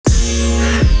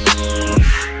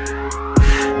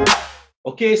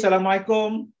Okay,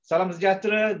 Assalamualaikum. Salam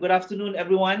sejahtera. Good afternoon,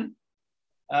 everyone.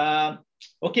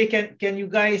 Okay, can you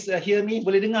guys hear me?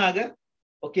 Boleh dengar ke?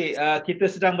 Okay, kita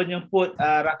sedang menjemput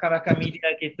rakan-rakan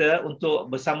media kita untuk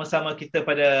bersama-sama kita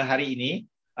pada hari ini.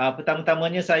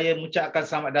 Pertama-tamanya saya mengucapkan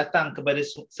selamat datang kepada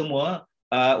semua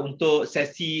untuk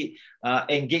sesi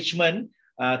engagement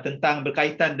tentang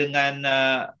berkaitan dengan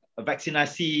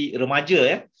vaksinasi remaja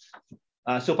ya.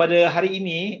 So pada hari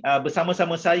ini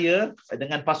bersama-sama saya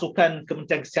dengan pasukan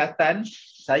Kementerian Kesihatan,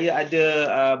 saya ada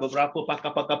beberapa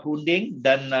pakar-pakar perunding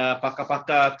dan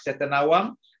pakar-pakar kesihatan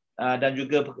awam dan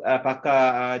juga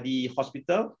pakar di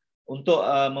hospital untuk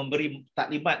memberi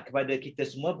taklimat kepada kita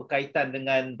semua berkaitan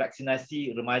dengan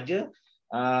vaksinasi remaja.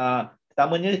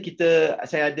 Pertamanya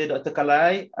saya ada Dr.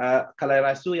 Kalai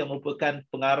Rasu yang merupakan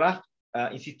pengarah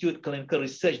Institute Clinical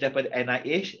Research daripada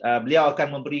NIH. Beliau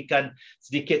akan memberikan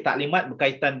sedikit taklimat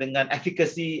berkaitan dengan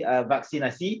efikasi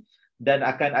vaksinasi dan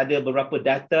akan ada beberapa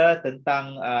data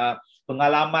tentang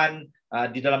pengalaman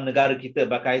di dalam negara kita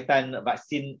berkaitan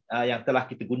vaksin yang telah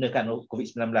kita gunakan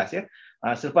COVID-19 ya.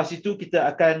 Selepas itu kita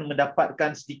akan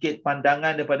mendapatkan sedikit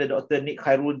pandangan daripada Dr. Nik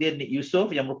Khairuddin Nik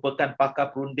Yusof yang merupakan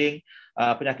pakar perunding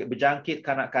penyakit berjangkit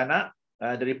kanak-kanak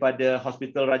daripada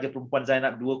Hospital Raja Perempuan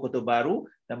Zainab II Kota Baru,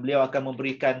 dan beliau akan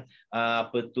memberikan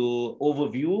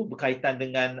overview berkaitan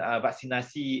dengan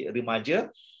vaksinasi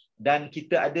remaja. Dan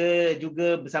kita ada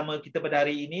juga bersama kita pada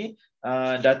hari ini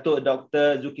Datuk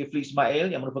Dr. Zulkifli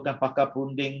Ismail yang merupakan pakar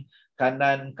perunding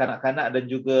kanan kanak-kanak dan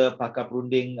juga pakar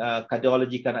perunding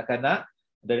kardiologi kanak-kanak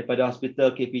daripada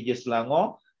Hospital KPJ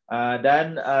Selangor.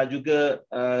 Dan juga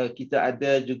kita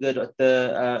ada juga doktor,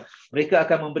 mereka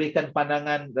akan memberikan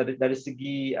pandangan dari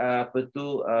segi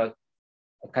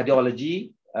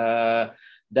kardiologi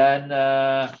dan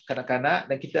kanak-kanak.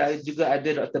 Dan kita juga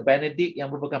ada Dr. Benedict yang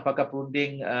merupakan pakar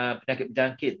perunding penyakit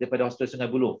berjangkit daripada Hospital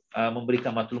Sungai Buloh,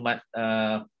 memberikan maklumat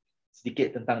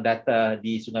sedikit tentang data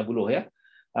di Sungai Buloh ya.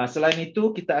 Selain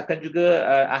itu, kita akan juga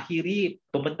akhiri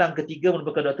pembentang ketiga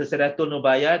merupakan Dr. Sedatul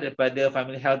Nurbaya daripada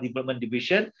Family Health Development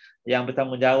Division yang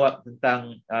bertanggungjawab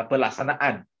tentang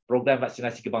pelaksanaan program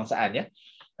vaksinasi kebangsaan ya.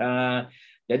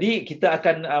 Jadi kita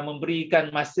akan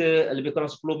memberikan masa lebih kurang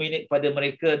 10 minit kepada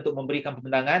mereka untuk memberikan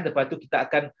pembentangan. Lepas itu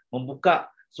kita akan membuka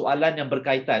soalan yang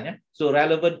berkaitan ya. So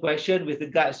relevant question with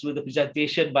regards to the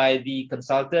presentation by the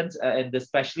consultants and the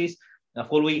specialists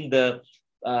following the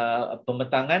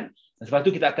pembentangan. Sebab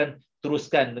itu kita akan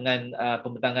teruskan dengan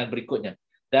pembentangan berikutnya.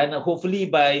 Dan hopefully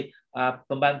by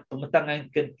pembentangan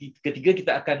ketiga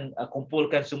kita akan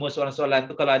kumpulkan semua soalan-soalan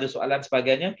itu. Kalau ada soalan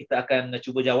sebagainya kita akan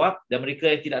cuba jawab, dan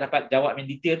mereka yang tidak dapat jawab yang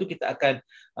detail itu kita akan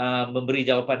memberi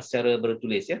jawapan secara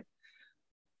bertulis ya.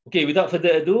 Okay, without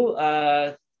further ado,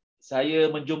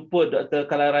 saya menjemput Dr.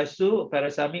 Kalai Rasu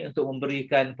Parasami untuk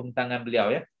memberikan pembentangan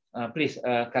beliau ya. Please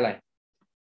Kalai.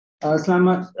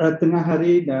 Selamat tengah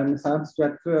hari dan salam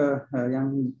sejahtera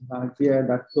yang bahagia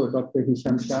Datuk Dr.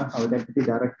 Hisham Shah, our Deputy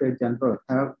Director General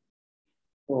Health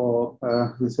for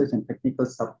Research and Technical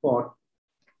Support.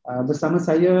 Bersama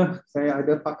saya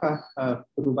ada pakar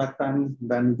perubatan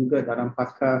dan juga dalam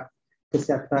pakar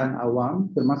kesihatan awam,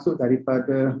 termasuk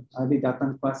daripada ahli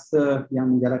datang kuasa yang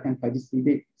menjalankan kaji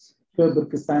sidik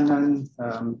keberkesanan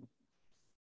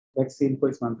vaksin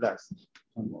COVID-19.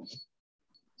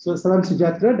 So, salam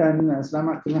sejahtera dan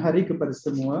selamat tengah hari kepada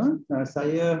semua.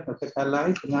 Saya Dr.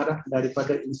 Kalai, pengarah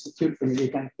daripada Institut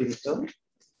Penyelidikan Klinikal.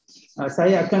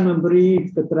 Saya akan memberi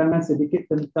keterangan sedikit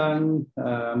tentang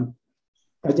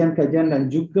kajian-kajian dan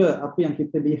juga apa yang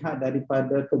kita lihat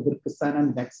daripada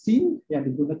keberkesanan vaksin yang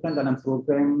digunakan dalam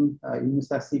program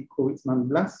imunisasi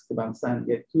COVID-19 kebangsaan,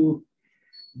 iaitu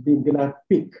digelar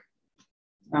PIK.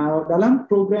 Dalam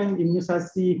program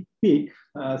imunisasi PIK,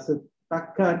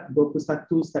 setakat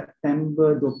 21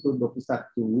 September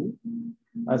 2021,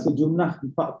 sejumlah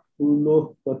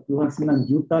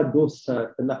 40.9 juta dos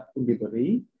telah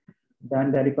diberi,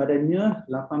 dan daripadanya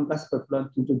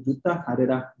 18.7 juta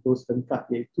adalah dos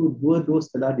lengkap, iaitu 2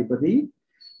 dos telah diberi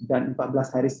dan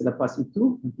 14 hari selepas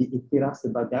itu diiktiraf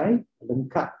sebagai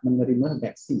lengkap menerima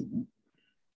vaksin.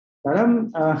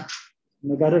 Dalam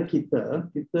negara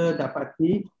kita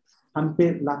dapati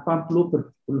hampir 80.2%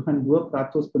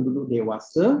 penduduk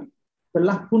dewasa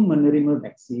telah pun menerima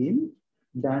vaksin,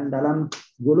 dan dalam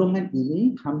golongan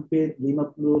ini hampir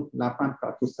 58%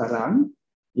 sekarang,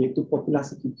 iaitu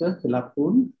populasi kita telah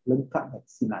pun lengkap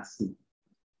vaksinasi.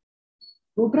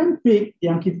 Program PIK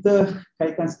yang kita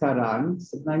kaitkan sekarang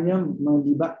sebenarnya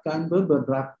melibatkan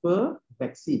beberapa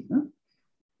vaksin,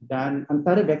 dan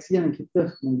antara vaksin yang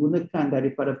kita menggunakan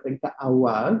daripada peringkat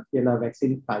awal ialah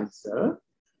vaksin Pfizer.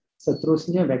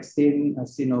 seterusnya vaksin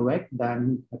Sinovac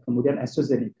dan kemudian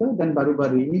AstraZeneca, dan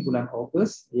baru-baru ini bulan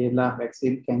Ogos ialah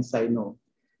vaksin CanSino.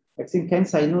 Vaksin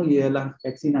CanSino ialah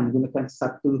vaksin yang menggunakan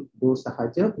satu dos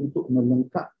sahaja untuk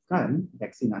melengkapkan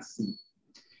vaksinasi.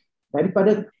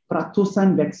 Daripada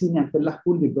peratusan vaksin yang telah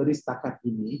pun diberi setakat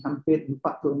ini, hampir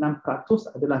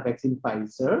 46% adalah vaksin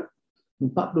Pfizer,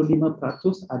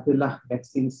 45% adalah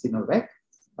vaksin Sinovac,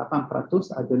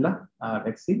 8% adalah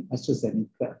vaksin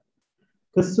AstraZeneca.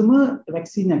 Kesemua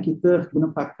vaksin yang kita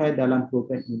guna pakai dalam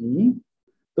program ini,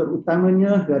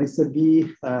 terutamanya dari segi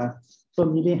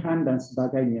pemilihan dan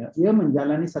sebagainya, ia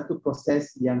menjalani satu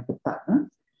proses yang ketat.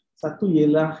 Satu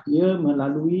ialah ia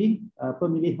melalui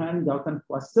pemilihan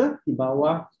jawatankuasa di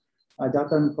bawah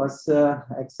Jawatankuasa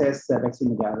Akses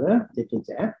Vaksin Negara,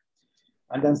 JKJF.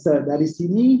 Dan dari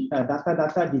sini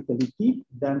data-data diteliti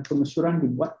dan pengesyuran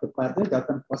dibuat kepada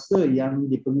jawatankuasa yang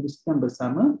dipengerusikan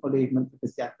bersama oleh Menteri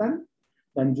Kesihatan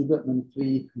dan juga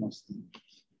Menteri Muslim.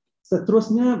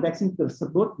 Seterusnya, vaksin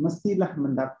tersebut mestilah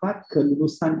mendapat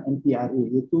kelulusan NPRA,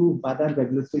 iaitu Badan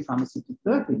Regulatory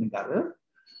Pharmaceutical di negara,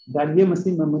 dan dia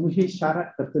mesti memenuhi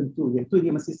syarat tertentu, iaitu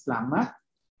dia mesti selamat,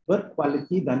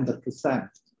 berkualiti dan berkesan.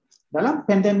 Dalam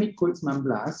pandemik COVID-19,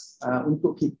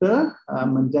 untuk kita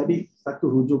menjadi satu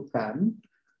rujukan,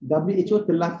 WHO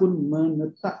telah pun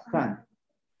menetapkan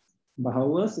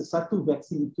bahawa sesuatu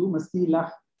vaksin itu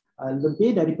mestilah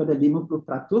lebih daripada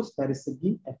 50% dari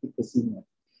segi efikasinya.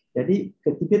 Jadi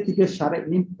ketiga-tiga syarat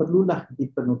ini perlulah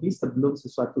dipenuhi sebelum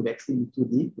sesuatu vaksin itu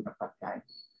digunakan.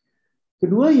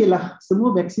 Kedua ialah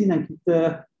semua vaksin yang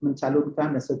kita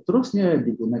mencalonkan dan seterusnya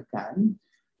digunakan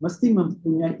mesti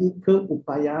mempunyai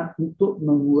keupayaan untuk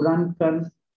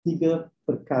mengurangkan 3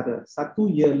 perkara.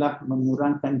 Satu ialah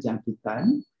mengurangkan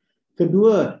jangkitan.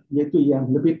 Kedua, iaitu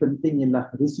yang lebih penting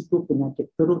ialah risiko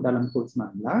penyakit teruk dalam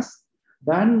COVID-19.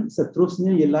 Dan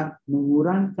seterusnya ialah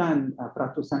mengurangkan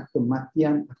peratusan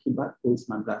kematian akibat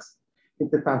COVID-19.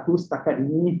 Kita tahu setakat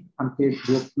ini hampir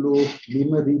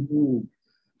 25,000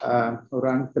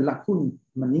 orang telah pun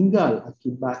meninggal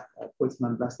akibat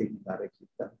COVID-19 di negara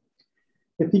kita.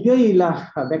 Ketiga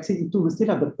ialah vaksin itu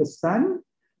mestilah berkesan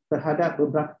terhadap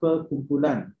beberapa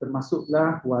kumpulan,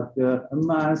 termasuklah warga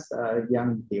emas,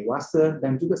 yang dewasa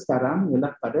dan juga sekarang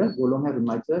ialah pada golongan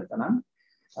remaja dalam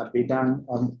bidang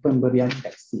pemberian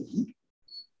vaksin.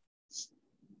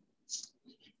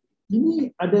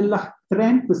 Ini adalah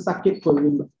trend pesakit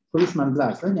COVID-19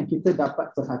 yang kita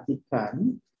dapat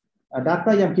perhatikan.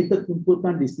 Data yang kita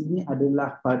kumpulkan di sini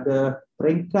adalah pada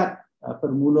peringkat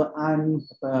permulaan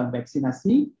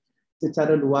vaksinasi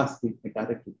secara luas di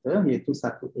negara kita, iaitu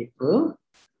 1 April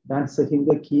dan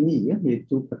sehingga kini,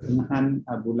 iaitu pertengahan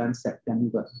bulan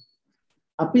September.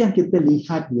 Apa yang kita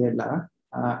lihat ialah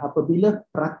apabila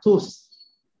peratus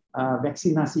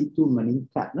vaksinasi itu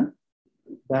meningkat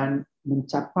dan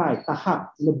mencapai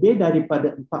tahap lebih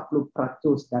daripada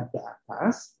 40% dan ke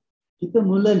atas, kita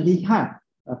mula lihat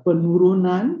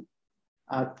penurunan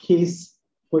kes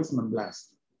COVID-19.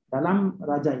 Dalam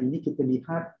rajah ini kita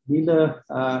lihat bila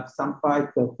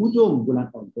sampai ke hujung bulan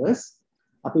Ogos,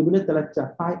 apabila telah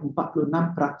capai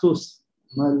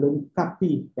 46%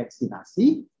 melengkapi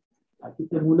vaksinasi,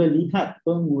 kita mula lihat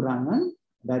pengurangan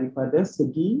daripada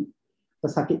segi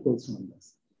pesakit COVID-19.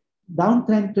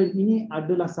 Downtrend ini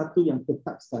adalah satu yang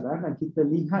tetap sekarang dan kita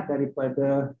lihat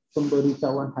daripada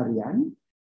pemberitahuan harian,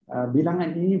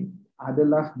 bilangan ini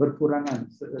adalah berkurangan.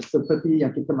 Seperti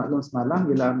yang kita maklum semalam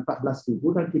ialah 14,000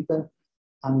 dan kita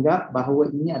anggap bahawa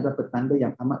ini adalah petanda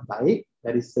yang amat baik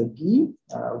dari segi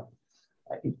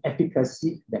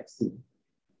efikasi vaksin.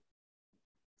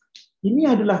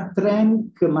 Ini adalah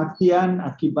trend kematian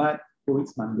akibat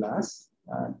COVID-19.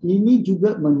 Ini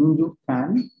juga menunjukkan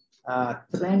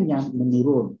trend yang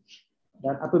menurun.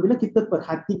 Dan apabila kita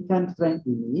perhatikan trend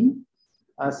ini,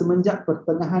 semenjak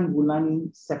pertengahan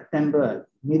bulan September,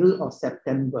 middle of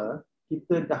September,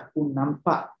 kita dah pun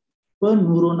nampak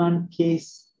penurunan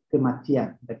kes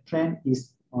kematian. The trend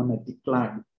is on a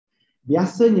decline.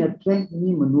 Biasanya trend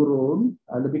ini menurun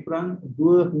lebih kurang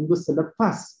 2 minggu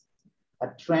selepas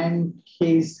trend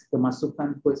kes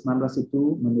kemasukan COVID-19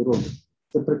 itu menurun.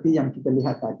 Seperti yang kita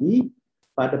lihat tadi,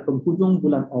 pada penghujung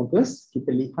bulan Ogos,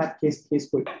 kita lihat kes-kes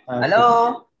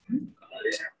Hello.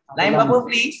 Line berapa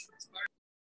please?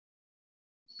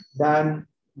 Dan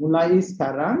mulai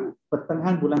sekarang,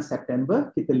 pertengahan bulan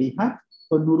September, kita lihat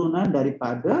penurunan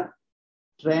daripada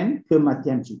trend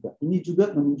kematian juga. Ini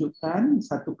juga menunjukkan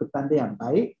satu petanda yang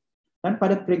baik. Dan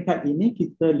pada peringkat ini,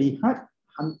 kita lihat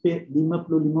hampir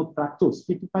 55%,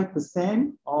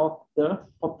 55% of the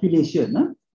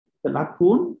population telah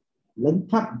pun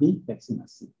lengkap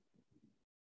divaksinasi.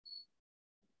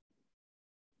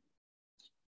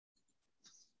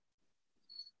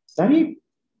 Dari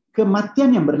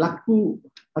kematian yang berlaku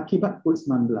akibat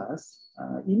COVID-19,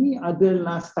 ini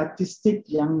adalah statistik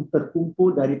yang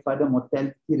terkumpul daripada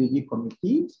Mortality Review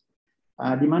Committee,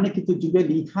 di mana kita juga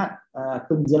lihat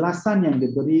penjelasan yang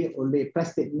diberi oleh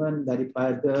press statement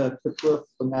daripada Ketua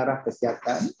Pengarah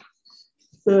Kesihatan.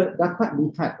 Kita dapat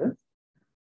lihat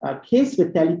case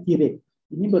fatality rate.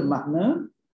 Ini bermakna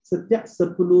setiap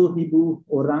 10,000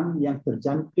 orang yang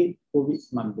terjangkit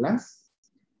COVID-19,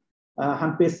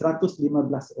 hampir 115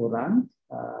 orang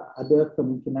ada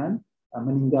kemungkinan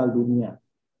meninggal dunia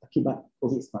akibat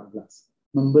COVID-19.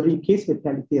 Memberi case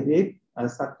fatality rate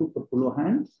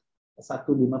 1.15%.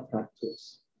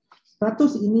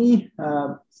 Status ini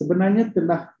sebenarnya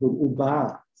telah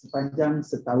berubah sepanjang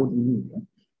setahun ini.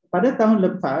 Pada tahun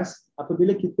lepas,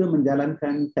 apabila kita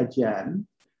menjalankan kajian,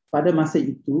 pada masa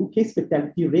itu, case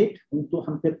fatality rate untuk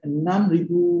hampir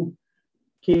 6,000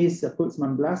 case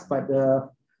COVID-19 pada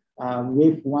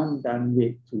wave 1 dan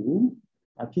wave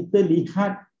 2, kita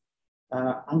lihat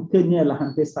angkanya lah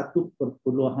hampir 1.2%.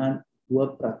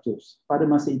 Pada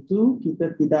masa itu,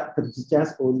 kita tidak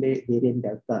terjejas oleh varian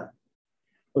Delta.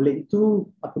 Oleh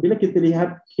itu, apabila kita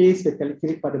lihat case fatality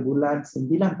rate pada bulan 9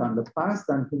 tahun lepas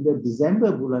dan hingga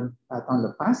Disember tahun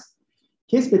lepas,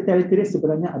 case fatality rate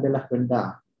sebenarnya adalah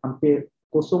rendah, hampir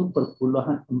 0.4%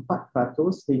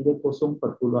 hingga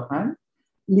 0.5%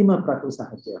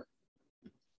 sahaja.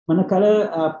 Manakala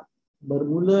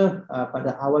bermula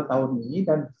pada awal tahun ini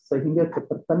dan sehingga ke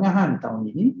pertengahan tahun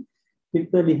ini,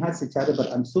 kita lihat secara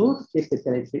beransur case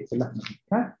fatality rate telah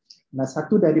meningkat. Nah,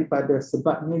 satu daripada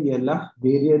sebabnya ialah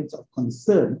variants of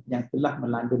concern yang telah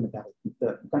melanda negara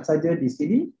kita. Bukan saja di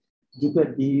sini, juga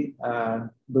di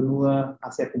benua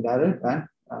Asia Tenggara dan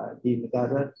di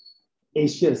negara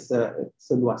Asia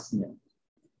seluasnya.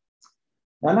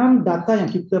 Dalam data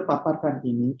yang kita paparkan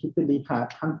ini, kita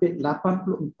lihat hampir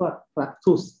 84%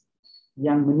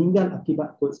 yang meninggal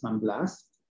akibat COVID-19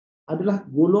 adalah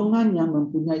golongan yang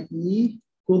mempunyai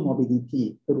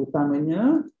comorbidity,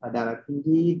 terutamanya darah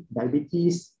tinggi,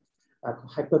 diabetes,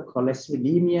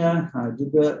 hypercholesterolemia,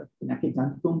 juga penyakit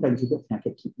jantung dan juga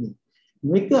penyakit kidney.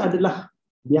 Mereka adalah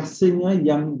biasanya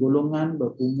yang golongan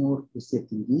berumur usia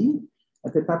tinggi,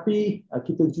 tetapi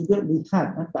kita juga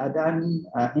lihat keadaan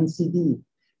NCD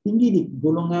tinggi di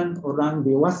golongan orang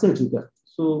dewasa juga.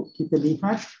 So kita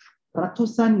lihat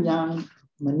ratusan yang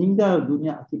meninggal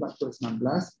dunia akibat COVID-19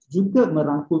 juga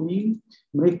merangkumi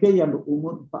mereka yang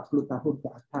berumur 40 tahun ke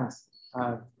atas.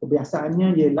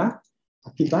 Kebiasaannya ialah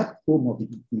akibat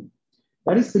comorbidity.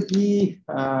 Dari segi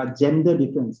gender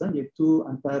difference, iaitu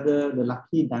antara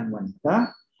lelaki dan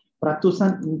wanita,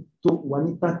 peratusan untuk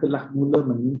wanita telah mula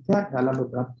meningkat dalam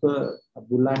beberapa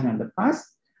bulan yang lepas.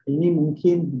 Ini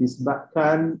mungkin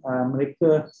disebabkan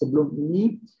mereka sebelum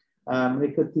ini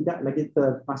mereka tidak lagi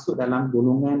termasuk dalam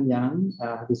golongan yang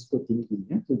risiko tinggi.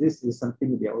 So this is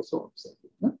something we are also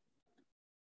observing.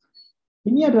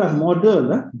 Ini adalah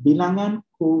model bilangan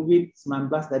COVID-19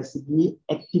 dari segi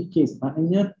active case,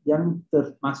 maknanya yang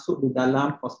termasuk di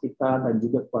dalam hospital dan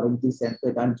juga quarantine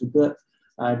center dan juga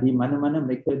di mana-mana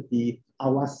mereka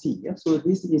diawasi. So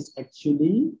this is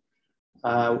actually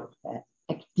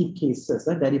active cases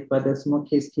daripada semua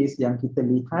case-case yang kita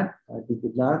lihat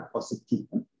digelar positif.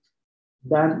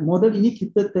 Dan model ini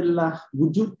kita telah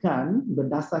wujudkan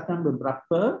berdasarkan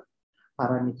beberapa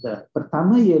parameter.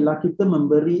 Pertama ialah kita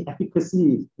memberi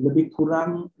efficacy lebih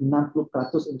kurang 60%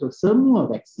 untuk semua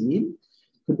vaksin.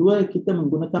 Kedua, kita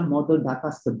menggunakan model data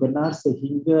sebenar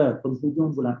sehingga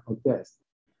penghujung bulan Ogos.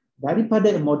 Daripada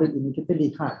model ini kita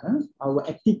lihat our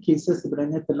active cases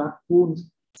sebenarnya telah pun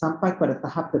sampai pada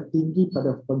tahap tertinggi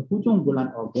pada penghujung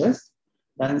bulan Ogos.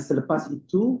 Dan selepas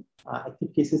itu,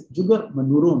 active cases juga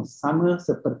menurun sama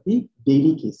seperti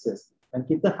daily cases. Dan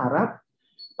kita harap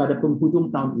pada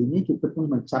penghujung tahun ini kita pun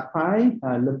mencapai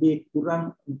lebih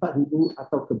kurang 4,000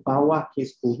 atau ke bawah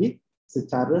kes COVID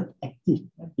secara aktif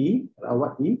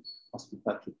dirawat di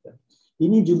hospital kita.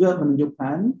 Ini juga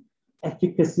menunjukkan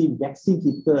efikasi vaksin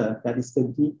kita dari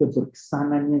segi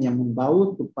keberkesanannya yang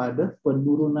membawa kepada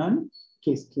penurunan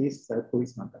kes-kes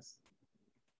COVID-19.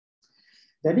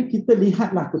 Jadi kita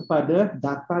lihatlah kepada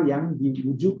data yang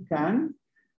diwujudkan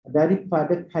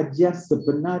daripada kajian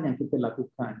sebenar yang kita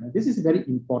lakukan. This is very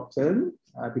important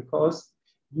because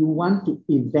you want to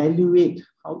evaluate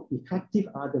how effective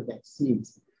are the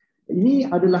vaccines. Ini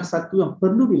adalah satu yang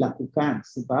perlu dilakukan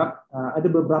sebab ada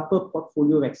beberapa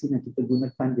portfolio vaksin yang kita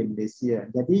gunakan di Malaysia.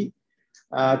 Jadi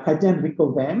kajian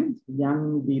RICOVAM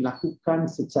yang dilakukan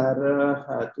secara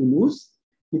tulus,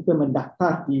 kita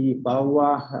mendaftar di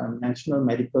bawah National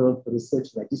Medical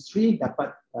Research Registry,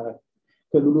 dapat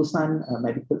kelulusan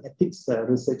Medical Ethics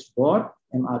Research Board,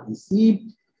 MREC.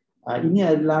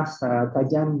 Ini adalah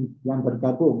kajian yang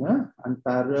bergabung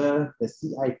antara the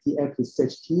CITF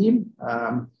Research Team,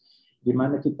 di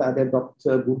mana kita ada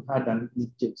Dr. Bunha dan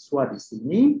Encik Swa di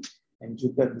sini, dan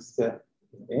juga Mr.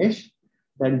 Umesh,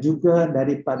 dan juga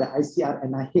daripada ICR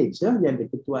NIH yang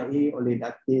diketuai oleh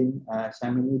Datin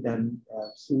Syamini dan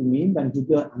Sumin, dan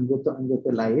juga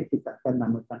anggota-anggota lain kita akan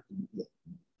namakan ini.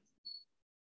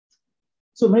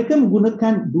 So mereka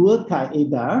menggunakan dua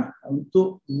kaedah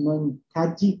untuk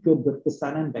mengkaji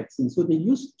keberkesanan vaksin. So they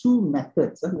use two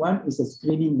methods. One is a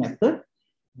screening method.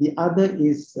 The other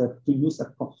is to use a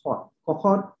cohort.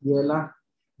 Cohort ialah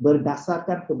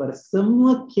berdasarkan kepada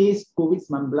semua kes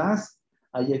COVID-19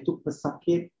 iaitu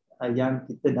pesakit yang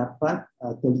kita dapat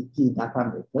teliti data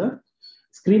mereka.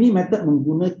 Screening method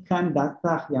menggunakan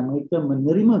data yang mereka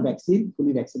menerima vaksin,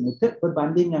 fully vaccinated,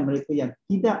 berbanding dengan mereka yang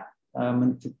tidak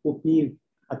mencukupi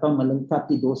atau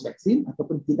melengkapi dos vaksin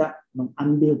ataupun tidak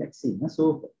mengambil vaksin.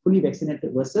 So fully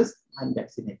vaccinated versus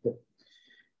unvaccinated.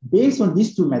 Based on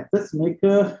these two methods,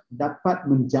 mereka dapat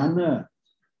menjana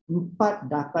 4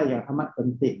 data yang amat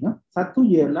penting. Satu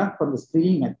ialah from the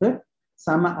screening method,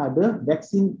 sama ada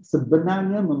vaksin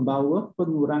sebenarnya membawa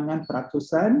pengurangan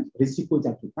peratusan risiko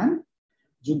jangkitan,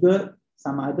 juga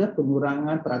sama ada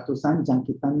pengurangan peratusan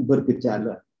jangkitan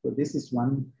bergejala. So this is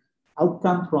one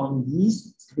outcome from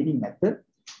this screening method.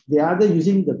 The other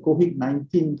using the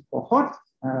COVID-19 cohort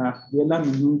ialah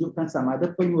menunjukkan sama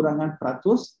ada pengurangan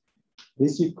peratus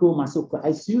risiko masuk ke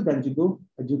ICU dan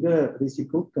juga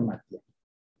risiko kematian.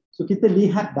 So kita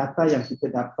lihat data yang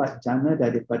kita dapat jana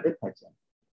daripada kajian.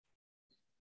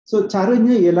 So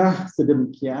caranya ialah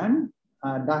sedemikian,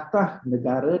 data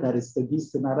negara dari segi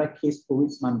senarai kes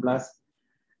COVID-19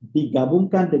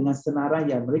 digabungkan dengan senarai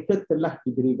yang mereka telah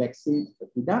diberi vaksin atau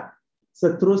tidak.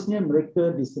 Seterusnya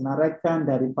mereka disenaraikan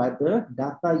daripada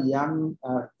data yang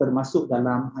termasuk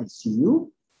dalam ICU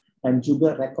dan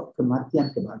juga rekod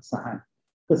kematian kebangsaan.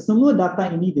 Kesemua data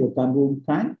ini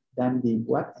digabungkan dan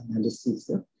dibuat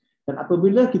analisis. Dan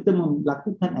apabila kita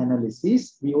melakukan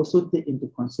analisis, we also take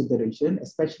into consideration,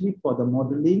 especially for the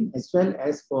modeling as well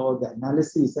as for the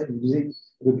analysis using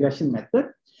regression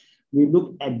method, we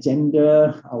look at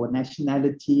gender, our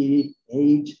nationality,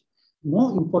 age.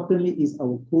 More importantly is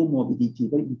our comorbidity,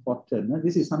 very important.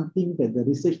 This is something that the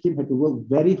research team had to work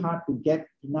very hard to get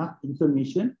enough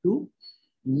information to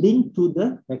link to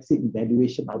the vaccine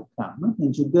evaluation outcome. Dan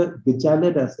juga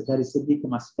gejala dari segi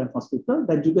kemasukan hospital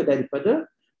dan juga daripada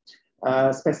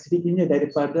spesifiknya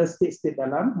daripada state-state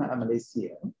dalam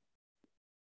Malaysia.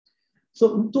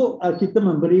 So untuk kita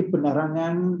memberi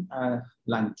penerangan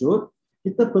lanjut,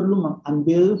 kita perlu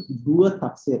mengambil dua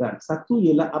tafsiran. Satu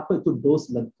ialah apa itu dos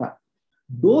lengkap.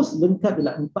 Dos lengkap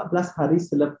ialah 14 hari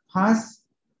selepas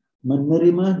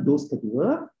menerima dos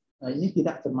kedua. Ini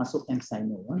tidak termasuk yang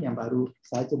Sino, yang baru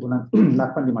sahaja bulan 8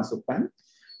 dimasukkan.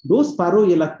 Dos paruh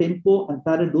ialah tempoh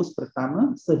antara dos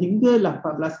pertama sehinggalah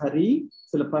 14 hari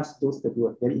selepas dos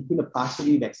kedua. Jadi itulah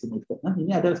partially vaccinated.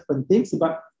 Ini adalah penting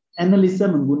sebab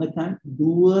analisa menggunakan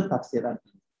dua tafsiran.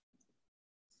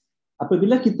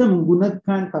 Apabila kita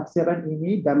menggunakan tafsiran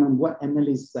ini dan membuat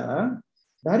analisa,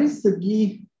 dari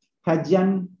segi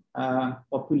kajian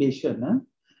population,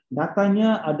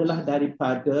 datanya adalah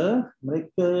daripada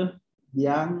mereka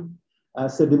yang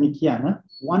sedemikian,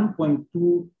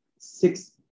 1.26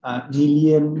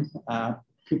 million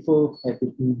people have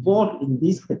been involved in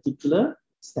this particular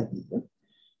study.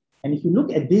 And if you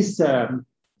look at this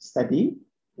study,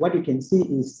 what you can see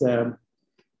is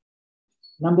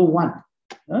number one,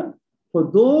 for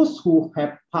those who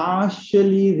have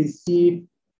partially received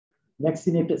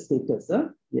vaccinated status,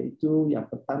 iaitu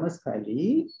yang pertama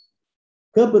sekali,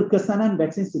 keberkesanan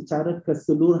vaksin secara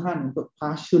keseluruhan untuk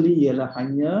partially ialah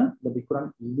hanya lebih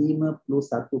kurang 51%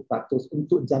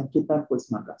 untuk jangkitan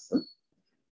COVID-19.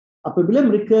 Apabila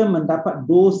mereka mendapat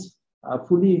dos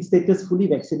status fully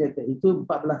vaccinated, itu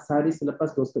 14 hari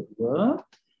selepas dos kedua,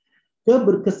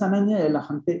 keberkesanannya ialah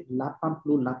hampir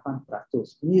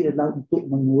 88%. Ini adalah untuk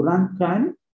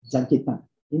mengurangkan jangkitan.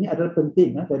 Ini adalah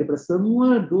penting daripada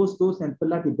semua dos-dos yang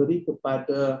telah diberi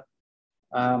kepada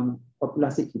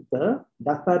populasi kita,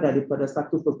 data daripada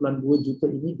 1.2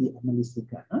 juta ini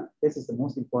dianalisikan. This is the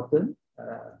most important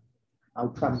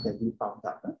outcome that we found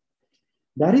out.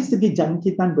 Dari segi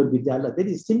jangkitan bergejala, that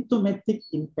is symptomatic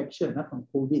infection from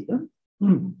COVID.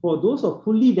 For those who are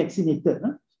fully vaccinated,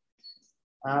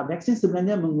 vaksin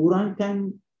sebenarnya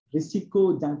mengurangkan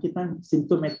risiko jangkitan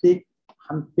symptomatic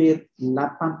hampir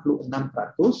 86%,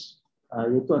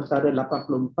 iaitu antara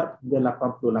 84 hingga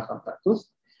 88%.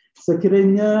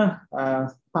 Sekiranya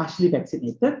partially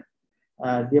vaccinated,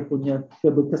 dia punya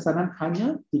keberkesanan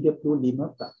hanya 35%.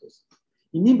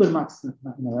 Ini bermaksud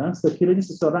makna sekiranya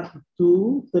seseorang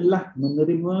itu telah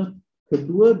menerima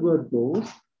kedua-dua dos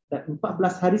dan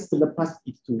 14 hari selepas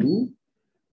itu,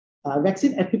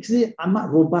 vaksin efficacy amat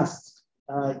robust.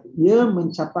 Ia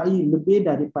mencapai lebih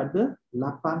daripada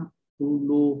 86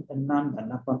 dan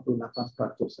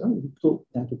 88% untuk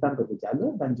jangkitan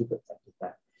bergejala dan juga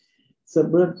jangkitan.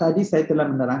 Seperti tadi saya telah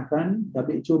menerangkan,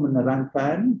 WHO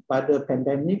menerangkan pada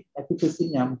pandemik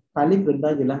efficacy yang paling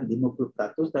rendah ialah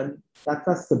 50% dan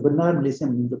data sebenar Malaysia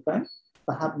menunjukkan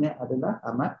tahapnya adalah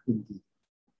amat tinggi.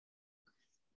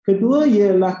 Kedua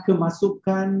ialah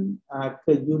kemasukan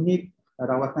ke unit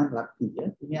rawatan rapi.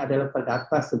 Ini adalah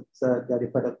data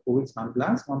daripada COVID-19,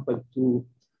 1.26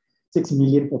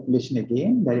 million population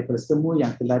again, daripada semua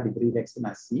yang telah diberi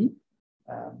vaksinasi.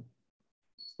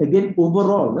 Again,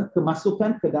 overall,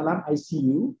 kemasukan ke dalam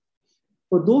ICU,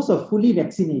 for those who are fully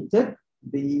vaccinated,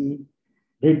 the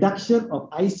reduction of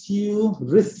ICU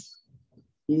risk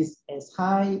is as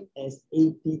high as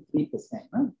 83%.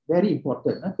 Very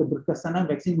important. Keberkesanan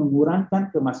vaksin mengurangkan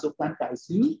kemasukan ke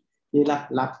ICU ialah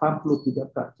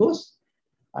 83%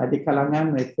 di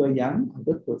kalangan mereka yang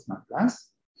ada COVID-19.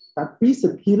 Tapi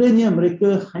sekiranya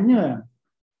mereka hanya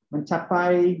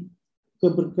mencapai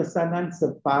keberkesanan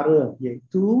separa,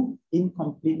 iaitu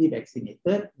incompletely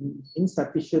vaccinated,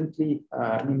 insufficiently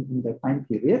in the time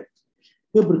period,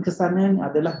 keberkesanan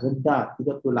adalah rendah,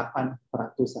 38%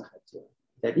 sahaja.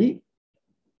 Jadi,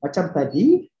 macam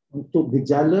tadi, untuk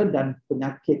gejala dan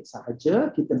penyakit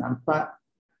sahaja, kita nampak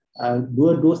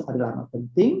dua dos adalah amat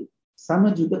penting.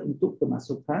 Sama juga untuk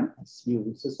kemasukan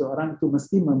ICU. Seseorang itu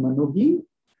mesti memenuhi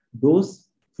dos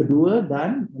kedua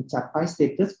dan mencapai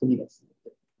status fully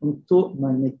vaccinated untuk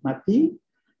menikmati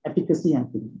efikasi yang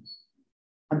tinggi.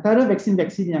 Antara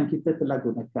vaksin-vaksin yang kita telah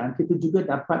gunakan, kita juga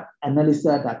dapat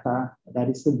analisa data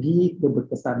dari segi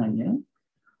keberkesanannya.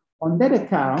 On that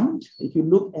account, if you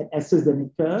look at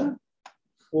AstraZeneca,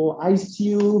 for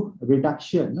ICU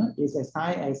reduction is as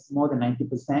high as more than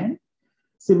 90%.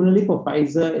 Similarly, for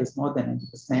Pfizer, it's more than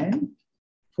 90%.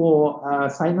 For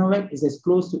Sinovac, is as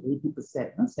close to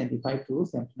 80%, 75 to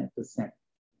 79%.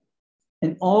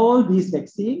 And all these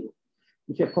vaccines,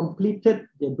 if you have completed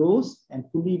the dose and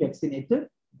fully vaccinated,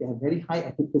 they have very high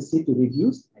efficacy to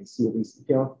reduce ICU risk. If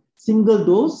you're single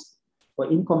dose or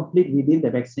incomplete within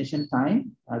the vaccination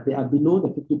time, they are below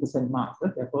the 50% mark.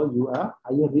 Therefore, you are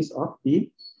higher risk of the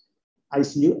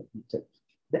ICU admitted.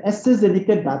 The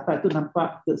AstraZeneca data itu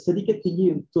nampak sedikit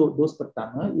tinggi untuk dos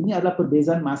pertama. Ini adalah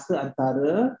perbezaan masa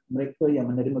antara mereka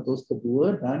yang menerima dos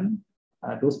kedua dan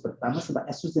dos pertama, sebab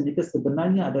AstraZeneca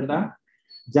sebenarnya adalah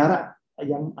jarak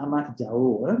yang amat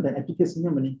jauh dan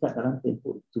efikasinya meningkat dalam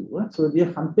tempoh itu. So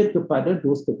dia hampir kepada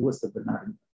dos kedua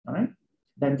sebenarnya. Alright?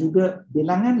 Dan juga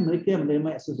bilangan mereka yang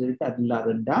menerima AstraZeneca adalah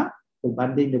rendah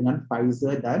berbanding dengan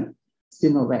Pfizer dan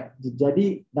Sinovac.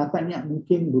 Jadi datanya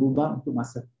mungkin berubah untuk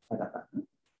masa hadapan.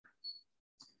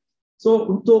 So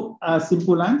untuk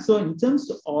simpulan, so in terms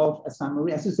of a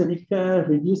summary, AstraZeneca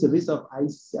reduced the risk of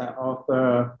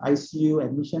ICU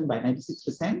admission by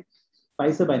 96%,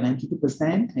 Pfizer by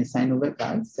 92%, and Sinovac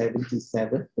by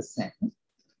 77%.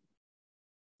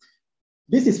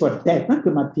 This is for death,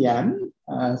 kematian.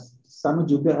 Sama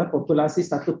juga populasi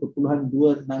 1.26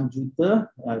 juta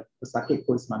pesakit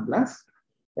COVID-19.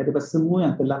 Daripada semua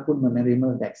yang telah pun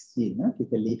menerima vaksin,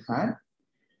 kita lihat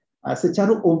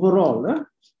secara overall,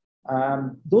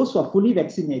 those who are fully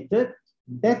vaccinated,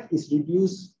 death is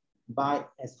reduced by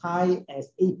as high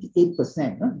as 88%.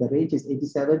 The range is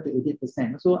 87 to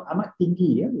 88%. So amat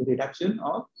tinggi, the reduction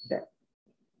of death.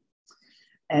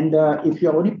 And if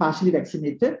you are only partially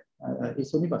vaccinated,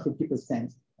 it's only about 50%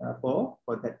 for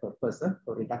that purpose,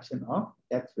 for reduction of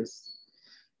death risk.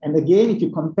 And again, if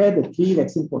you compare the three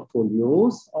vaccine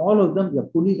portfolios, all of them are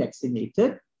fully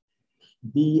vaccinated.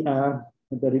 The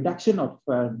reduction of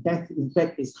death, in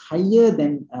fact, is higher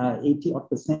than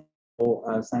 80% for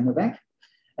Sinovac,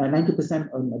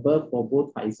 90% and above for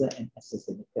both Pfizer and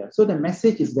AstraZeneca. So the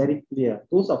message is very clear.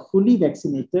 Those are fully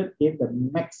vaccinated gave the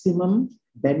maximum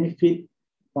benefit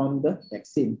from the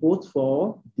vaccine, both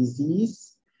for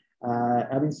disease,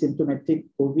 symptomatic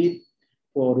COVID,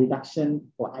 for reduction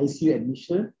for ICU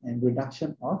admission and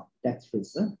reduction of death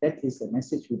risk. That is the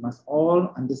message we must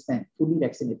all understand. Fully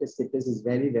vaccinated status is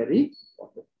very, very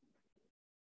important.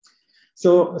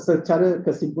 So secara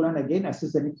kesimpulan again,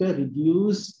 AstraZeneca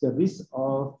reduced the risk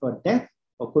of death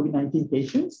for COVID-19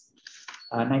 patients,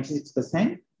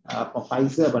 96%, for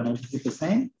Pfizer about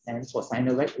 92%, and for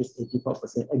Sinovac is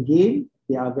 84%. Again,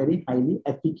 they are very highly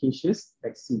efficacious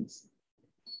vaccines.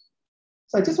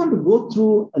 So I just want to go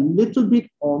through a little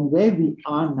bit on where we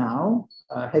are now,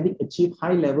 having achieved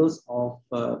high levels of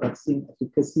vaccine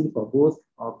efficacy for both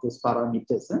of those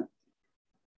parameters.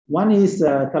 One is,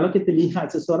 kalau kita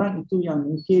lihat seseorang itu yang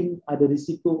mungkin ada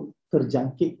risiko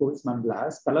terjangkit COVID-19,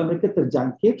 kalau mereka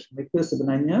terjangkit, mereka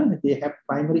sebenarnya they have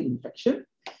primary infection,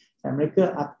 dan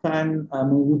mereka akan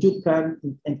mewujudkan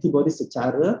antibody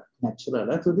secara natural.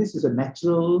 So this is a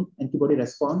natural antibody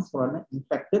response for an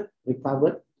infected,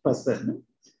 recovered person.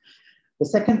 The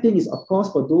second thing is, of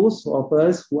course, for those of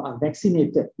us who are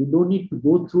vaccinated, we don't need to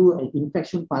go through an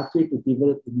infection pathway to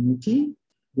develop immunity.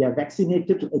 They are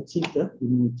vaccinated to achieve the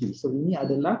immunity. So ini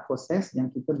adalah proses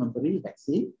yang kita memberi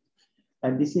vaksin.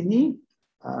 Dan di sini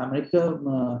mereka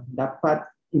mendapat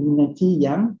immunity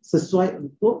yang sesuai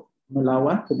untuk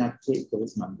melawan penyakit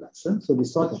COVID-19. So we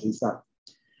saw the result.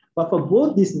 But for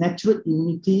both this natural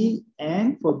immunity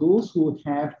and for those who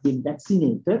have been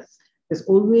vaccinated, there's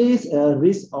always a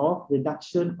risk of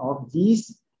reduction of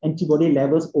these antibody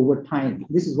levels over time.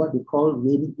 This is what we call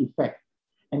waning effect.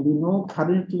 And we know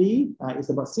currently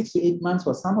it's about 6 to 8 months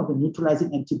for some of the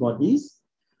neutralizing antibodies.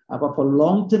 But for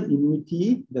long-term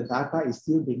immunity, the data is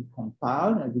still being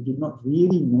compiled, and we do not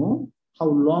really know how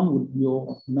long would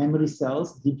your memory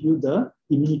cells give you the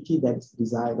immunity that is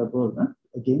desirable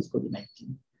against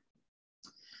COVID-19.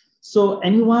 So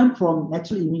anyone from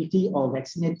natural immunity or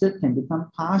vaccinated can become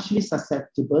partially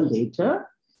susceptible later.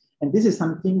 And this is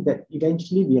something that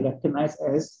eventually we recognize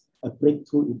as a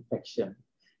breakthrough infection.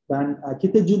 Dan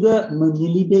kita juga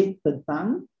menyelidik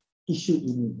tentang isu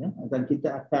ini. Dan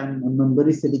kita akan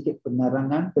memberi sedikit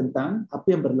penerangan tentang apa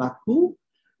yang berlaku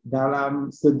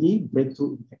dalam segi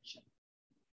breakthrough infection.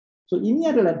 So ini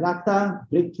adalah data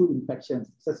breakthrough infection.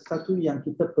 Sesuatu yang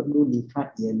kita perlu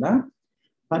lihat ialah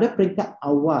pada peringkat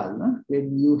awal,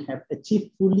 when you have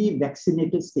achieved fully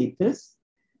vaccinated status,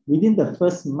 within the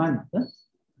first month,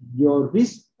 your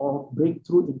risk of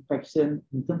breakthrough infection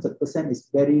in terms of percent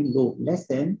is very low, less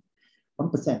than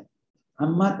 1%.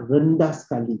 Amat rendah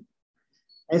sekali.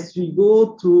 As we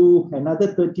go through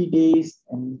another 30 days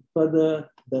and further,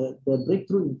 the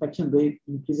breakthrough infection rate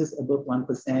increases above 1%,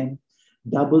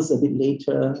 doubles a bit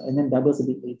later, and then doubles a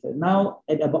bit later. Now,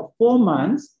 at about 4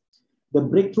 months, the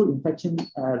breakthrough infection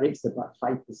rate is about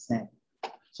 5%.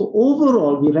 So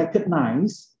overall, we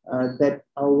recognize that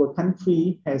our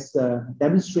country has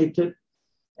demonstrated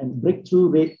a breakthrough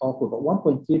rate of about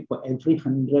 1.3 for every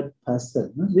 100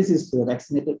 person. This is the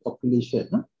vaccinated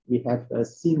population. We have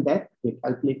seen that, we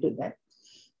calculated that.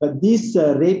 But this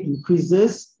rate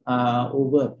increases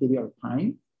over a period of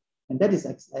time. And that is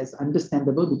as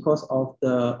understandable because of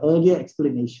the earlier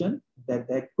explanation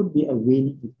that there could be a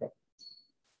waning effect.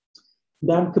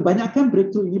 Dan kebanyakan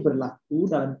breakthrough ini berlaku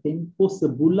dalam tempoh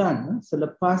sebulan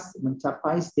selepas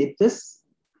mencapai status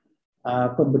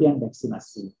pemberian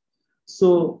vaksinasi.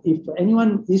 So if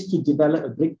anyone is to develop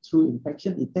a breakthrough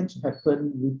infection, it tends to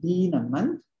happen within a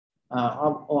month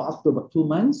or up to about 2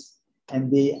 months,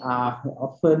 and they are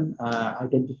often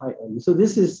identified early. So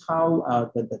this is how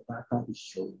the data is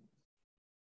shown.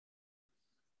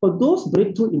 For those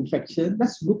breakthrough infections,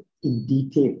 let's look in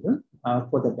detail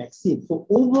for the vaccine. For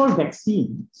overall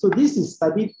vaccine, so this is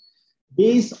studied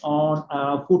based on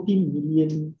 14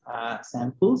 million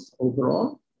samples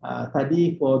overall.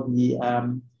 Tadi for the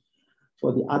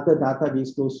other data,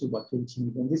 this goes to about 20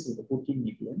 million. This is the 14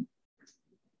 million.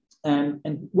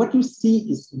 And what you see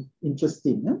is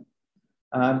interesting,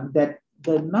 that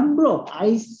the number of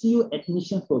ICU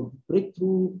admissions for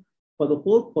breakthrough for the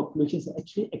whole population is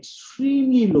actually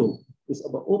extremely low. It's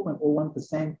about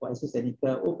 0.01% for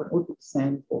AstraZeneca,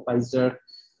 0.02% for Pfizer,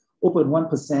 0.1%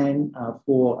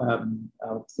 for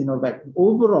Sinovac.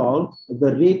 Overall,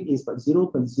 the rate is about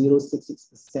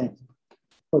 0.066%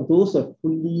 for those who are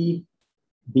fully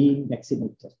being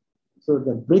vaccinated. So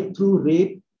the breakthrough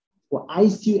rate for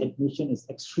ICU admission is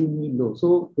extremely low.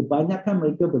 So kebanyakan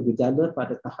mereka bergejala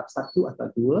pada tahap 1 atau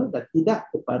 2 dan tidak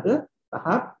kepada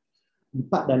tahap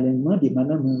 4 dan 5 di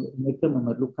mana mereka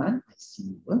memerlukan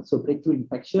ICU. So breakthrough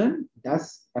infection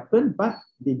does happen, but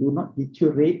they do not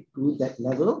deteriorate to that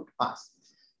level fast.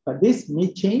 But this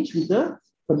may change with the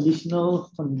conditional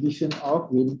condition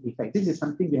of waning effect. This is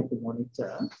something we have to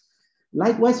monitor.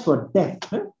 Likewise for death,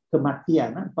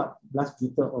 kematian, 14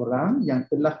 juta orang yang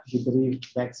telah diberi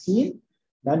vaksin,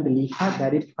 dan dilihat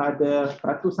daripada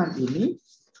peratusan ini,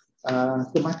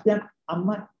 kematian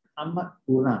amat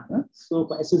kurang. So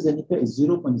for AstraZeneca is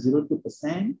 0.02%,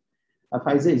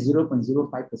 Pfizer is 0.05%,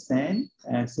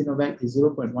 Sinovac is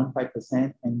 0.15%,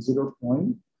 and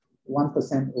 0.1%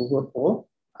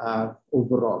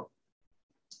 overall.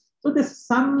 So there's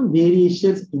some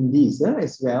variations in these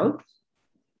as well.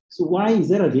 So why is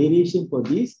there a variation for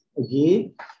this?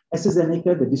 Again,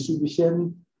 AstraZeneca, the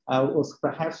distribution was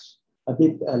perhaps a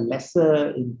bit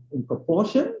lesser in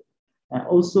proportion. And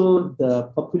also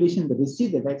the population that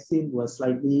received the vaccine was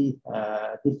slightly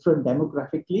different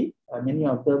demographically. Many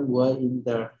of them were in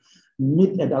the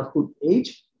mid-adulthood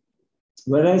age,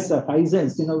 whereas Pfizer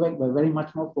and Sinovac were very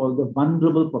much more for the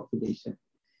vulnerable population.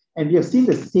 And we have seen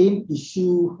the same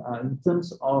issue in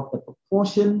terms of the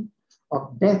proportion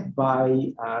of death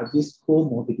by this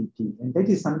comorbidity. And that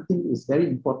is something that is very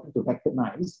important to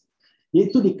recognize.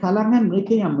 Iaitu di kalangan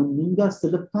mereka yang meninggal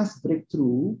selepas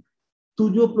breakthrough,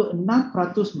 76%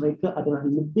 mereka adalah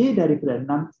lebih daripada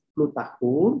 60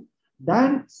 tahun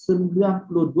dan 92%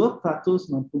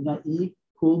 mempunyai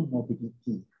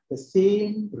comorbidity. The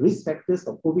same risk factors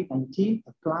of COVID-19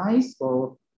 applies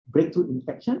for breakthrough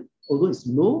infection, although it's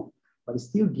low, but it's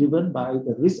still driven by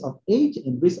the risk of age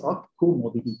and risk of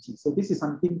comorbidity. So this is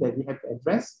something that we have to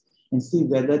address and see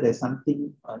whether there's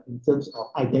something in terms of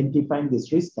identifying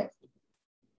this risk factor.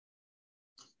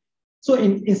 So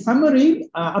in summary,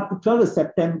 up to 12th of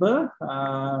September,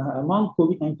 among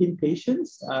COVID-19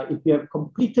 patients, if you have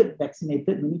completed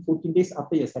vaccinated, meaning 14 days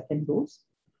after your second dose,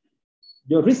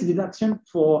 your risk reduction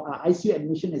for ICU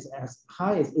admission is as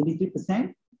high as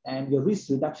 83%, and your risk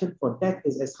reduction for death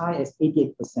is as high as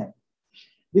 88%.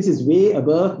 This is way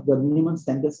above the minimum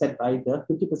standard set by the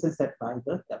 50% set by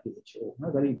the WHO.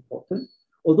 Very important.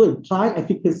 Although in trial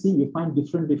efficacy, we find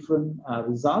different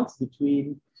results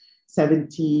between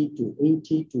 70 to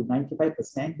 80 to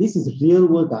 95%. This is real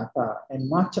world data, and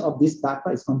much of this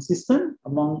data is consistent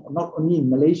among not only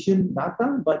Malaysian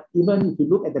data, but even if you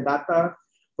look at the data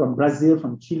from Brazil,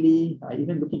 from Chile,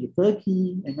 even looking at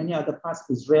Turkey and many other parts,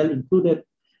 Israel included,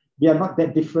 they are not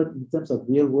that different in terms of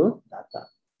real world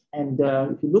data. And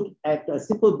if you look at a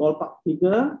simple ballpark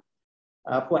figure,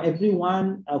 for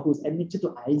everyone who's admitted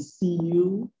to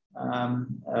ICU,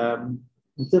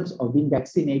 in terms of being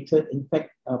vaccinated, in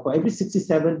fact, for every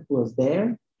 67 who was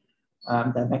there,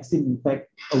 the vaccine, in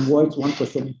fact, avoids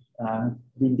 1%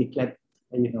 being declared,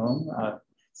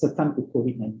 succumb to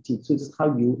COVID-19. So this is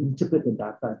how you interpret the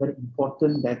data. Very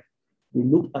important that we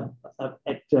look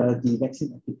at the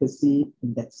vaccine efficacy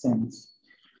in that sense.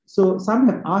 So some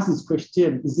have asked this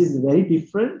question, is this very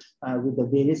different with the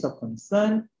variants of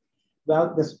concern?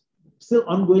 Well, there's still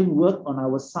ongoing work on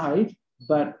our side,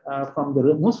 but from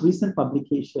the most recent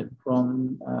publication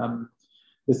from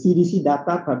the CDC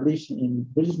data published in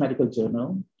British Medical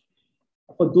Journal,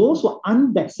 for those who are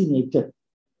unvaccinated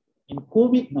in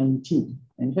COVID-19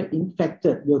 and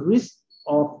infected, your risk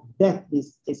of death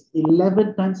is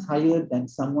 11 times higher than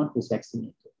someone who's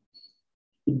vaccinated.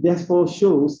 It therefore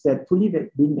shows that fully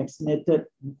being vaccinated,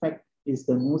 in fact, is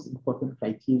the most important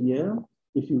criteria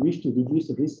if you wish to reduce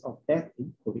the risk of death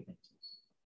in COVID-19.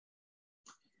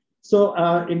 So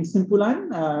in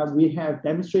Simpulan, we have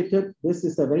demonstrated this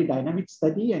is a very dynamic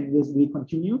study, and this we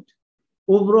continued.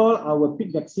 Overall, our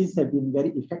PIC vaccines have been very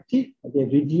effective.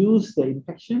 They've reduced the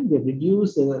infection, they've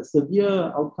reduced the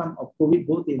severe outcome of COVID,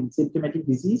 both in symptomatic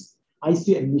disease,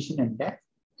 ICU admission, and death.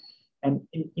 And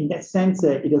in that sense,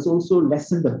 it has also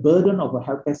lessened the burden of a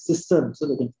healthcare system so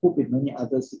they can cope with many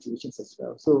other situations as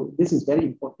well. So this is very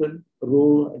important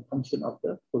role and function of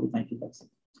the COVID-19 vaccine.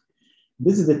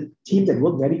 This is a team that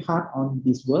worked very hard on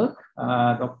this work.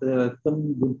 Dr.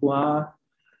 Tung Bunhua,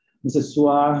 Mr.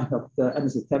 Sua,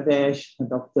 Mr. Tevesh,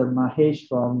 Dr. Mahesh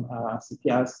from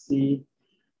CPRC,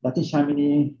 Datin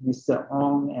Shamini, Mr.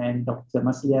 Ong, and Dr.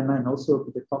 Masliana, and also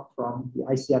Peter Talk from the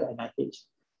ICR NIH.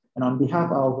 And on behalf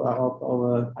of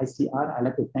our ICR, I'd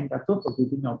like to thank Dato for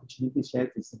giving me the opportunity to share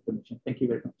this information. Thank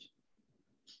you very much.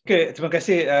 Okay, terima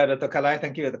kasih Dr. Kalai.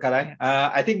 Thank you, Dr. Kalai.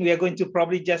 I think we are going to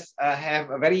probably just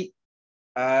have a very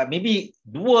maybe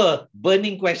dua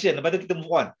burning question. Lepas tu kita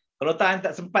move on. Kalau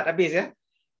tak sempat habis ya.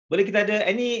 Boleh kita ada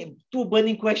any two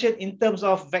burning question in terms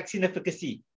of vaccine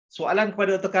efficacy. Soalan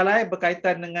kepada Dr. Kalai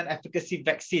berkaitan dengan efficacy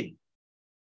vaksin.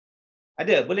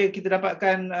 Ada? Boleh kita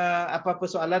dapatkan apa-apa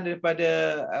soalan daripada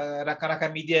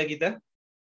rakan-rakan media kita?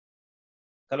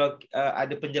 Kalau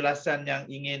ada penjelasan yang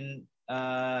ingin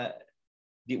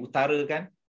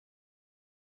diutarakan.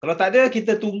 Kalau tak ada,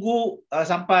 kita tunggu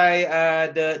sampai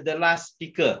the last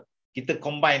speaker. Kita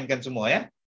combinekan semua ya.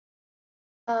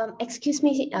 Excuse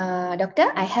me,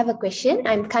 Doctor, I have a question.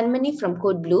 I'm Kanmani from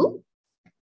Code Blue.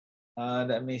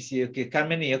 Let me see. Okay,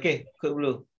 Kanmani. Okay, Code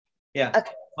Blue. Yeah.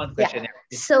 Okay. One question. Yeah.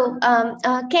 So,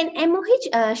 can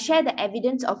MOH share the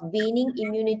evidence of waning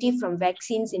immunity from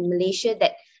vaccines in Malaysia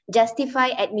that justify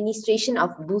administration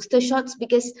of booster shots?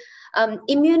 Because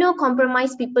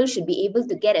immunocompromised people should be able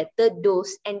to get a third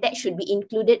dose, and that should be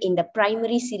included in the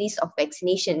primary series of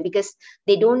vaccination because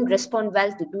they don't respond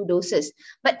well to 2 doses.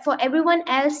 But for everyone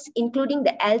else, including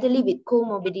the elderly with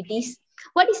comorbidities,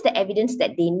 what is the evidence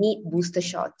that they need booster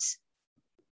shots?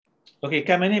 Okay,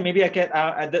 Kamini, maybe I can.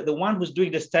 The one who's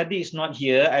doing the study is not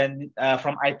here, and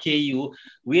from IKU,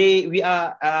 we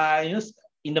are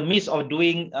in the midst of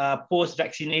doing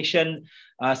post-vaccination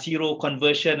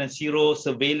sero-conversion and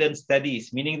sero-surveillance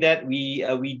studies, meaning that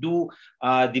we do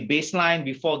the baseline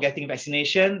before getting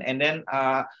vaccination, and then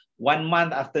 1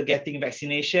 month after getting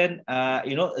vaccination,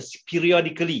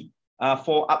 periodically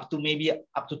for up to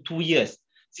 2 years.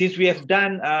 Since we have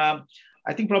done,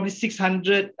 I think probably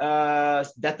 600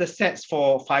 data sets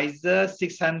for Pfizer,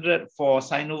 600 for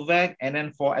Sinovac, and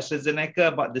then for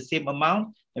AstraZeneca about the same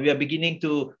amount. And we are beginning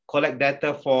to collect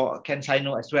data for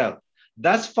CanSino as well.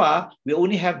 Thus far, we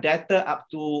only have data up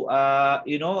to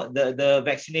the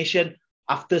vaccination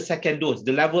after second dose,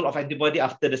 the level of antibody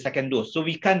after the second dose. So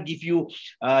we can't give you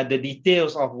the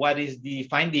details of what is the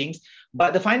findings,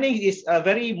 but the finding is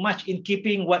very much in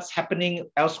keeping what's happening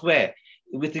elsewhere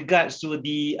with regards to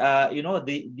the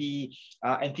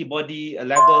antibody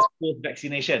levels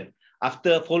post-vaccination,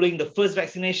 after following the first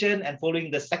vaccination and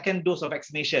following the second dose of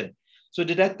vaccination. So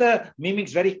the data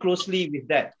mimics very closely with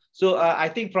that. So I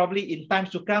think probably in times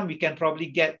to come, we can probably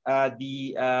get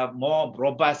the more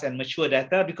robust and mature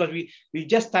data, because we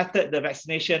just started the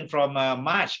vaccination from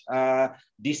March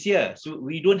this year. So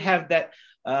we don't have that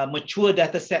mature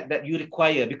data set that you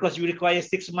require, because you require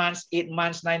 6 months, 8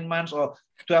 months, 9 months, or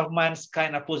 12 months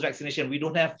kind of post-vaccination. We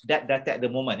don't have that data at the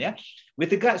moment. Yeah.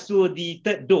 With regards to the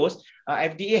third dose,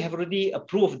 FDA have already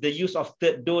approved the use of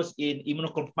third dose in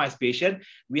immunocompromised patients.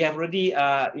 We have already,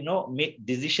 made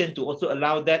decision to also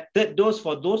allow that third dose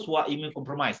for those who are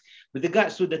immunocompromised. With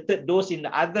regards to the third dose in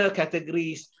the other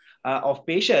categories of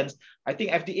patients, I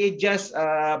think FDA just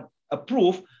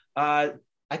approved, I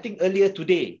think earlier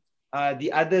today,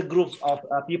 the other groups of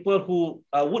people who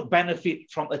would benefit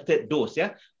from a third dose,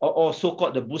 yeah, or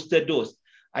so-called the booster dose.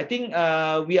 I think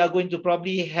we are going to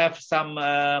probably have some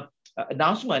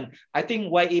announcement. I think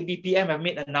YABPM have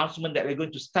made an announcement that we're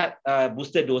going to start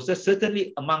booster doses,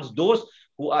 certainly amongst those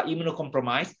who are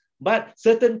immunocompromised, but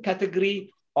certain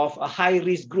category of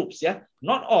high-risk groups, yeah,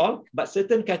 not all, but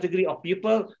certain category of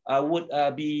people would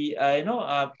be,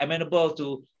 amenable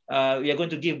to. We are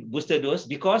going to give booster dose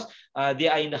because they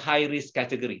are in the high-risk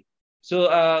category. So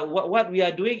what we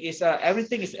are doing is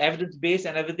everything is evidence-based,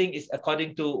 and everything is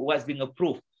according to what's being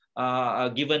approved,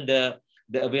 given the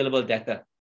available data.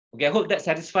 Okay, I hope that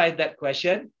satisfies that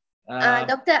question.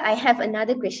 Doctor, I have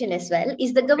another question as well.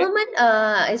 Is the government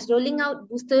is rolling out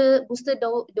booster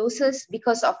doses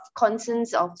because of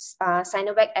concerns of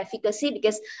Sinovac efficacy?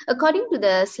 Because according to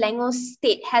the Selangor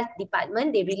State Health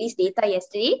Department, they released data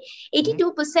yesterday,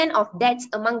 82% of deaths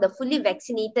among the fully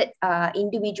vaccinated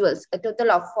individuals, a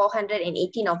total of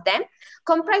 418 of them,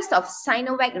 comprised of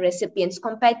Sinovac recipients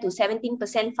compared to 17%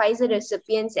 Pfizer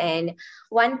recipients and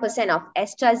 1% of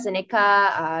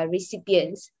AstraZeneca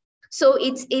recipients. So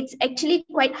it's actually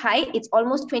quite high. It's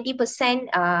almost 20%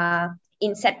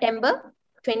 in September,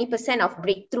 20% of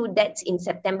breakthrough deaths in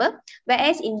September,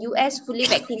 whereas in US, fully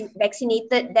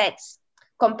vaccinated deaths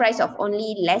comprise of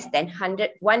only less than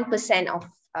 1% of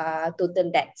total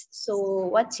deaths. So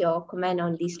what's your comment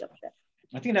on this, Doctor?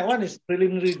 I think that one is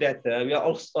preliminary data. We are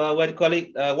also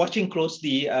watching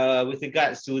closely with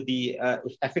regards to the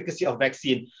efficacy of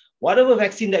vaccine. Whatever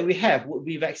vaccine that we have would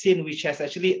be vaccine which has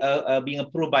actually been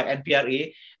approved by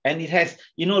NPRA, and it has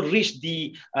reached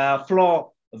the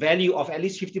floor value of at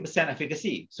least 50%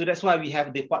 efficacy. So that's why we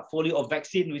have the portfolio of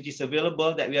vaccine which is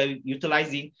available that we are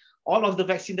utilizing. All of the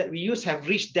vaccine that we use have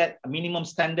reached that minimum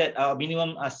standard,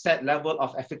 minimum set level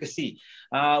of efficacy.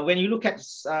 When you look at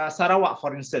Sarawak,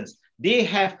 for instance, they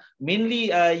have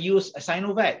mainly used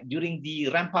Sinovac during the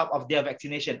ramp up of their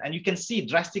vaccination, and you can see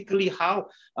drastically how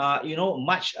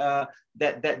much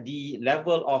that the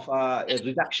level of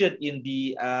reduction in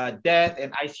the death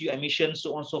and ICU admissions,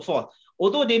 so on and so forth.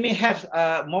 Although they may have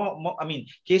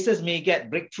cases may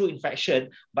get breakthrough infection,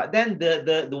 but then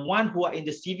the one who are in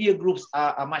the severe groups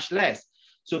are much less.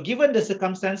 So given the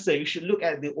circumstances, you should look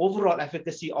at the overall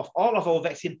efficacy of all of our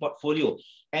vaccine portfolio.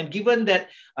 And given that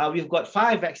we've got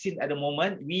 5 vaccines at the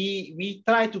moment, we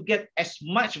try to get as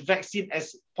much vaccine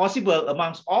as possible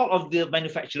amongst all of the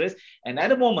manufacturers. And at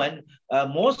the moment,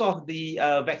 most of the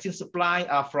vaccine supply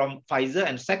are from Pfizer.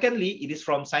 And secondly, it is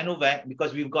from Sinovac,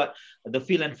 because we've got the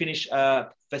fill and finish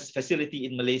facility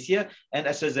in Malaysia, and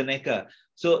AstraZeneca.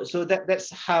 So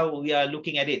that's how we are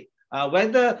looking at it.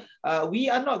 whether we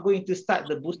are not going to start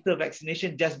the booster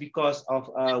vaccination just because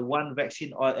of one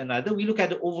vaccine or another. We look at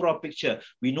the overall picture.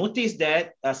 We notice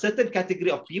that a certain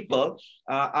category of people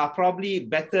are probably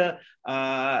better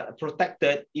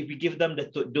protected if we give them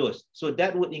the third dose. So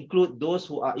that would include those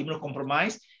who are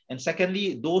immunocompromised, and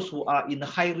secondly, those who are in a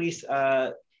high risk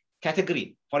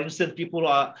category. For instance, people who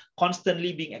are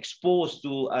constantly being exposed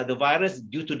to the virus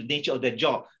due to the nature of their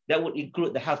job. That would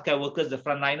include the healthcare workers, the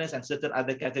frontliners, and certain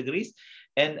other categories.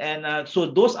 And so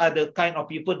those are the kind of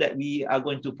people that we are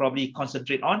going to probably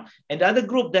concentrate on. And the other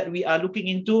group that we are looking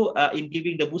into in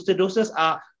giving the booster doses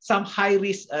are some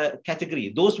high-risk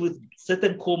category, those with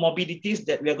certain comorbidities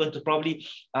that we are going to probably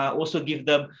also give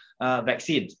them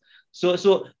vaccines. So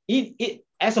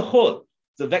as a whole,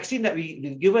 the vaccine that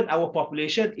we've given our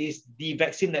population is the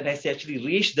vaccine that has actually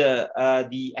reached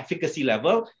the efficacy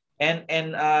level, and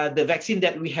the vaccine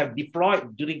that we have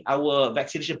deployed during our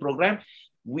vaccination program,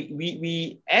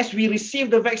 we as we receive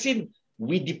the vaccine,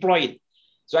 we deploy it.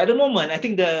 So at the moment, I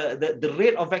think the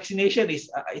rate of vaccination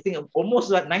is I think almost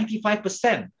like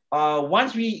 95%.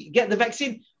 Once we get the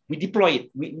vaccine, we deploy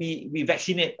it. We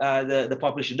vaccinate the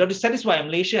population. That is why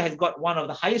Malaysia has got one of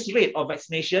the highest rate of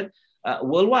vaccination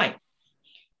worldwide.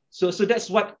 So that's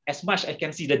what, as much I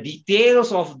can see, the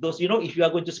details of those, if you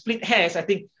are going to split hairs, I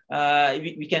think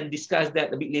we can discuss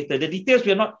that a bit later. The details,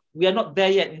 we are not there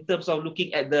yet in terms of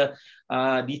looking at the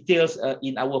details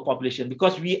in our population,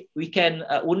 because we can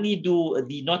only do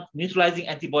the not neutralizing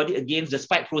antibody against the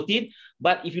spike protein.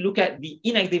 But if you look at the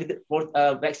inactivated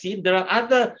vaccine, there are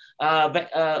other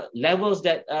levels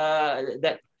that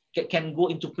can go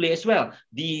into play as well.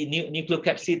 The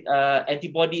nucleocapsid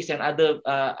antibodies and other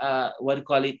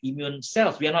immune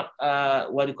cells. We are not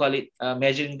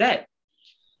measuring that.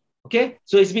 Okay,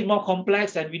 so it's a bit more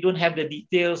complex, and we don't have the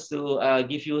details to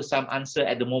give you some answer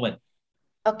at the moment.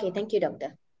 Okay, thank you,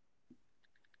 Doctor.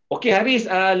 Okay, Haris,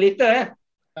 later.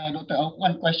 Doctor,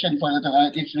 one question for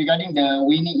Doctor. It's regarding the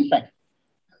waning effect.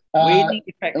 Waning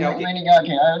effect. Okay.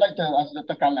 I would like to ask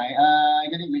Dr. Kalai.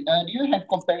 Do you have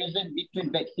comparison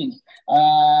between vaccines?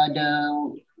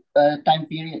 The time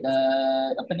period,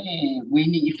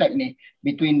 waning effect ni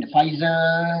between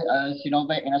Pfizer,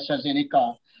 Sinovac, and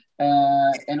AstraZeneca,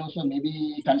 and also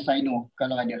maybe CanSino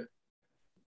kalau ada.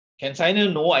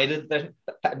 CanSino, no, I don't.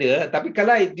 Tak ada. Tapi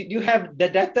Kalai, did you have the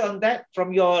data on that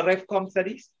from your RevCom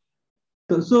studies?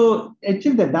 So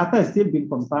actually the data is still being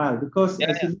compiled, because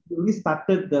we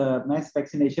started the mass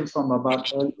vaccination from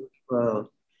about early April.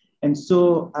 And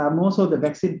so most of the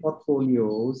vaccine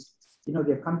portfolios,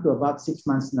 they've come to about 6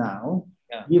 months now.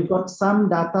 Yeah. We've got some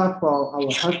data for our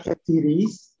healthcare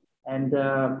series, and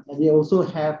we also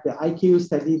have the IQ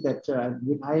study that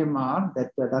with IMR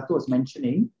that Dato was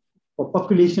mentioning for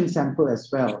population sample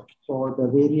as well for the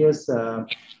various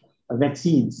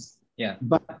vaccines. Yeah.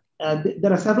 But there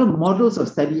are several models of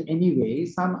study anyway.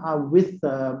 Some are with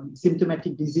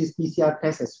symptomatic disease PCR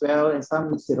tests as well, and some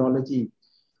with serology.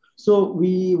 So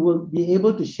we will be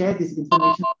able to share this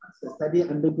information once the study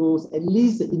undergoes at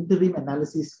least the interim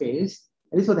analysis phase.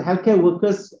 At least for the healthcare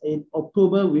workers in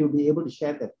October, we will be able to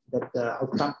share that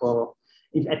outcome for,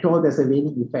 if at all there's a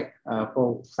waning effect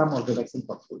for some of the vaccine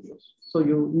portfolios. So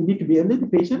you need to be a little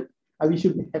patient. We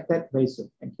should have that very soon.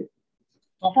 Thank you.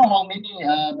 So far, how many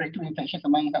breakthrough infections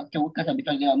among healthcare workers are,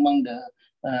 because they are among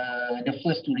the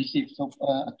first to receive? So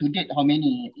to date, how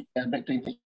many breakthrough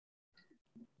infections?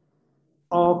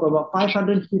 Of about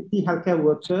 550 healthcare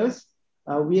workers,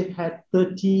 we have had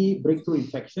 30 breakthrough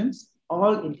infections,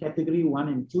 all in category 1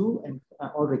 and 2, and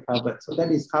all recovered. So that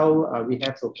is how we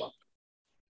have so far.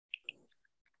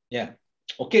 Yeah.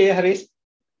 Okay, Haris.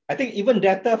 I think even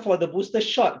data for the booster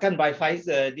shot by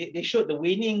Pfizer, they showed the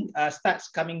waning starts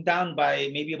coming down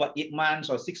by maybe about 8 months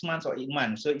or 6 months or 8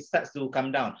 months. So it starts to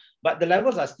come down. But the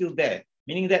levels are still there.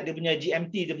 Meaning that dia punya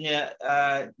GMT, dia punya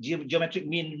geometric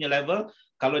mean punya level,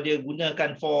 kalau dia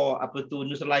gunakan for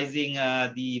neutralizing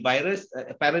the virus,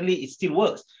 apparently it still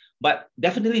works. But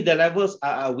definitely the levels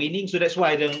are waning. So that's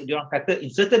why they kata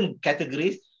in certain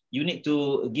categories, you need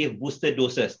to give booster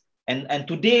doses. And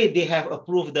today they have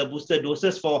approved the booster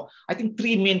doses for, I think,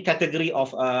 3 main category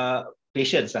of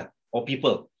patients or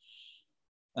people.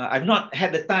 I've not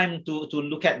had the time to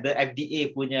look at the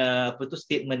FDA punya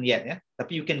statement yet. Yeah?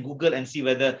 Tapi you can Google and see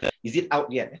whether is it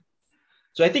out yet. Yeah?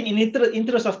 So I think in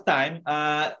interest of time,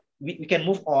 we can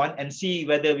move on and see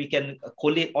whether we can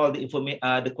collate all the information,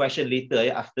 the question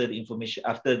later after the information,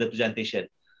 after the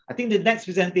presentation. I think the next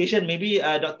presentation, maybe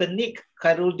Dr. Nick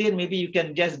Khairuddin, maybe you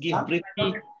can just give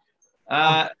briefly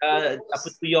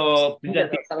to your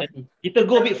presentation. Kita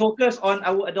go a bit focus on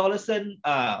our adolescent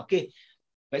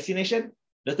vaccination.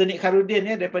 Dr. Nick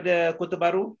Khairuddin daripada Kota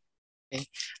Baru. Okay.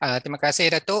 Terima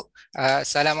kasih Datuk.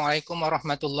 Assalamualaikum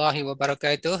warahmatullahi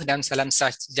wabarakatuh dan salam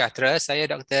sejahtera. Saya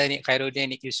Dr. Nik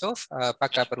Khairuddin Nik Yusof,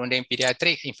 pakar perunding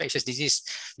pediatrik infectious disease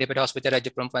daripada Hospital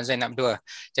Raja Perempuan Zainab II.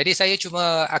 Jadi saya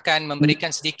cuma akan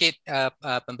memberikan sedikit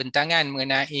pembentangan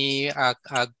mengenai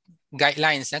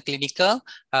guidelines klinikal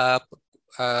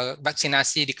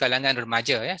vaksinasi di kalangan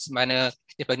remaja, ya,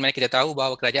 sebagaimana kita tahu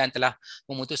bahawa kerajaan telah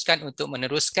memutuskan untuk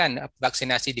meneruskan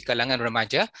vaksinasi di kalangan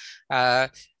remaja.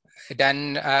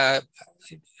 Dan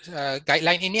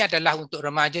guideline ini adalah untuk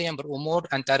remaja yang berumur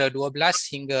antara 12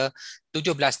 hingga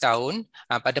 17 tahun.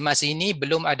 Pada masa ini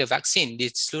belum ada vaksin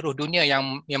di seluruh dunia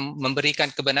yang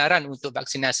memberikan kebenaran untuk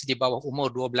vaksinasi di bawah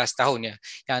umur 12 tahun, ya.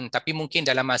 Tapi mungkin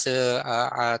dalam masa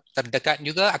terdekat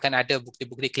juga akan ada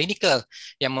bukti-bukti klinikal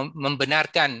yang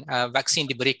membenarkan vaksin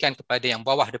diberikan kepada yang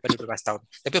bawah daripada 12 tahun.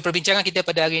 Tapi perbincangan kita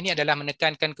pada hari ini adalah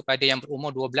menekankan kepada yang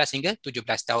berumur 12 hingga 17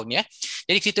 tahun, ya.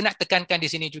 Jadi kita nak tekankan di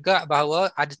sini juga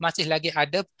bahawa masih lagi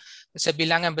ada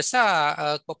sebilangan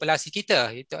besar populasi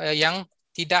kita yang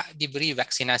tidak diberi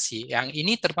vaksinasi. Yang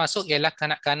ini termasuk ialah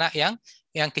kanak-kanak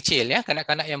yang kecil, ya,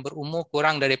 kanak-kanak yang berumur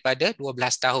kurang daripada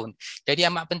 12 tahun. Jadi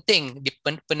amat penting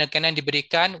penekanan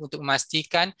diberikan untuk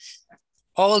memastikan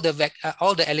all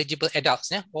the eligible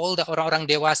adults, ya, all the orang-orang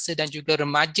dewasa dan juga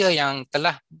remaja yang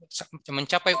telah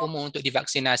mencapai umur untuk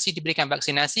divaksinasi diberikan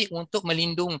vaksinasi untuk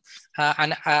melindungi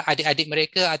adik-adik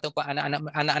mereka ataupun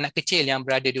anak-anak kecil yang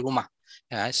berada di rumah.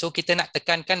 So kita nak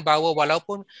tekankan bahawa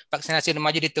walaupun vaksinasi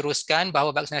remaja diteruskan,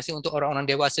 bahawa vaksinasi untuk orang-orang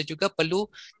dewasa juga perlu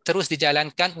terus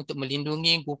dijalankan untuk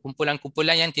melindungi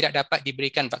kumpulan-kumpulan yang tidak dapat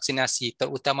diberikan vaksinasi,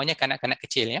 terutamanya kanak-kanak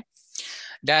kecil, ya.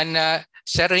 Dan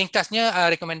secara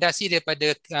ringkasnya rekomendasi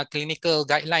daripada clinical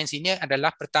guidelines ini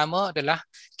adalah, pertama adalah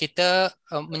kita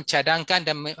mencadangkan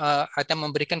dan atau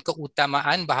memberikan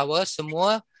keutamaan bahawa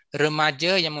semua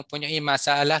remaja yang mempunyai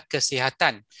masalah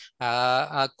kesihatan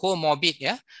comorbid,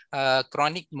 ya,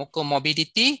 chronic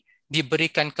comorbidity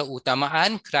diberikan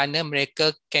keutamaan kerana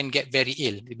mereka can get very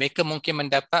ill. Mereka mungkin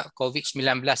mendapat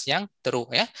COVID-19 yang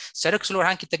teruk, ya. Secara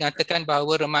keseluruhan kita mengatakan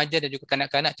bahawa remaja dan juga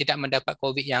kanak-kanak tidak mendapat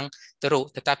COVID yang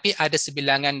teruk, tetapi ada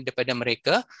sebilangan daripada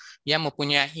mereka yang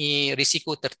mempunyai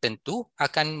risiko tertentu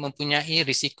akan mempunyai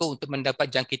risiko untuk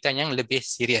mendapat jangkitan yang lebih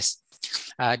serius.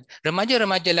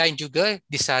 Remaja-remaja lain juga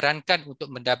disarankan untuk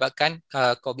mendapatkan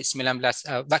COVID-19,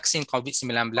 vaksin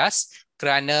COVID-19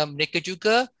 kerana mereka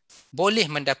juga boleh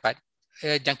mendapat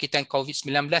jangkitan COVID-19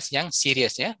 yang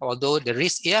serius, ya, although the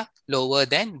risk is lower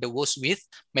than those with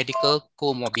medical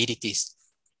comorbidities.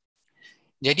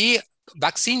 Jadi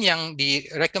vaksin yang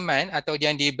direkomend atau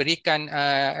yang diberikan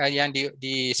yang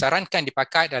disarankan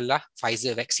dipakai adalah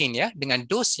Pfizer vaksin, ya, dengan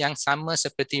dos yang sama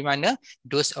seperti mana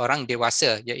dos orang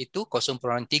dewasa, iaitu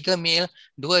 0.3 mil,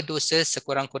 2 dosis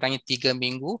sekurang-kurangnya 3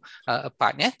 minggu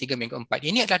apart, ya, 3 minggu apart.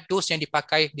 Ini adalah dos yang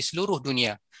dipakai di seluruh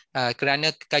dunia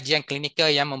kerana kajian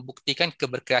klinikal yang membuktikan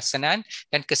keberkesanan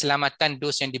dan keselamatan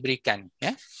dos yang diberikan,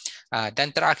 ya.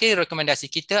 Dan terakhir rekomendasi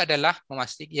kita adalah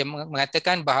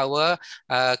mengatakan bahawa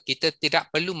kita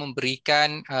tidak perlu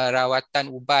memberikan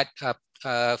rawatan ubat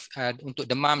untuk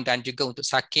demam dan juga untuk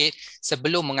sakit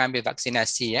sebelum mengambil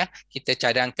vaksinasi, ya. Kita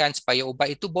cadangkan supaya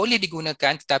ubat itu boleh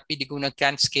digunakan, tetapi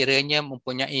digunakan sekiranya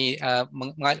mempunyai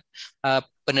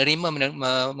penerima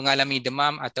mengalami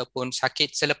demam ataupun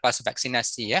sakit selepas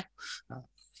vaksinasi, ya.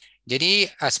 Jadi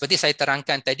seperti saya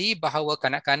terangkan tadi bahawa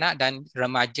kanak-kanak dan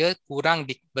remaja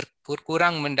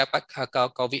kurang mendapat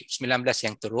COVID-19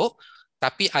 yang teruk,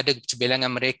 tapi ada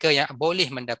sebilangan mereka yang boleh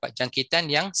mendapat jangkitan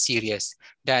yang serius.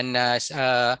 Dan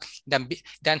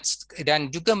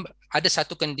juga ada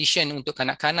satu condition untuk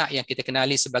kanak-kanak yang kita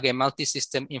kenali sebagai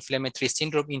multi-system inflammatory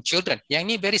syndrome in children. Yang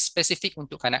ini very spesifik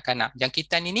untuk kanak-kanak.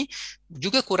 Jangkitan ini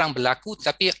juga kurang berlaku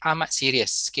tapi amat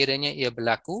serius sekiranya ia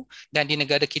berlaku, dan di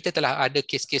negara kita telah ada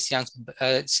kes-kes yang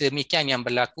sedemikian yang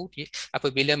berlaku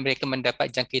apabila mereka mendapat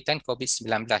jangkitan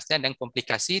COVID-19 dan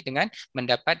komplikasi dengan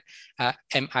mendapat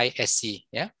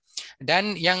MISC, ya.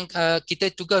 Dan yang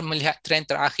kita juga melihat trend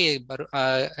terakhir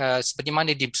seperti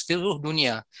mana di seluruh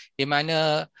dunia, di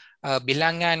mana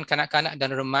bilangan kanak-kanak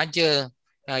dan remaja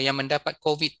yang mendapat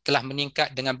COVID telah meningkat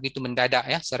dengan begitu mendadak,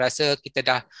 ya. Saya rasa kita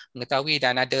dah mengetahui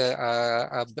dan ada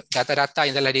data-data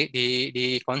yang telah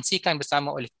dikongsikan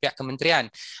bersama oleh pihak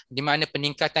kementerian di mana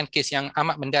peningkatan kes yang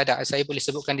amat mendadak. Saya boleh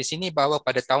sebutkan di sini bahawa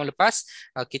pada tahun lepas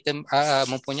kita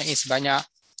mempunyai sebanyak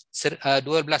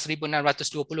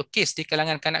 12,620 kes di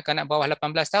kalangan kanak-kanak bawah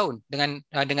 18 tahun dengan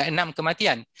 6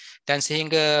 kematian, dan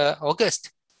sehingga Ogos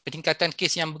peningkatan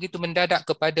kes yang begitu mendadak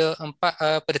kepada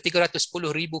 310,000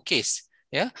 kes,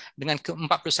 ya, dengan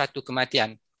 41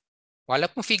 kematian.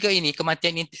 Walaupun figure ini,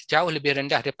 kematian ini jauh lebih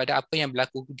rendah daripada apa yang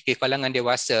berlaku di kalangan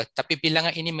dewasa, tapi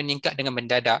bilangan ini meningkat dengan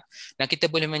mendadak dan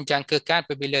kita boleh menjangkakan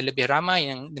apabila lebih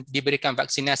ramai yang diberikan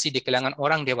vaksinasi di kalangan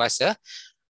orang dewasa,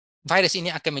 virus ini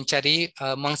akan mencari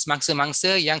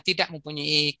mangsa-mangsa yang tidak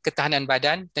mempunyai ketahanan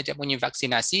badan, tidak mempunyai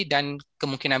vaksinasi, dan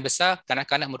kemungkinan besar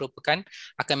kanak-kanak merupakan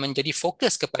akan menjadi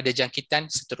fokus kepada jangkitan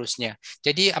seterusnya.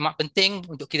 Jadi amat penting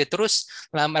untuk kita terus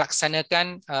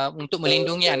melaksanakan untuk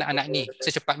melindungi anak-anak ini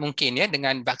secepat mungkin ya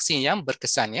dengan vaksin yang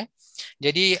berkesan ya.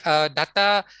 Jadi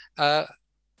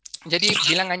jadi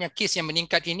bilangannya kes yang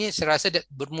meningkat ini saya rasa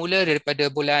bermula daripada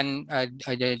bulan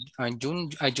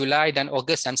Julai dan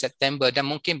Ogos dan September dan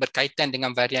mungkin berkaitan dengan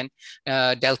varian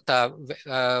Delta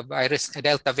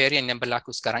varian yang berlaku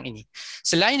sekarang ini.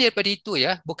 Selain daripada itu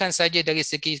ya, bukan saja dari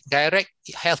segi direct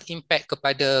health impact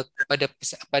kepada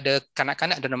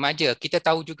kanak-kanak dan remaja, kita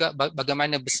tahu juga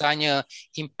bagaimana besarnya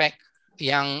impact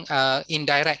yang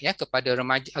indirect ya kepada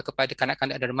remaja, kepada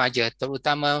kanak-kanak dan remaja,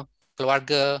 terutama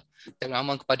keluarga,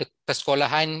 terutama kepada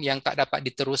persekolahan yang tak dapat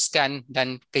diteruskan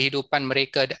dan kehidupan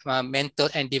mereka mental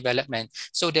and development.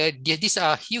 So these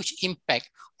are huge impact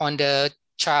on the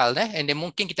child and then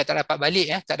mungkin kita tak dapat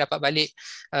balik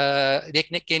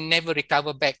they can never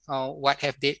recover back what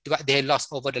they lost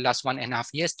over the last 1.5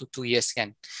 years to 2 years kan.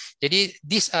 Jadi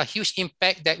these are huge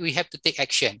impact that we have to take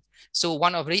action. So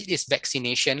one of it is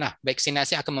vaccination lah.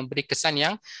 Vaksinasi akan memberi kesan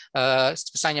yang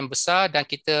besar dan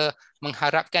kita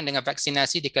mengharapkan dengan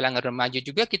vaksinasi di kalangan remaja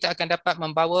juga kita akan dapat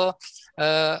membawa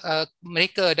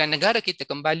mereka dan negara kita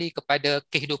kembali kepada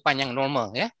kehidupan yang normal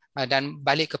ya dan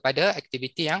balik kepada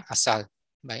aktiviti yang asal.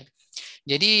 Baik.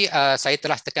 Jadi saya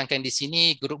telah tekankan di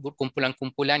sini grup-grup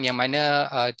kumpulan-kumpulan yang mana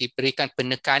diberikan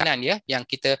penekanan ya, yang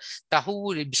kita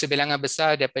tahu sebilangan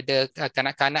besar daripada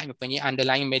kanak-kanak mempunyai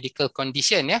underlying medical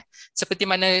condition ya, seperti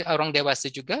mana orang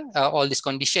dewasa juga all these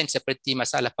condition seperti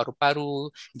masalah paru-paru,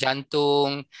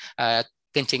 jantung,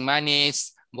 kencing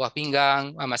manis, buah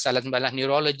pinggang, masalah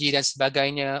neurologi dan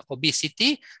sebagainya,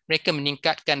 obesity, mereka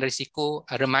meningkatkan risiko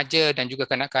remaja dan juga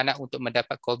kanak-kanak untuk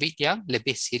mendapat COVID yang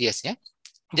lebih serius ya.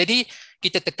 Jadi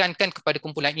kita tekankan kepada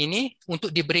kumpulan ini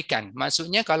untuk diberikan.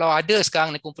 Maksudnya kalau ada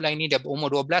sekarang kumpulan ini dah berumur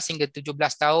 12 hingga 17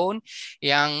 tahun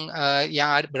yang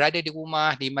berada di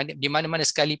rumah di mana-mana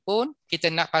sekalipun, kita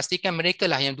nak pastikan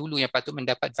mereka lah yang dulu yang patut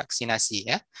mendapat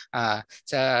vaksinasi ya.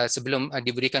 Sebelum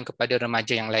diberikan kepada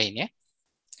remaja yang lain ya.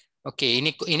 Okey,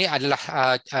 ini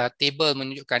adalah table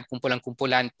menunjukkan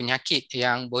kumpulan-kumpulan penyakit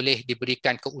yang boleh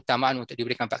diberikan keutamaan untuk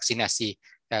diberikan vaksinasi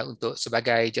untuk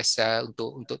sebagai jasa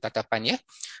untuk tatapan ya.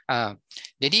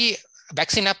 Jadi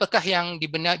vaksin apakah yang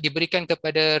diberikan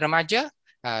kepada remaja?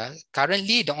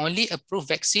 Currently the only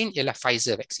approved vaccine ialah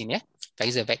Pfizer vaccine ya.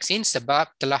 Pfizer vaccine sebab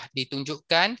telah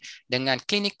ditunjukkan dengan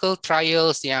clinical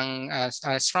trials yang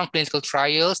strong clinical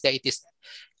trials that it is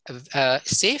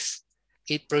safe.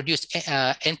 It produce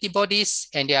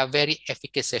antibodies and they are very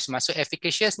efficacious. Maksud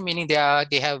efficacious meaning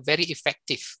they have very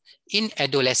effective in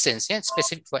adolescence,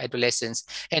 specific for adolescence.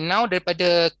 And now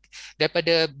daripada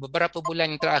beberapa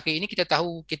bulan yang terakhir ini kita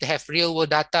tahu kita have real world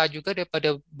data juga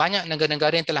daripada banyak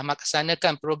negara-negara yang telah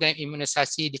melaksanakan program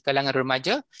imunisasi di kalangan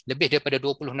remaja, lebih daripada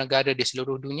 20 negara di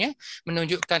seluruh dunia,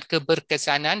 menunjukkan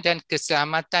keberkesanan dan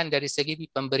keselamatan dari segi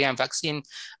pemberian vaksin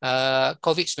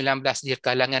COVID-19 di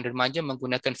kalangan remaja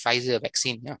menggunakan Pfizer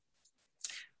vaksin.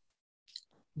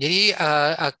 Jadi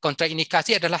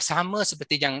kontraindikasi adalah sama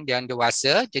seperti yang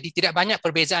dewasa. Jadi tidak banyak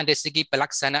perbezaan dari segi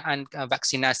pelaksanaan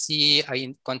vaksinasi,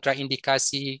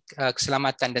 kontraindikasi,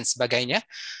 keselamatan dan sebagainya.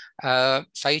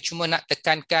 Saya cuma nak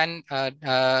tekankan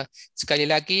sekali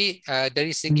lagi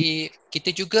dari segi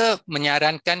kita juga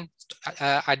menyarankan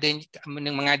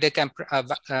mengadakan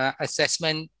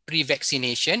assessment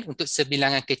pre-vaccination untuk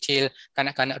sebilangan kecil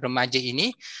kanak-kanak remaja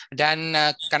ini, dan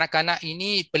kanak-kanak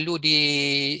ini perlu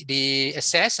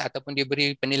di-assess ataupun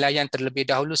diberi penilaian terlebih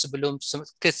dahulu sebelum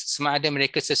sama ada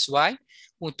mereka sesuai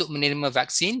untuk menerima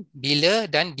vaksin, bila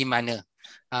dan di mana.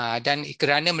 Dan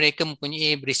kerana mereka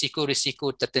mempunyai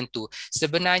risiko-risiko tertentu.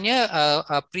 Sebenarnya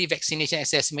pre-vaccination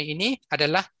assessment ini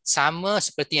adalah sama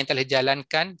seperti yang telah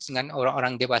dijalankan dengan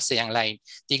orang-orang dewasa yang lain.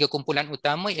 3 kumpulan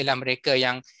utama ialah mereka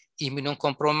yang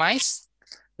immunocompromised,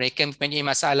 mereka mempunyai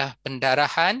masalah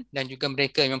pendarahan dan juga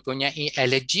mereka yang mempunyai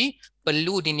alergi,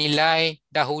 perlu dinilai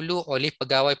dahulu oleh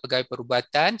pegawai-pegawai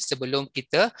perubatan sebelum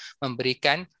kita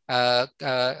memberikan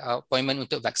appointment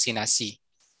untuk vaksinasi.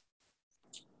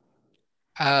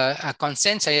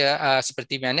 Konsen saya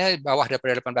seperti mana bawah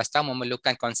daripada 18 tahun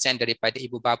memerlukan konsen daripada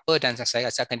ibu bapa dan saya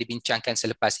rasa akan dibincangkan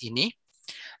selepas ini.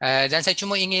 Dan saya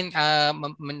cuma ingin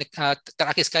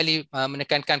terakhir sekali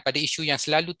menekankan pada isu yang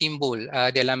selalu timbul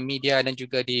dalam media dan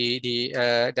juga di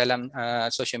dalam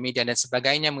social media dan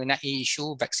sebagainya mengenai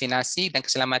isu vaksinasi dan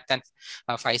keselamatan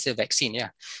Pfizer vaksin ya.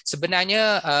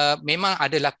 Sebenarnya memang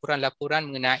ada laporan-laporan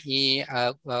mengenai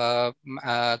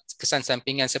kesan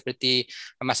sampingan seperti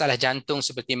masalah jantung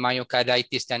seperti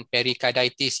myocarditis dan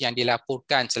pericarditis yang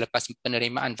dilaporkan selepas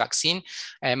penerimaan vaksin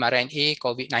mRNA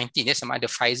COVID-19 ya, sama ada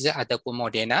Pfizer ataupun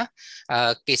Moderna.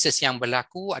 Cases yang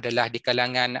berlaku adalah di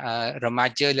kalangan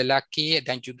remaja lelaki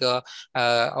dan juga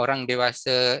orang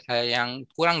dewasa yang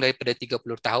kurang daripada 30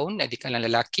 tahun di kalangan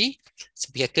lelaki.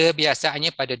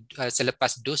 Biasanya pada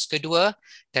selepas dos kedua,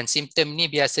 dan simptom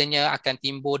ni biasanya akan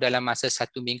timbul dalam masa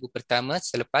 1 minggu pertama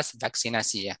selepas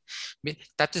vaksinasi ya.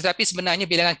 Tetapi sebenarnya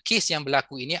bilangan kes yang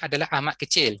berlaku ini adalah amat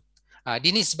kecil.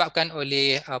 Ini disebabkan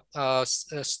oleh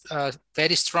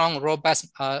very strong,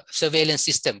 robust surveillance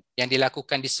system yang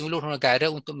dilakukan di seluruh negara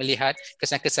untuk melihat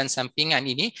kesan-kesan sampingan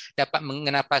ini dapat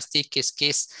mengenal pasti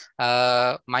kes-kes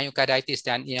myocarditis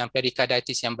dan yang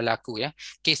pericarditis yang berlaku ya.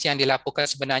 Kes yang dilaporkan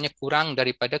sebenarnya kurang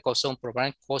daripada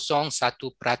 0.01%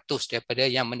 daripada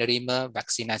yang menerima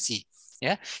vaksinasi.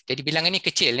 Ya, jadi bilangan ini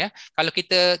kecil ya. Kalau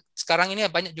kita sekarang ini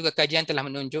banyak juga kajian telah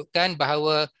menunjukkan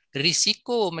bahawa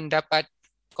risiko mendapat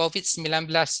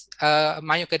COVID-19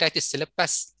 myocarditis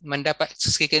selepas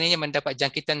sekiranya mendapat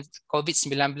jangkitan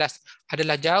COVID-19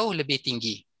 adalah jauh lebih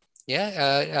tinggi ya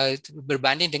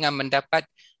berbanding dengan mendapat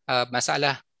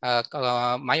masalah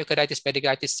myocarditis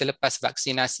pericarditis selepas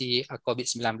vaksinasi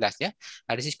COVID-19 ya.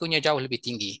 Risikonya jauh lebih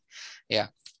tinggi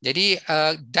ya. Jadi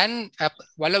dan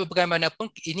walau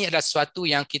bagaimanapun ini adalah sesuatu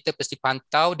yang kita mesti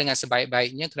pantau dengan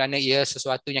sebaik-baiknya kerana ia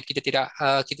sesuatu yang kita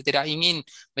tidak ingin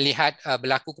melihat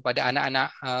berlaku kepada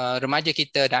anak-anak remaja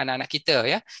kita dan anak-anak kita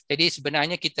ya. Jadi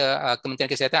sebenarnya kita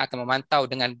Kementerian Kesihatan akan memantau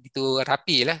dengan begitu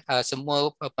rapilah semua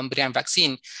pemberian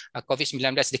vaksin COVID-19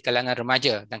 di kalangan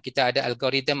remaja, dan kita ada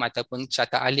algoritma ataupun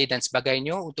carta ahli dan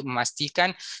sebagainya untuk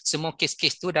memastikan semua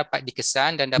kes-kes itu dapat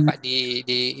dikesan dan dapat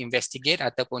di-investigate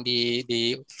ataupun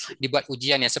dibuat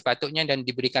ujian yang sepatutnya dan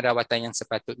diberikan rawatan yang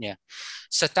sepatutnya.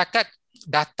 Setakat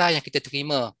data yang kita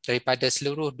terima daripada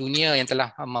seluruh dunia yang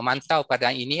telah memantau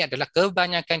keadaan ini adalah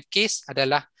kebanyakan kes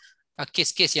adalah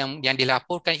kes-kes yang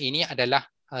dilaporkan ini adalah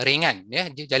ringan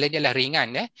ya, jalannya adalah ringan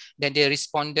ya, dan dia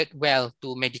responded well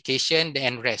to medication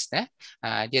and rest ya.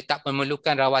 Dia tak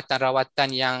memerlukan rawatan-rawatan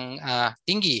yang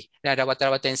tinggi dan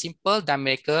rawatan-rawatan yang simple, dan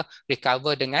mereka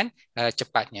recover dengan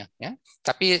cepatnya ya.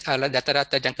 Tapi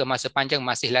data-data jangka masa panjang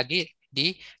masih lagi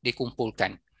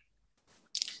dikumpulkan.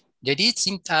 Jadi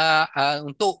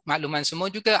untuk makluman semua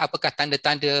juga, apakah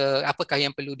tanda-tanda, apakah yang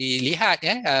perlu dilihat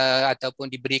ya, ataupun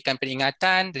diberikan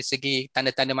peringatan dari segi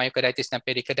tanda-tanda myocarditis dan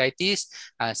pericarditis.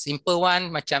 Simple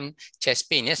one macam chest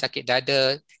pain ya, sakit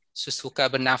dada, sukar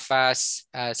bernafas,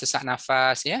 sesak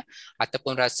nafas ya,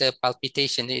 ataupun rasa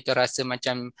palpitation, iaitu rasa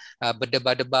macam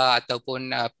berdebar-debar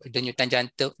ataupun denyutan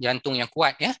jantung yang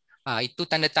kuat ya. Itu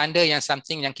tanda-tanda yang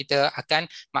something yang kita akan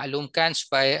maklumkan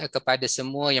supaya kepada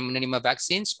semua yang menerima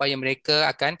vaksin, supaya mereka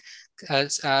akan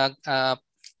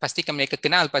pastikan mereka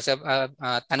kenal pasal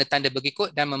tanda-tanda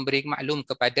berikut dan memberi maklum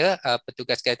kepada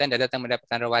petugas kesihatan dan datang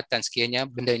mendapatkan rawatan sekiranya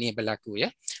benda ini berlaku ya.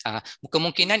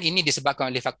 Kemungkinan ini disebabkan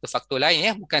oleh faktor-faktor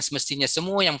lain ya, bukan semestinya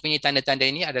semua yang mempunyai tanda-tanda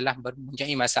ini adalah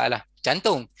mempunyai masalah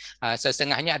jantung.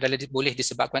 Setengahnya adalah boleh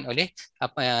disebabkan oleh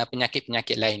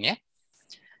penyakit-penyakit lain ya.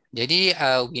 Jadi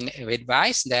we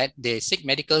advise that they seek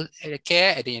medical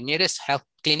care at the nearest health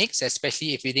clinics,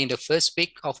 especially if within the first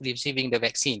week of receiving the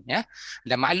vaccine ya.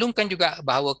 Dan maklumkan juga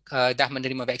bahawa dah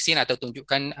menerima vaksin atau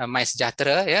tunjukkan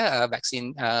MySejahtera ya,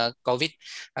 vaksin COVID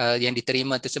yang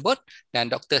diterima tersebut, dan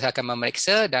doktor akan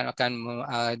memeriksa dan akan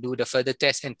do the further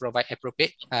test and provide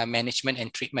appropriate management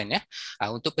and treatment ya.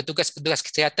 Untuk petugas-petugas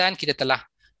kesihatan, kita telah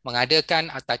mengadakan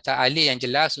tata ahli yang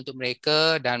jelas untuk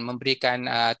mereka dan memberikan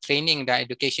training dan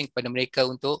education kepada mereka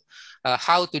untuk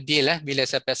how to deal bila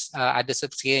ada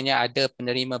sekiranya ada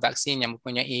penerima vaksin yang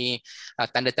mempunyai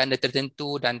tanda-tanda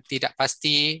tertentu dan tidak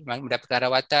pasti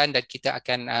mendapatkan rawatan, dan kita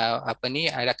akan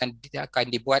akan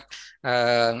dibuat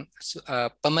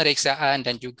pemeriksaan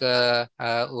dan juga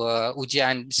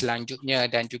ujian selanjutnya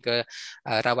dan juga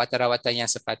rawatan-rawatan yang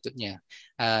sepatutnya.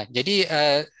 Jadi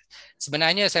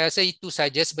sebenarnya saya rasa itu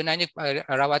saja. Sebenarnya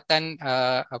rawatan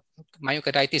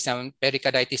myocarditis dan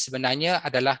pericarditis sebenarnya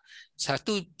adalah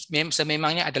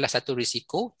sememangnya adalah satu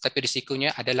risiko, tapi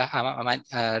risikonya adalah amat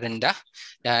rendah,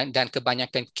 dan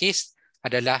kebanyakan kes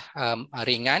adalah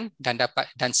ringan dan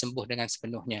dapat sembuh dengan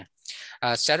sepenuhnya.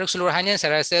 Secara keseluruhannya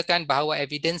saya rasakan bahawa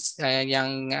evidence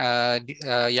yang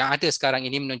ada sekarang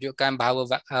ini menunjukkan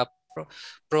bahawa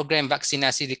program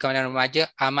vaksinasi di kalangan remaja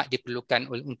amat diperlukan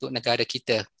untuk negara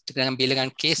kita dengan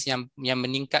bilangan kes yang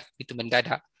meningkat itu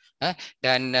mendadak.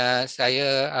 Dan saya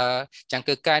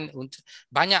jangkakan untuk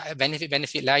banyak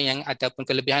benefit-benefit lain yang ataupun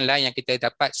kelebihan lain yang kita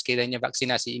dapat sekiranya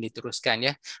vaksinasi ini teruskan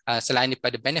ya. Selain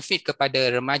daripada benefit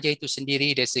kepada remaja itu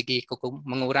sendiri dari segi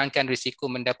mengurangkan risiko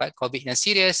mendapat COVID yang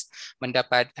serius,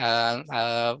 mendapat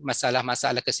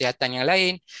masalah-masalah kesihatan yang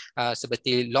lain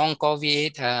seperti long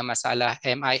COVID, masalah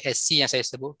MISC yang saya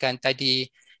sebutkan tadi,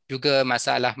 juga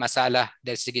masalah-masalah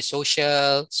dari segi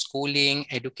social, schooling,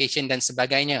 education dan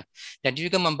sebagainya. Dan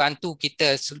juga membantu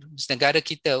kita, negara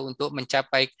kita untuk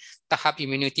mencapai tahap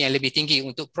immunity yang lebih tinggi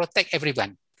untuk protect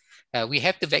everyone. We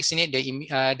have to vaccinate the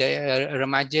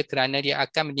remaja kerana dia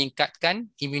akan meningkatkan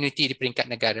immunity di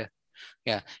peringkat negara.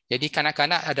 Ya, jadi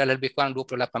kanak-kanak adalah lebih kurang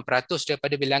 28%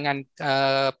 daripada bilangan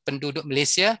penduduk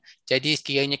Malaysia. Jadi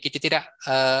sekiranya kita tidak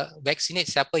vaksinate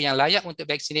siapa yang layak untuk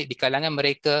vaksinate di kalangan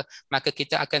mereka, maka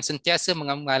kita akan sentiasa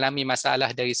mengalami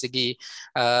masalah dari segi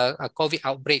COVID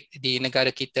outbreak di negara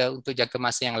kita untuk jangka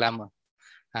masa yang lama.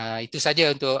 Itu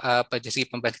saja untuk dari segi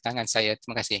pembangkitan saya.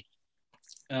 Terima kasih.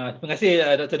 Terima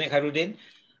kasih Dr. Nik Khairuddin.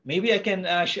 Maybe I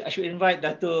should invite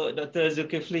Dr.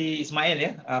 Zulkifli Ismail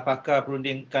ya, pakar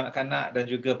perunding kanak-kanak dan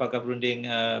juga pakar perunding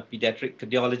pediatric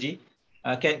cardiology.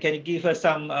 Can you give us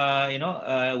some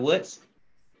words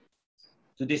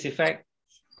to this effect?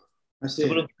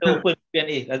 Sebelum kita open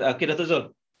Q&A. Okay, Dr.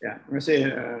 Zul. Ya, terima kasih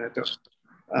Datuk.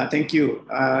 Thank you.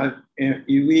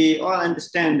 We all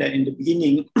understand that in the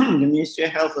beginning, the Ministry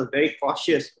of Health was very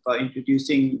cautious about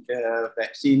introducing the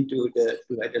vaccine to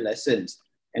adolescents.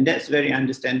 And that's very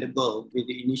understandable with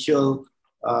the initial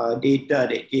data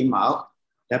that came out.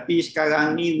 Tapi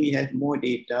sekarang ni we have more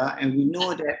data and we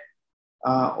know that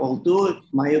although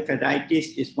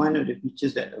myocarditis is one of the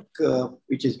features that occur,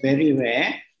 which is very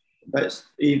rare, but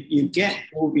if you get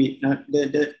COVID,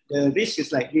 the risk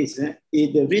is like this.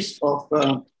 The risk of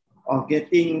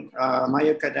getting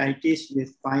myocarditis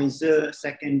with Pfizer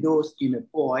second dose in a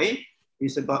boy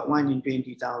is about 1 in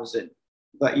 20,000.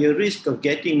 But your risk of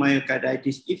getting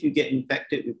myocarditis if you get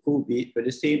infected with COVID for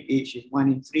the same age is 1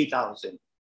 in 3,000.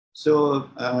 So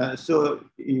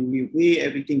if we weigh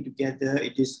everything together,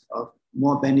 it is of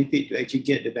more benefit to actually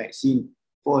get the vaccine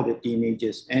for the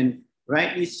teenagers. And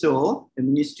rightly so, the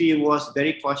ministry was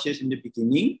very cautious in the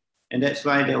beginning, and that's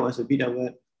why there was a bit of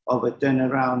a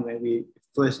turnaround when the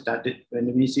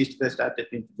ministry first started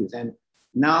to introduce. And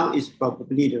now is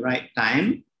probably the right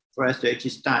time for us to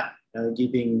actually start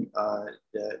giving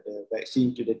the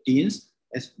vaccine to the teens,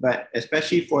 but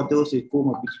especially for those with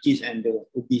comorbidities and the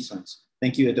obese ones.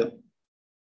 Thank you, Dato'.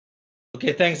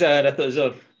 Okay, thanks, Dato'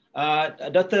 Zul.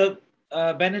 Dr.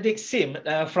 Benedict Sim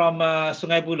from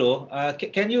Sungai Buloh,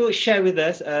 can you share with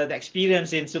us the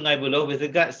experience in Sungai Buloh with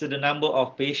regards to the number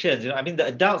of patients? I mean,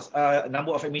 the adults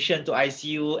number of admission to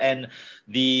ICU and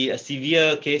the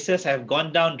severe cases have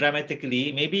gone down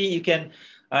dramatically. Maybe you can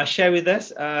share with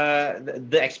us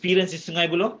the experience in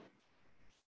Sungai Buloh?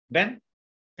 Ben?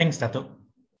 Thanks, Dato'.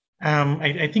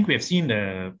 I think we have seen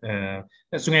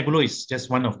Sungai Buloh is just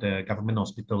one of the government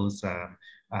hospitals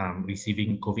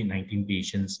receiving COVID-19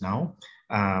 patients now.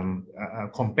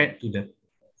 Compared to the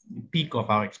peak of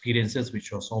our experiences,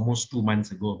 which was almost 2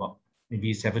 months ago, about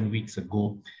maybe 7 weeks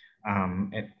ago,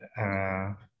 at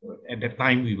that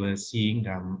time we were seeing,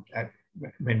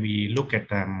 when we look at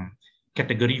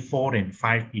category 4 and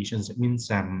 5 patients, it means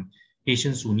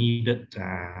patients who needed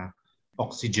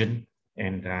oxygen,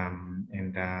 and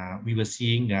we were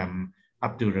seeing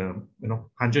up to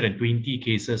 120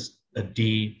 cases a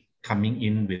day coming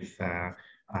in with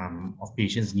of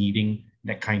patients needing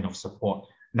that kind of support.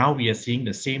 Now we are seeing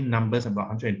the same numbers, about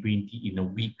 120 in a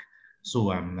week.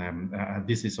 So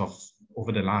this is of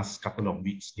over the last couple of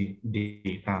weeks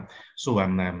data. So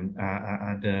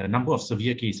the number of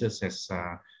severe cases has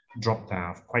dropped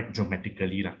quite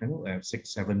dramatically,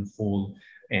 6-7-fold,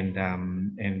 and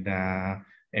I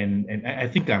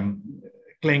think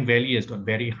Klang Valley has got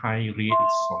very high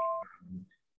rates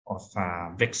of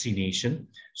vaccination.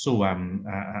 So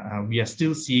we are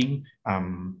still seeing,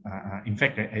 in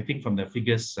fact, I think from the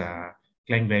figures,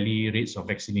 Klang Valley rates of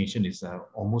vaccination is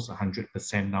almost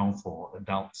 100% now for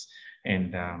adults,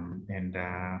 and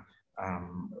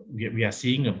we are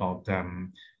seeing about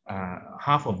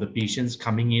half of the patients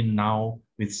coming in now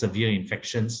with severe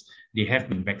infections, they have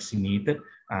been vaccinated.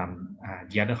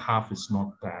 The other half is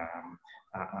not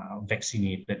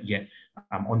vaccinated yet.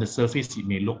 On the surface, it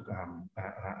may look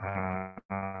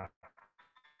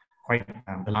quite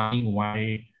alarming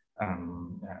why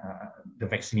the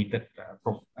vaccinated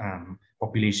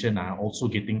population are also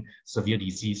getting severe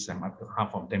disease, up to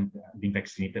half of them being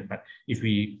vaccinated. But if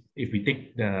we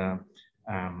take the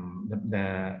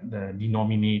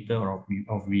denominator, or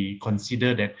we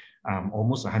consider that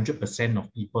almost 100%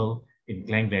 of people in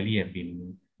Klang Valley have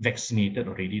been vaccinated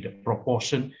already, the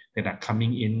proportion that are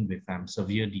coming in with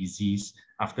severe disease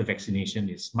after vaccination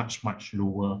is much, much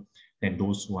lower than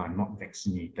those who are not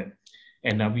vaccinated.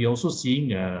 And we're also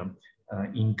seeing an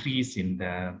increase in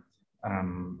the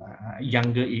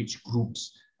younger age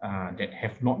groups that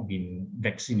have not been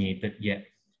vaccinated yet.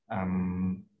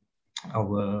 I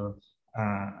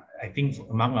think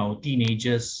among our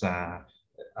teenagers,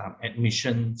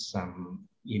 admissions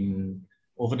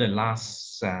over the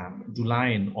last July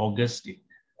and August, it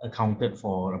accounted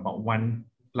for about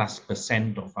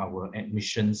 1+% of our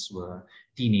admissions were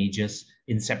teenagers.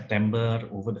 In September,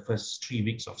 over the first 3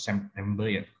 weeks of September,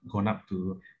 it had gone up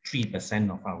to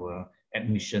 3% of our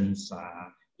admissions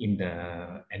in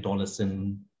the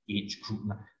adolescent age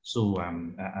group. So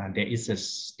there is a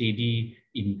steady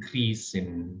increase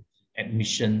in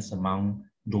admissions among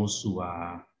those who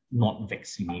are not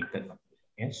vaccinated.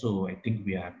 Yeah, so I think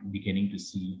we are beginning to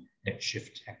see that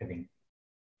shift happening.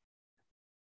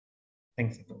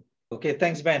 Thanks. Okay,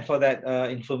 thanks Ben for that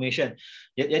information.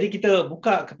 Jadi kita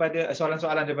buka kepada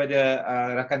soalan-soalan daripada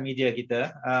rakan media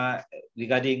kita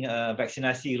regarding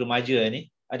vaksinasi remaja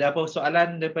ni. Ada apa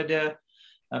soalan daripada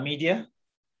media?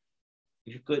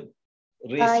 If you could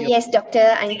raise your... Yes,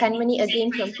 Dr. I'm Kanmani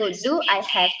again from Kodzu. I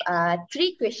have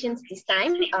 3 questions this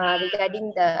time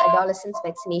regarding the adolescents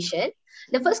vaccination.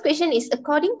 The first question is,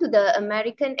 according to the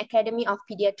American Academy of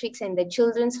Pediatrics and the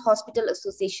Children's Hospital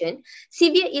Association,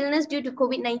 severe illness due to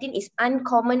COVID-19 is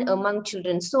uncommon among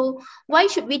children. So why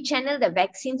should we channel the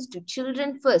vaccines to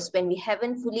children first when we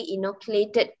haven't fully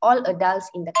inoculated all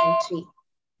adults in the country?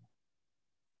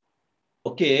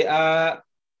 Okay,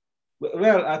 we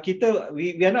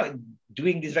are not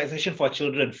doing this vaccination for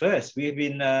children first. We've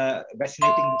been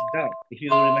vaccinating adults. If you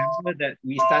remember that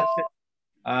we started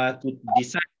to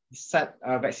start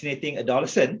vaccinating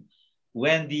adolescents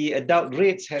when the adult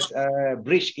rates has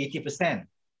breached 80%.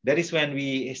 That is when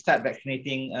we start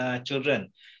vaccinating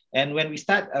children. And when we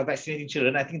start vaccinating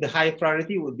children, I think the high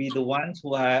priority would be the ones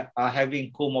who are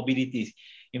having comorbidities.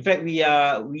 In fact, we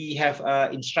have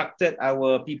instructed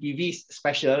our PPVs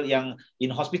special yang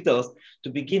in hospitals to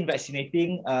begin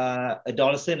vaccinating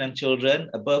adolescents and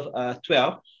children above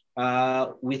 12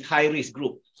 with high-risk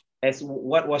group. As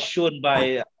what was shown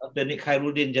by Dr. Nick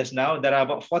Khairuddin just now, there are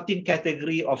about 14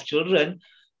 categories of children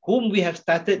whom we have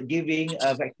started giving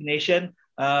vaccination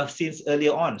since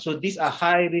earlier on. So these are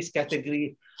high-risk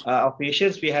category of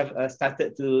patients we have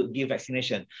started to give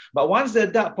vaccination. But once the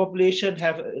adult population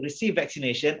have received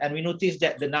vaccination and we notice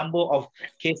that the number of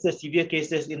cases, severe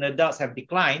cases in adults have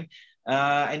declined,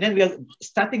 and then we are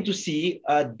starting to see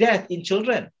death in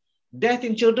children. Death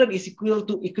in children is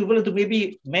equivalent to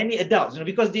maybe many adults,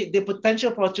 because the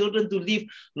potential for children to live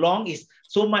long is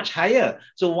so much higher.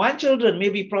 So one children may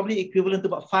be probably equivalent to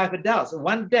about 5 adults.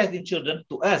 One death in children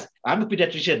to us, I'm a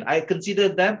pediatrician, I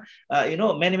consider them,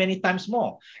 many times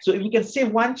more. So if we can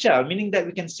save one child, meaning that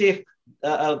we can save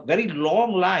a very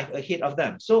long life ahead of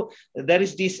them. So there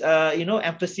is this,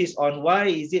 emphasis on why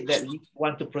is it that we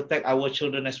want to protect our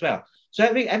children as well. So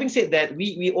having said that,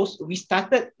 we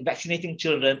started vaccinating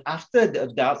children after the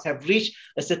adults have reached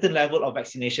a certain level of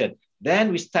vaccination.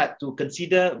 Then we start to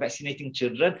consider vaccinating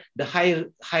children, the high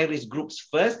risk groups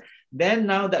first. Then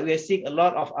now that we are seeing a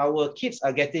lot of our kids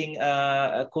are getting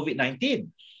COVID-19.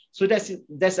 So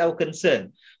that's our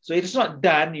concern. So it's not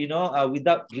done,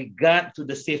 without regard to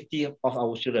the safety of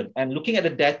our children. And looking at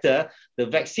the data, the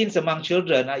vaccines among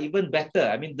children are even better.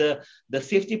 I mean, the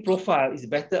safety profile is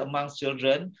better amongst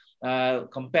children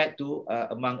compared to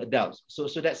among adults. So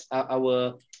that's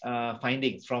our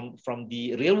findings from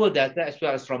the real world data as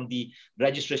well as from the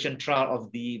registration trial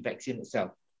of the vaccine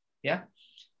itself. Yeah.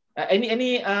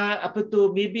 Maybe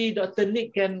Dr.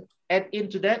 Nick can add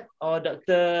into that, or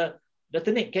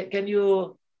Dr. Nick, can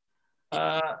you?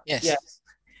 Yes.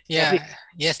 Yeah.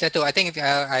 Yes, Dato'. I think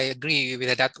I agree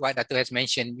with what Dato' has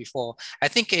mentioned before. I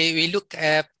think we look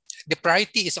at the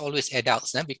priority is always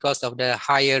adults, because of the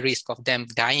higher risk of them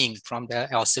dying from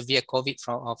or severe COVID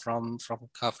from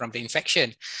the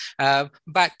infection.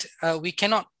 But we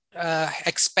cannot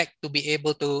expect to be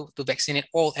able to vaccinate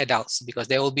all adults, because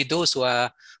there will be those who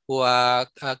are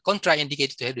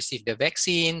contraindicated to have received the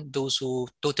vaccine, those who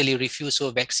totally refuse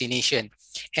for vaccination,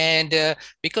 and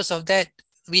because of that,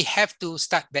 we have to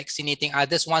start vaccinating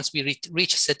others once we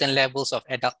reach certain levels of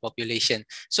adult population.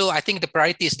 So I think the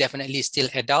priority is definitely still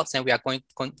adults, and we are going.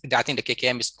 I think the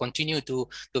KKM is continue to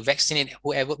vaccinate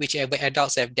whichever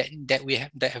adults that we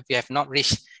have not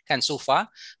reached and so far.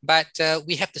 But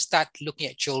we have to start looking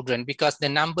at children, because the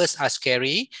numbers are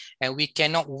scary, and we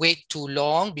cannot wait too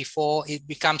long before it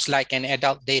becomes like an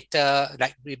adult data,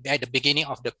 like at the beginning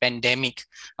of the pandemic.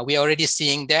 We are already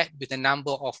seeing that with the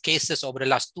number of cases over the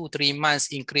last 2-3 months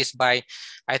increased by,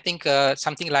 I think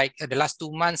something like the last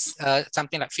 2 months,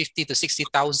 something like 50 to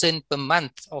 60,000 per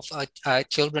month of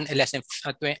children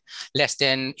less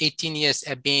than 18 years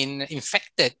have been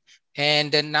infected.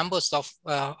 And the numbers of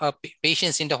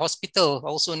patients in the hospital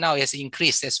also now has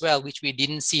increased as well, which we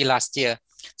didn't see last year.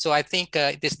 So I think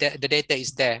the data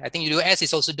is there. I think the US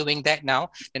is also doing that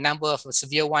now. The number of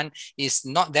severe one is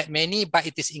not that many, but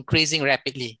it is increasing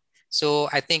rapidly. So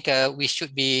I think we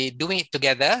should be doing it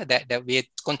together, that we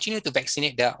continue to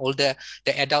vaccinate the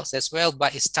adults as well,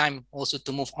 but it's time also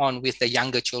to move on with the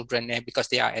younger children because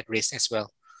they are at risk as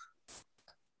well.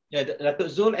 Yeah, Dr.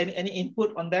 Zul, any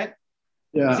input on that?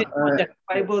 Yeah, is it more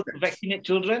justifiable to vaccinate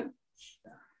children?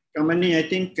 Kamani, I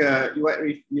think what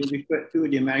you referred to,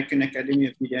 the American Academy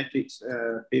of Pediatrics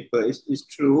paper is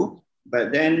true.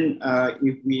 But then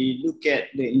if we look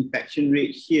at the infection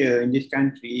rate here in this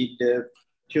country, the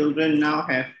children now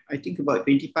have, I think, about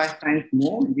 25 times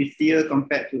more this year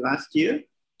compared to last year.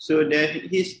 So there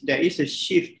is a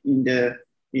shift in the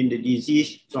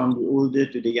disease from the older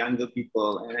to the younger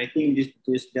people. And I think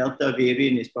this Delta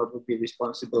variant is probably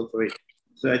responsible for it.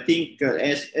 So I think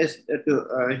as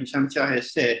Dr. Hisham Shah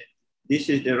has said, this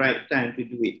is the right time to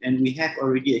do it. And we have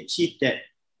already achieved that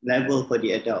level for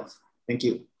the adults. Thank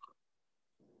you.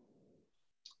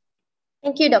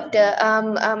 Thank you, Doctor.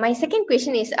 My second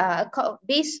question is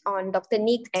based on Dr.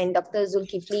 Nick and Dr.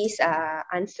 Zulkifli's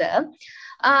answer.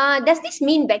 Does this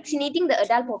mean vaccinating the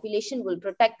adult population will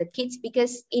protect the kids?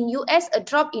 Because in US, a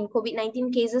drop in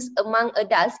COVID-19 cases among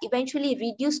adults eventually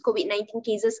reduced COVID-19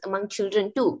 cases among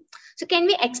children too. So can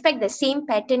we expect the same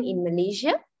pattern in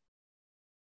Malaysia?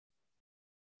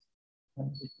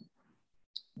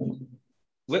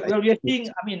 Well, we are seeing,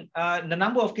 I mean, the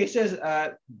number of cases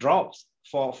drops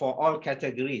for all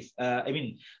categories.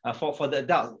 For the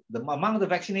adults, among the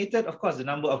vaccinated, of course, the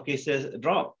number of cases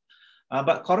drop.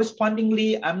 But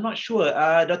correspondingly, I'm not sure.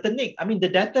 Dr. Nick, I mean, the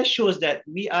data shows that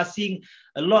we are seeing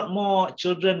a lot more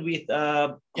children with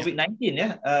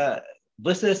COVID-19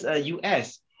 versus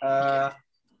US.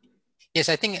 Yes,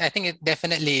 I think it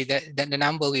definitely the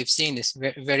number we've seen is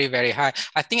very, very high.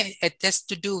 I think it has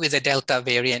to do with the Delta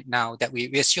variant now that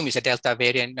we assume is a Delta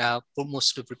variant,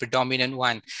 most predominant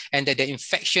one, and that the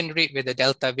infection rate with the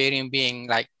Delta variant being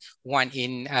like one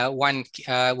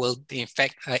will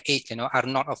infect 8, are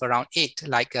not of around 8,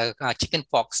 like chicken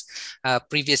pox.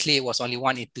 Previously, it was only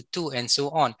 1 into 2, and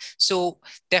so on. So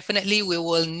definitely, we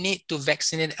will need to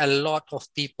vaccinate a lot of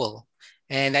people.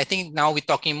 And I think now we're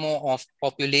talking more of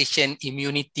population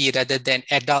immunity rather than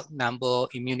adult number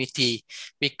immunity,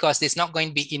 because it's not going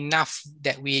to be enough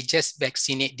that we just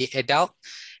vaccinate the adult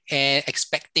and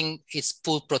expecting it's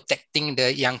full protecting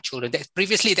the young children.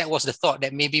 Previously, that was the thought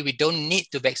that maybe we don't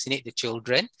need to vaccinate the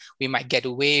children. We might get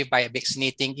away by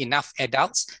vaccinating enough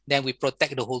adults, then we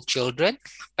protect the whole children.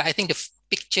 But I think the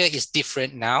picture is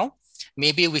different now.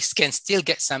 Maybe we can still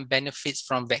get some benefits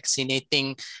from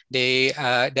vaccinating the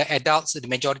adults, the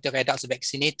majority of adults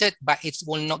vaccinated, but it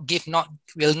will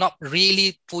not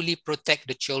really fully protect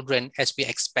the children as we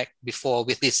expect before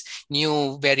with this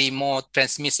new, very more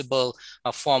transmissible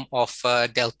form of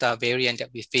Delta variant that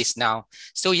we face now.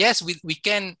 So yes, we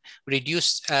can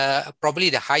reduce probably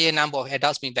the higher number of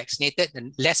adults being vaccinated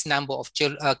and less number of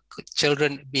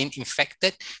children being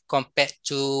infected compared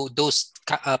to those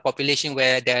population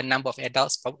where the number of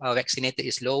adults vaccinated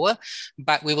is lower,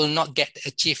 but we will not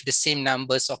achieve the same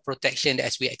numbers of protection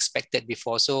as we expected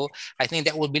before. So I think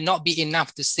that will not be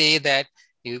enough to say that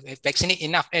you vaccinate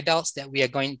enough adults that we are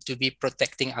going to be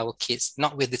protecting our kids,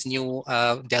 not with this new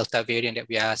Delta variant that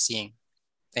we are seeing.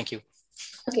 Thank you.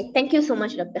 Okay, thank you so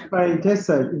much, Doctor. I just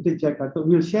interject, Doctor.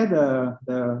 We'll share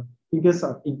the figures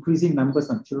of increasing numbers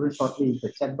of children shortly in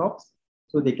the chat box,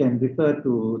 so they can refer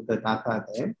to the data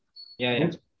there.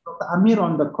 Yeah. Dr. Amir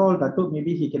on the call, Dato',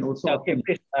 maybe he can also. Okay,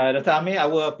 please. Dr. Amir,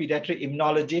 our pediatric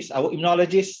immunologist,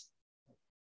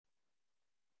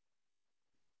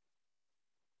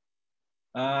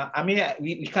 Amir,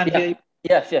 we can't hear you.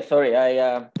 Yes, sorry.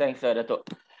 Thanks, Dato'.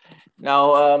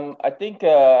 Now, I think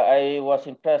I was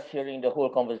impressed hearing the whole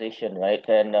conversation, right?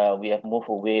 And we have moved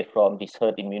away from this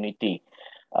herd immunity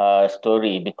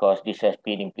story because this has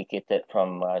been implicated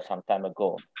from some time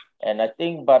ago. And I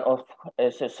think, but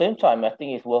at the same time, I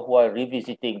think it's worthwhile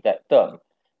revisiting that term,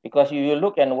 because you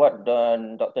look at what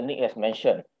Dr. Nick has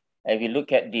mentioned, and we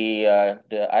look at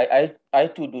I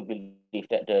too do believe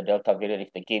that the Delta variant is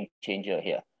the game changer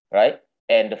here, right?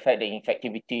 And the fact that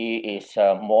infectivity is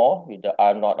more with the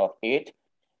R naught of 8.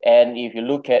 And if you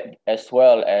look at as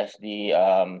well as the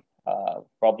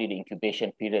probably the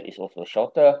incubation period is also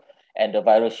shorter, and the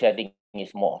viral shedding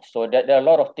is more. So there are a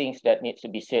lot of things that needs to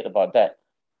be said about that.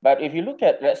 But if you look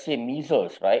at, let's say,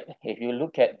 measles, right? If you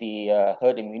look at the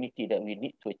herd immunity that we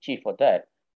need to achieve for that,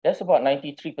 that's about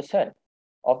 93%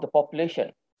 of the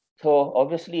population. So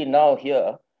obviously now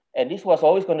here, and this was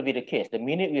always going to be the case, the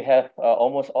minute we have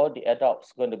almost all the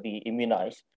adults going to be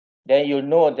immunized, then you'll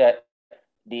know that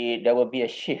there will be a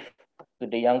shift to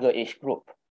the younger age group,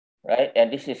 right?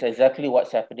 And this is exactly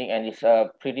what's happening, and it's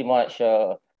pretty much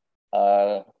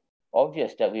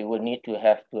obvious that we will need to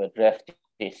have to address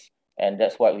this. And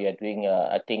that's what we are doing.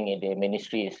 I think the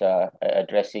ministry is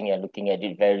addressing and looking at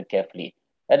it very carefully.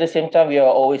 At the same time, we are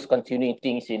always continuing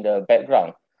things in the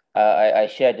background. I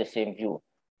share the same view.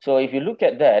 So if you look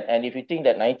at that, and if you think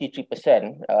that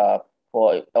 93%,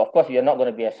 of course, we are not going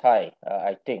to be as high,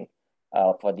 I think,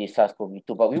 for the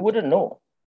SARS-CoV-2, but we wouldn't know,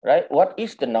 right? What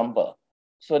is the number?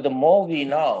 So the more we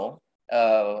now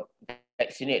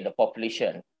vaccinate the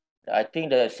population, I think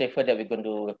the safer that we're going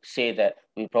to say that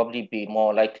we'll probably be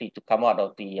more likely to come out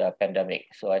of the pandemic.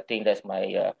 So I think that's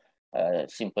my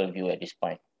simple view at this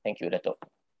point. Thank you, Dato'.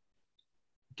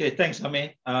 Okay, thanks,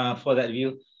 Amir, for that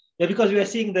view. Yeah, because we are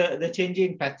seeing the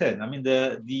changing pattern. I mean,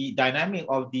 the dynamic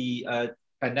of the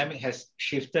pandemic has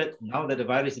shifted now that the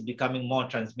virus is becoming more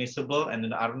transmissible, and the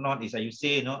R0 is, as you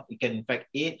say, it can infect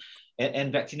 8,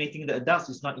 and vaccinating the adults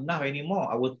is not enough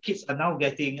anymore. Our kids are now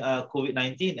getting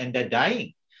COVID-19 and they're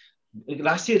dying.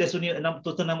 Last year, there's only a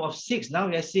total number of 6. Now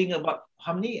we are seeing about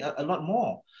how many? A lot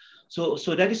more. So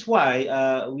that is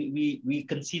why we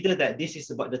consider that this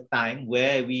is about the time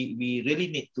where we really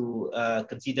need to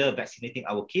consider vaccinating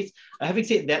our kids. Having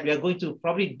said that, we are going to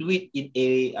probably do it in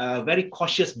a very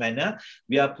cautious manner.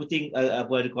 We are putting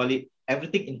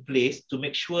everything in place to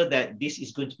make sure that this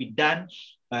is going to be done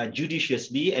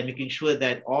judiciously, and making sure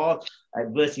that all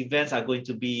adverse events are going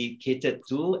to be catered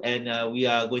to, and we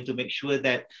are going to make sure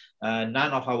that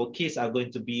none of our kids are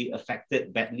going to be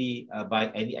affected badly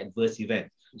by any adverse event.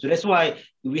 So that's why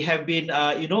we have been,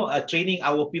 training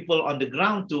our people on the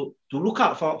ground to look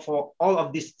out for all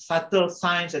of these subtle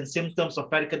signs and symptoms of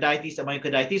pericarditis and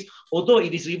myocarditis. Although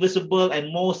it is reversible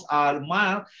and most are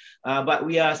mild, but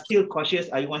we are still cautious.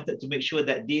 I wanted to make sure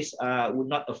that this would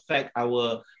not affect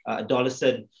our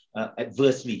adolescent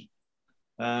adversely.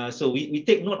 So we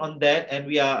take note on that, and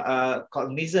we are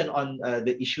cognizant on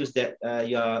the issues that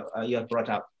you have brought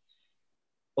up.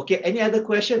 Okay, any other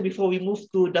question before we move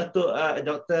to Dr.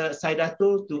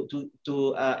 Saidatul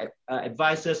to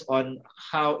advise us on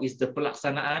how is the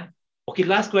pelaksanaan? Okay,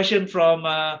 last question from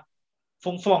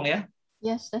Fong Fong, yeah?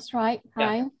 Yes, that's right.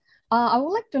 Yeah. Hi. I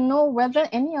would like to know whether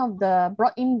any of the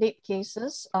brought-in date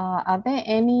cases, are there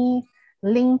any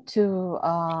link to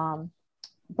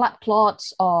blood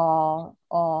clots or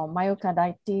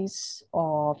myocarditis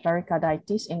or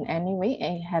pericarditis in any way?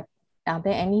 And are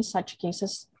there any such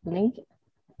cases linked?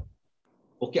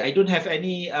 Okay, I don't have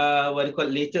any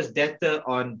latest data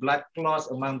on blood clots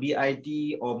among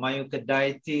BID or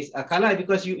myocarditis. Kala,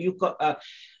 because you got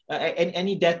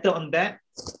any data on that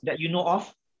you know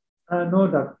of? No,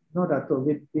 Dato'.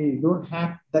 We don't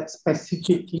have that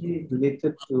specifically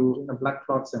related to blood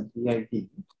clots and BID.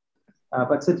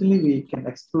 But certainly we can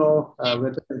explore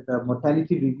whether the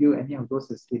mortality review, any of those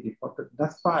has been reported.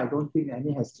 Thus far, I don't think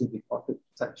any has been reported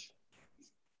such.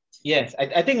 Yes,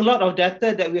 I think a lot of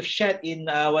data that we've shared in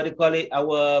our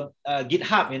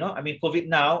GitHub, COVID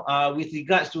Now, with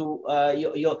regards to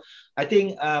I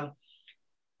think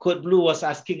Code Blue was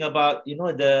asking about,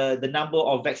 the number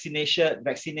of vaccinated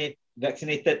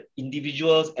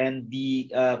individuals and the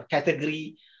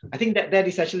category. I think that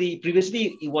is actually,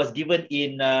 previously it was given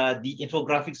in the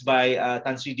infographics by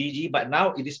Tan Sri DG, but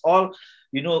now it is all,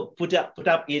 put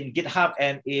up in GitHub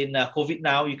and in COVID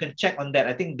Now. You can check on that.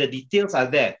 I think the details are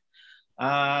there.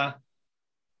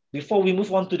 Before we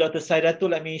move on to Dr. Saidatul,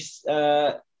 let me,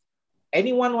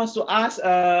 anyone wants to ask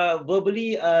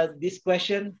verbally this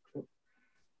question?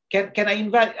 Can I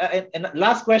invite a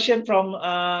last question from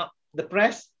the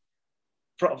press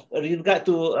with regard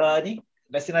to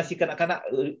vaksinasi kanak-kanak,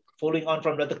 following on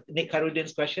from Dr. Nick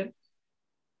Khairudin's question?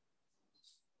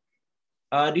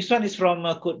 This one is from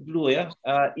Code Blue. Yeah,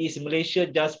 is Malaysia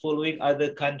just following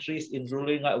other countries in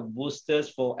rolling out boosters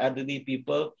for elderly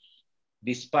people,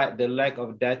 despite the lack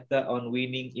of data on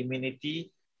waning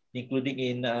immunity? including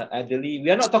in elderly.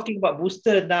 We are not talking about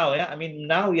booster now. Yeah, I mean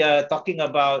now we are talking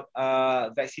about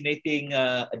vaccinating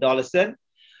adolescent.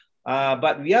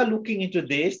 But we are looking into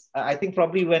this. I think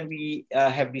probably when we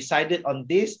have decided on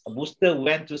this booster,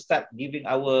 when to start giving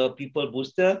our people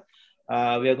booster,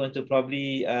 we are going to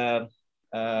probably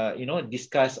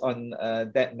discuss on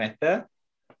that matter.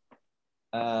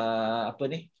 Apa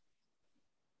ni?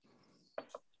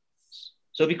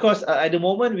 So because at the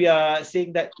moment we are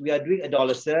saying that we are doing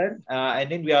adolescent, and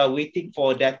then we are waiting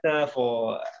for data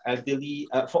for elderly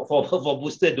for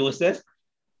booster doses.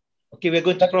 Okay, we're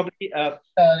going to probably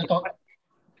sorry,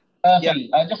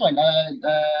 just one.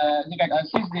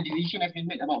 Since the decision has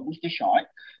been made about booster shot,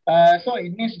 so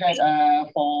it means that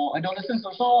for adolescents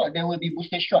also there will be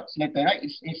booster shots later, right?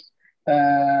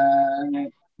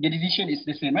 The decision is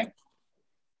the same, right?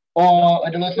 Or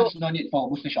adolescents no need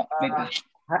for booster shot later?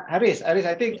 Haris,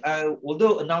 I think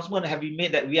although announcement have been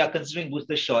made that we are considering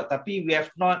booster shot, tapi we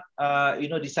have not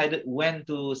decided when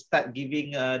to start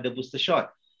giving the booster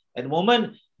shot. At the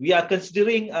moment, we are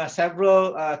considering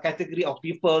several category of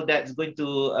people that's going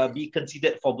to be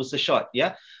considered for booster shot.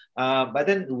 Yeah, but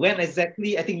then when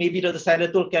exactly, I think maybe Dr.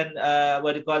 Saidatul can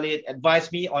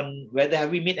advise me on whether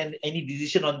have we made any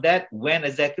decision on that. When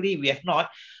exactly, we have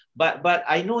not. But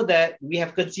I know that we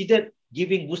have considered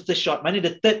giving booster shot, meaning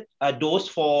the third dose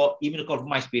for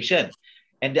immunocompromised patient,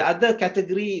 and the other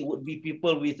category would be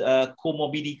people with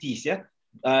comorbidities. Yeah.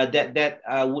 That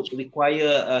would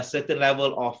require a certain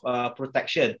level of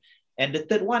protection. And the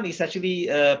third one is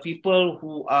actually people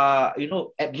who are,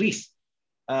 at risk,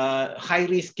 high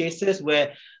risk cases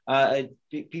where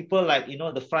people like,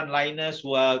 the frontliners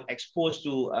who are exposed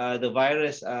to the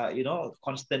virus,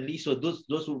 constantly. So those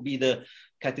would be the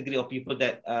category of people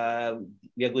that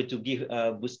we are going to give,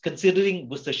 considering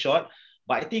booster shot.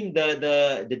 But I think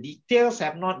the details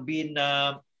have not been,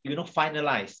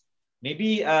 finalized.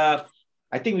 Maybe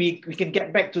I think we can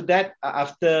get back to that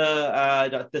after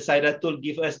Dr. Saidatul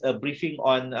give us a briefing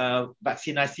on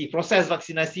proses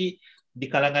vaksinasi di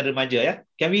kalangan remaja. Yeah,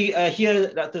 can we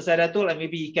hear Dr. Saidatul, and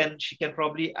maybe she can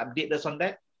probably update us on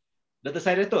that. Dr.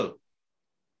 Saidatul.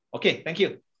 Okay, thank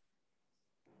you.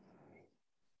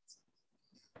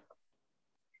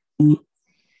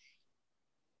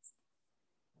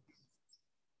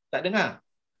 Tak dengar.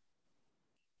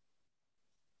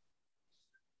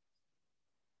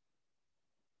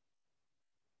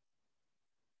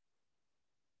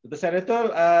 Dr. Saidatul,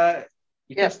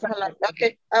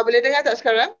 okay. Boleh dengar tak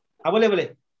sekarang?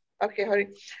 Boleh. Okay,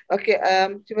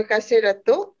 terima kasih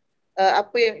Datuk.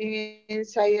 Apa yang ingin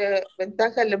saya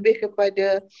bentangkan lebih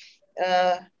kepada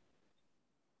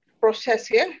proses,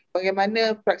 ya,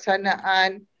 bagaimana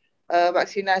pelaksanaan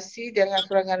vaksinasi dengan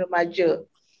kalangan remaja.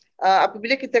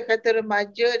 Apabila kita kata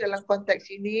remaja dalam konteks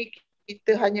ini,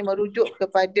 kita hanya merujuk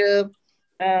kepada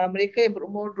mereka yang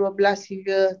berumur 12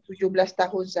 hingga 17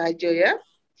 tahun sahaja, ya.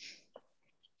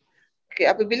 Okay,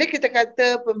 apabila kita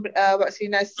kata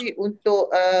vaksinasi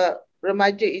untuk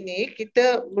remaja ini,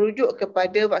 kita merujuk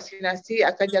kepada vaksinasi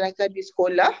akan jalankan di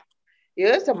sekolah,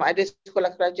 ya, sama ada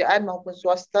sekolah kerajaan maupun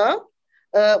swasta.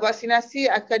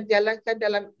 Vaksinasi akan dijalankan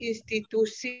dalam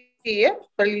institusi, ya,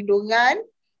 perlindungan,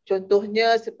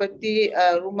 contohnya seperti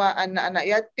rumah anak-anak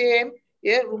yatim,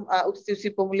 ya,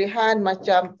 institusi pemulihan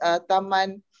macam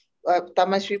Taman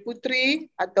Sri Putri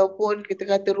ataupun kita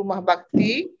kata rumah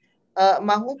bakti,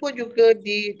 mahupun juga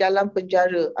di dalam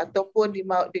penjara ataupun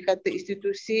dikata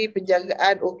institusi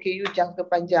penjagaan OKU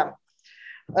jangka panjang.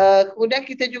 Kemudian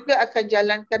kita juga akan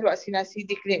jalankan vaksinasi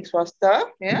di klinik swasta,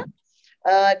 ya.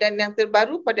 Dan yang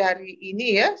terbaru pada hari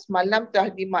ini, ya, semalam telah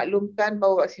dimaklumkan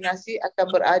bahawa vaksinasi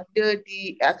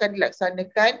akan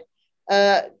dilaksanakan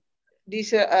di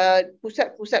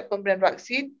pusat-pusat pemberian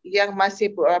vaksin yang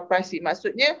masih beroperasi.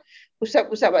 Maksudnya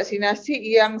pusat-pusat vaksinasi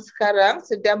yang sekarang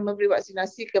sedang memberi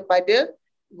vaksinasi kepada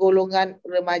golongan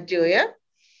remaja, ya.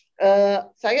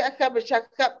 Saya akan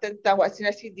bercakap tentang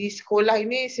vaksinasi di sekolah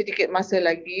ini sedikit masa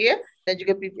lagi, ya, dan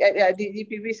juga di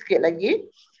PB sikit lagi.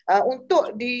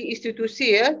 Untuk di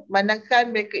institusi, ya, manakala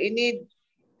mereka ini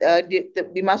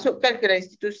dimasukkan ke dalam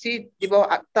institusi di bawah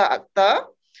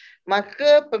akta-akta,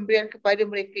 maka pemberian kepada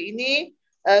mereka ini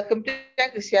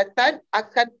Kementerian Kesihatan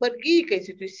akan pergi ke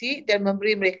institusi dan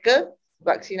memberi mereka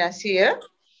vaksinasi, ya.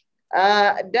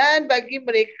 Dan bagi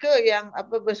mereka yang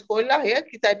bersekolah, ya,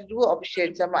 kita ada dua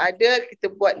option, sama ada kita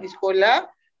buat di sekolah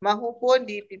maupun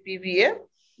di PPV, ya.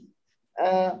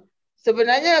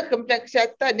 Sebenarnya Kementerian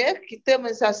Kesihatan, ya, kita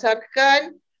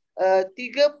mensasarkan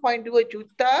 3.2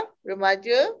 juta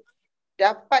remaja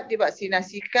dapat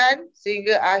divaksinasikan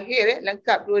sehingga akhir,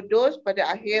 lengkap 2 dos pada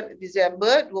akhir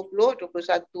Disember 2021,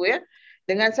 ya.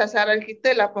 dengan sasaran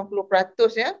kita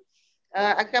 80% ya,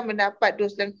 akan mendapat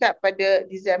dos lengkap pada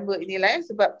Disember inilah ya,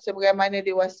 sebab sebagaimana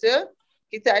dewasa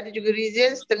kita ada juga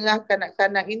reason setengah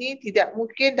kanak-kanak ini tidak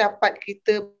mungkin dapat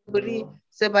kita beri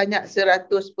sebanyak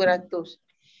 100%.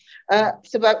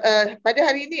 Sebab pada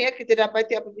hari ini ya, kita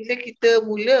dapati apabila kita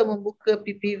mula membuka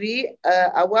PPV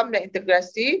awam dan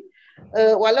integrasi,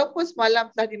 walaupun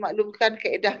semalam telah dimaklumkan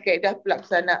kaedah-kaedah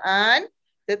pelaksanaan,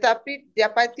 tetapi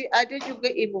dapati ada juga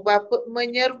ibu bapa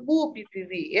menyerbu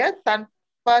PPV ya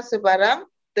tanpa sebarang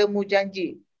temu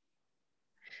janji.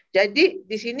 Jadi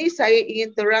di sini saya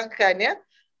ingin terangkan ya,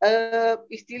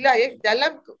 istilah ya,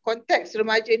 dalam konteks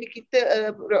remaja ini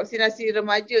kita vaksinasi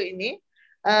remaja ini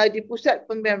di pusat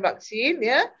pemberian vaksin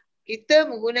ya, kita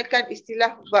menggunakan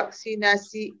istilah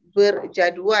vaksinasi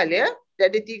berjadual ya.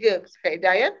 Ada 3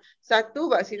 kaedah ya. 1,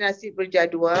 vaksinasi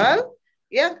berjadual.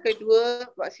 Yang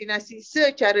kedua, vaksinasi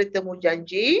secara temu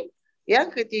janji.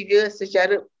 Yang ketiga,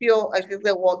 secara pure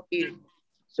kita walk-in.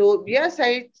 So biar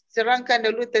saya serangkan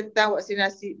dulu tentang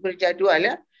vaksinasi berjadual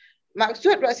ya.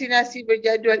 Maksud vaksinasi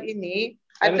berjadual ini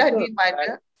adalah di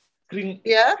mana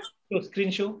ya.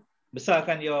 Screen show,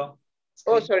 besarkan your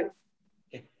screen. Oh sorry.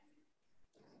 Okay.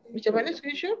 Macam mana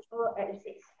screen show?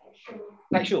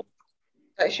 Slide show.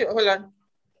 Slide show, hold on.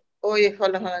 Oh ya, yeah,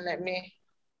 hold on, let me.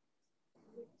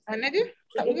 Mana dia?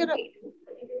 Tak gerak.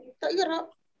 Tak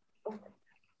gerak.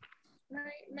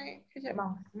 Naik kejap.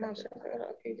 Mouse tak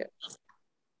gerak. Kejap.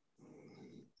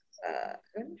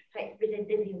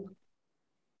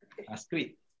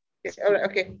 Screen. Okay, alright,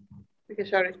 okay. Okay,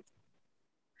 sorry.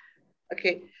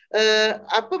 Okay.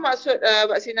 Apa maksud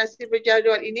vaksinasi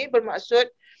berjadual ini? Bermaksud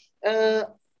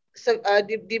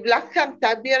di belakang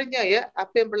tabirnya ya,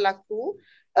 apa yang berlaku,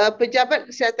 pejabat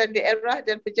kesihatan daerah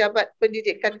dan pejabat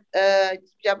pendidikan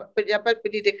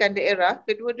daerah,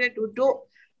 kedua-duanya duduk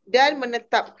dan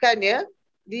menetapkan ya,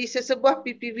 di sesebuah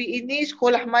PPV ini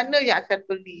sekolah mana yang akan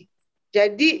pergi.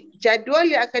 Jadi jadual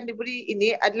yang akan diberi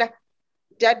ini adalah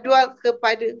jadual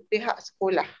kepada pihak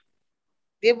sekolah.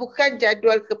 Dia bukan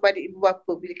jadual kepada ibu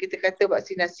bapa bila kita kata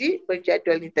vaksinasi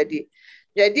berjadual ni tadi.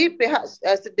 Jadi pihak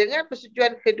dengan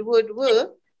persetujuan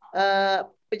kedua-dua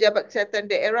pejabat kesihatan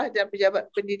daerah dan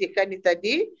pejabat pendidikan ni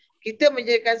tadi, kita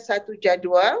menjadikan satu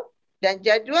jadual, dan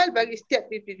jadual bagi setiap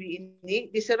PPV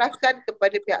ini diserahkan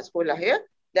kepada pihak sekolah ya.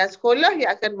 Dan sekolah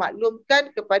yang akan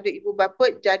maklumkan kepada ibu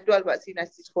bapa jadual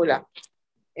vaksinasi sekolah.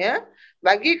 Ya,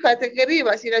 bagi kategori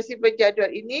vaksinasi berjadual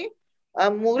ini,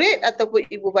 murid ataupun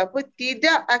ibu bapa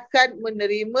tidak akan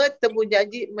menerima temu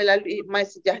janji melalui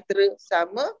MySejahtera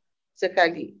sama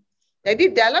sekali.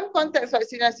 Jadi dalam konteks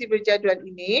vaksinasi berjadual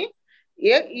ini,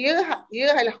 ia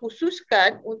adalah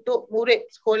khususkan untuk murid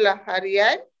sekolah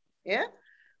harian, ya,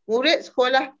 murid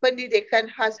sekolah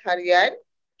pendidikan khas harian,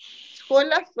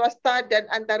 sekolah swasta dan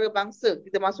antarabangsa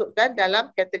kita masukkan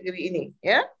dalam kategori ini,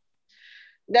 ya.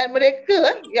 Dan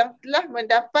mereka yang telah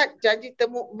mendapat janji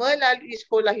temu melalui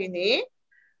sekolah ini,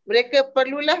 mereka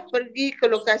perlulah pergi ke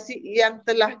lokasi yang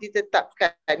telah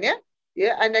ditetapkan, ya.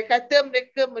 Ya, andai kata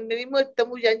mereka menerima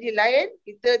temu janji lain,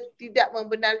 kita tidak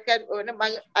membenarkan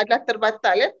adalah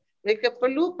terbatal, ya. Mereka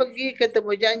perlu pergi ke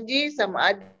temu janji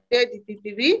sama ada di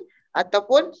PPV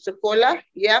ataupun sekolah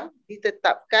yang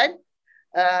ditetapkan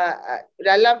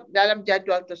dalam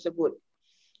jadual tersebut.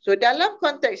 So dalam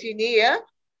konteks ini ya,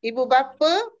 ibu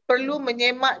bapa perlu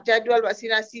menyemak jadual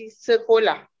vaksinasi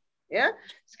sekolah. Ya,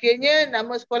 sekiranya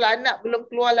nama sekolah anak belum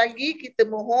keluar lagi, kita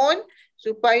mohon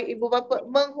supaya ibu bapa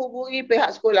menghubungi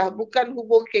pihak sekolah, bukan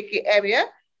hubung KKM ya,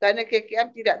 kerana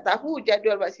KKM tidak tahu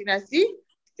jadual vaksinasi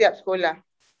setiap sekolah.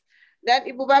 Dan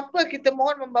ibu bapa kita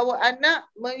mohon membawa anak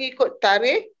mengikut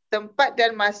tarikh, tempat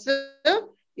dan masa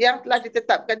yang telah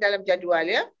ditetapkan dalam jadual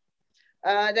ya.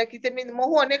 Dan kita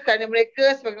mohon ya, kerana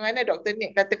mereka sebagaimana Dr.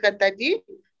 Nick katakan tadi,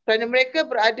 kerana mereka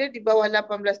berada di bawah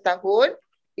 18 tahun,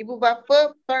 ibu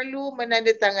bapa perlu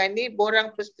menandatangani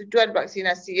borang persetujuan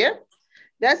vaksinasi ya.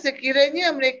 Dan sekiranya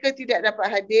mereka tidak dapat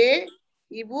hadir,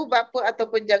 ibu bapa atau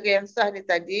penjaga yang sah ni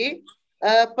tadi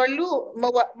perlu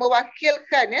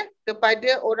mewakilkan ya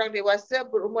kepada orang dewasa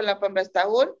berumur 18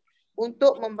 tahun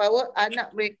untuk membawa anak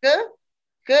mereka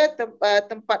ke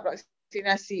tempat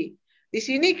vaksinasi. Di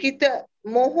sini kita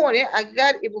mohon ya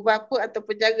agar ibu bapa atau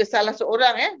penjaga salah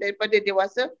seorang ya daripada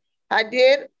dewasa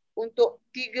hadir untuk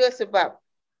 3 sebab.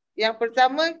 Yang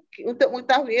pertama, untuk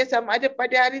mengetahui ya, sama ada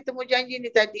pada hari temu janji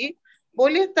ni tadi,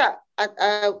 boleh tak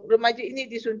remaja ini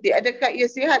disuntik? Adakah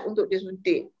ia sihat untuk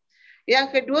disuntik? Yang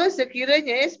kedua,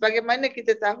 sekiranya sebagaimana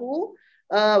kita tahu,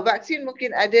 vaksin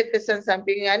mungkin ada kesan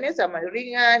sampingannya sama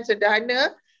ringan,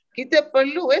 sederhana, kita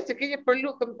perlu sekiranya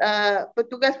perlu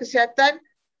petugas kesihatan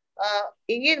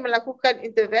ingin melakukan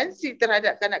intervensi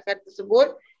terhadap kanak-kanak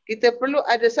tersebut, kita perlu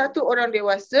ada satu orang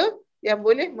dewasa yang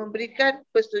boleh memberikan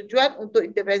persetujuan untuk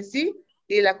intervensi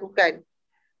dilakukan.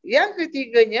 Yang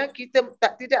ketiganya, kita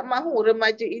tidak mahu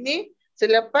remaja ini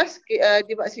selepas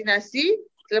divaksinasi,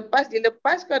 selepas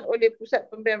dilepaskan oleh pusat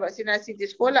pemberian vaksinasi di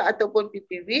sekolah ataupun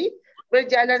PPV,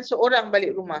 berjalan seorang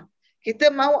balik rumah.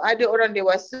 Kita mahu ada orang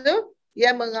dewasa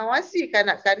yang mengawasi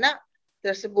kanak-kanak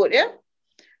tersebut, ya.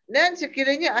 Dan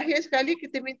sekiranya akhir sekali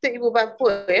kita minta ibu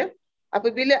bapa, ya,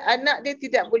 apabila anak dia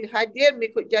tidak boleh hadir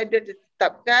mengikut jadual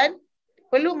ditetapkan,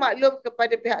 perlu maklum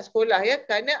kepada pihak sekolah, ya,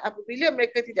 kerana apabila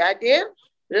mereka tidak hadir,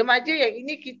 remaja yang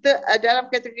ini kita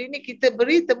dalam kategori ini kita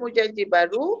beri temu janji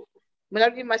baru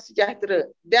melalui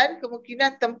MySejahtera, dan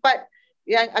kemungkinan tempat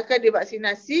yang akan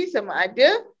divaksinasi sama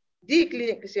ada di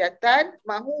klinik kesihatan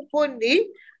maupun di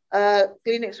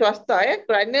klinik swasta, ya,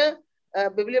 kerana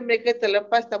bila mereka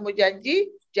terlepas temu janji,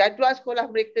 jadual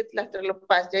sekolah mereka telah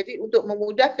terlepas. Jadi untuk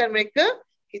memudahkan mereka,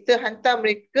 kita hantar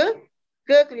mereka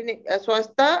ke klinik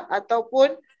swasta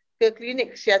ataupun ke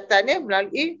klinik kesihatan, ya,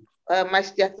 melalui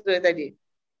MySejahtera tadi.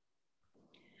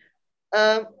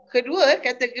 Kedua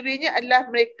kategorinya adalah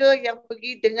mereka yang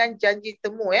pergi dengan janji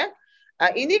temu, ya.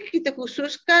 Ini kita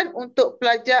khususkan untuk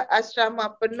pelajar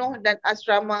asrama penuh dan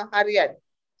asrama harian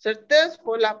serta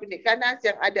sekolah pendekanan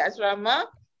yang ada asrama,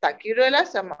 tak kira lah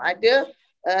sama ada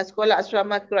sekolah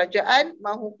asrama kerajaan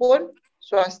maupun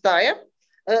swasta, ya.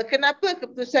 Kenapa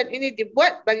keputusan ini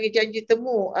dibuat bagi janji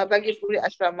temu bagi murid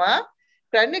asrama?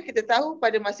 Kerana kita tahu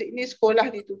pada masa ini sekolah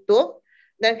ditutup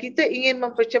dan kita ingin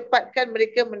mempercepatkan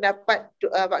mereka mendapat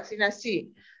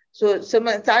vaksinasi. So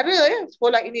sementara, ya,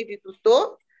 sekolah ini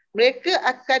ditutup, mereka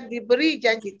akan diberi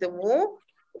janji temu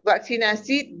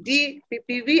vaksinasi di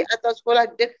PPV atau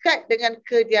sekolah dekat dengan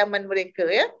kediaman mereka,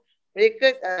 ya.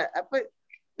 Mereka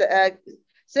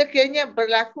sekiranya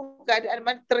berlaku keadaan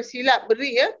mana tersilap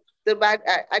beri, ya,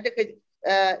 ada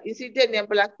insiden yang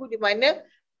berlaku di mana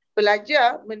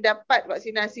pelajar mendapat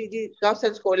vaksinasi di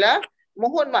kawasan sekolah,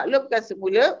 mohon maklumkan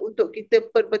semula untuk kita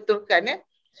perbetulkan, ya.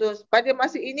 So pada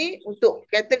masa ini untuk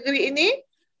kategori ini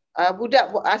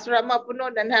budak asrama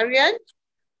penuh dan harian,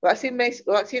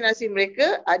 vaksinasi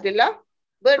mereka adalah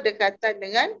berdekatan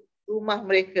dengan rumah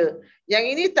mereka. Yang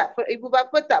ini ibu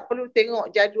bapa tak perlu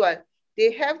tengok jadual.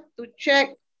 They have to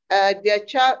check the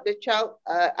child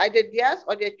either theirs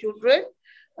or their children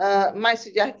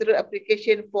MySejahtera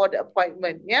application for the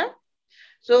appointment, ya.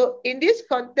 So in this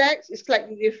context is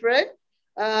slightly different.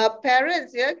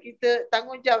 Parents, ya, kita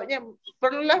tanggungjawabnya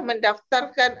perlulah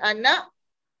mendaftarkan anak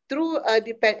through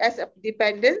as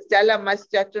dependents dalam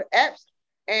MySejahtera apps,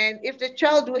 and if the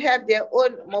child do have their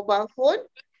own mobile phone,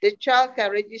 the child can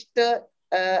register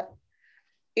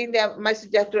in their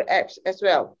MySejahtera apps as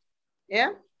well,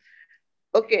 ya.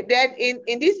 Okay, then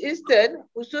in this instance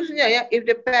khususnya, ya, if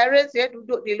the parents, ya,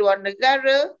 duduk di luar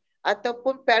negara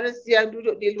ataupun parents yang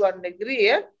duduk di luar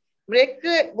negeri, ya,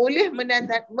 mereka boleh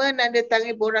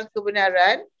menandatangani borang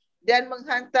kebenaran dan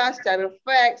menghantar secara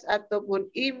fax ataupun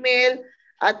email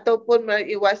ataupun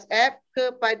melalui WhatsApp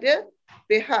kepada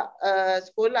pihak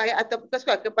sekolah, ya, atau bukan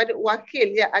sekolah, kepada wakil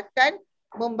yang akan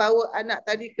membawa anak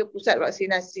tadi ke pusat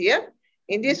vaksinasi, ya.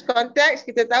 In this context,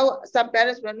 kita tahu some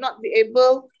parents will not be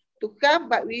able to come,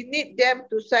 but we need them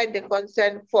to sign the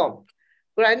consent form.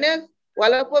 Kerana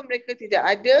walaupun mereka tidak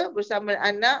ada bersama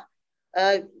anak,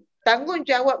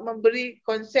 tanggungjawab memberi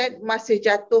consent masih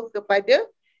jatuh kepada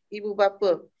ibu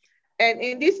bapa. And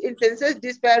in these instances,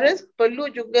 these parents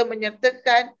perlu juga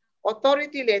menyertakan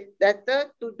authority letter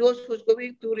to those who's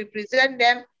going to represent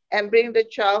them and bring the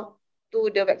child to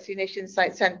the vaccination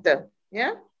site center.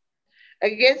 Yeah.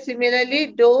 Again,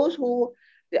 similarly, those who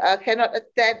cannot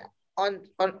attend on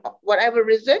whatever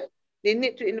reason, they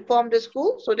need to inform the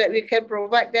school so that we can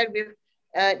provide them with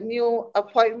a new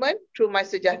appointment through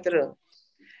MySejahtera.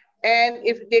 And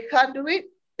if they can't do it,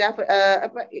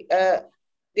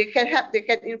 they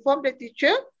can inform the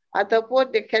teacher ataupun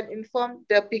they can inform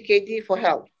the PKD for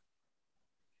help.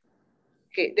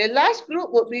 Okay, the last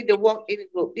group would be the walk-in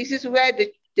group. This is where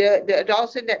the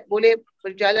adolescent that boleh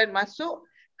berjalan masuk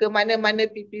ke mana-mana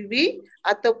PPV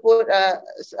ataupun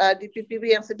di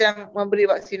PPV yang sedang memberi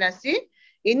vaksinasi.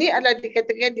 Ini adalah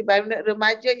dikatakan di mana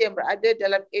remaja yang berada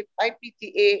dalam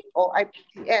IPTA atau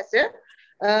IPTS, ya.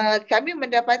 Kami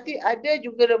mendapati ada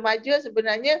juga remaja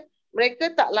sebenarnya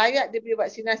mereka tak layak diberi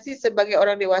vaksinasi sebagai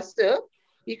orang dewasa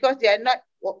because they are not,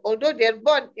 although they are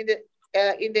born in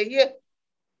the year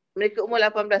mereka umur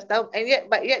 18 tahun, and yet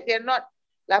they are not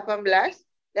 18,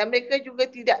 dan mereka juga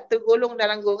tidak tergolong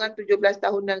dalam golongan 17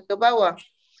 tahun dan ke bawah.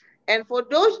 And for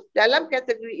those dalam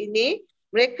kategori ini,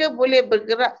 mereka boleh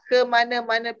bergerak ke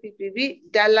mana-mana PPV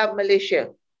dalam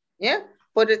Malaysia. Ya,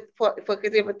 for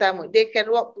kriteria pertama. They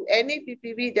can walk to any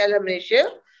PPV dalam Malaysia.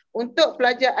 Untuk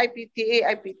pelajar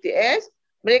IPTA, IPTS,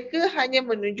 mereka hanya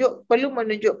perlu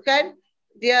menunjukkan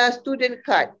dia student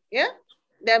card, ya,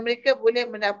 dan mereka boleh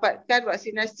mendapatkan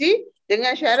vaksinasi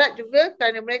dengan syarat juga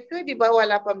kerana mereka di bawah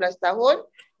 18 tahun,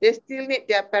 they still need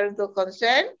their parental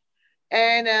consent,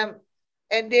 and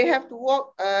they have to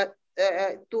walk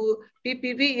to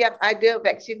PPV yang ada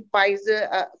vaksin Pfizer,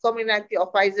 Comirnaty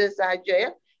of Pfizer sahaja, ya,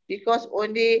 because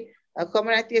only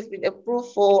Comirnaty has been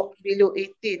approved for below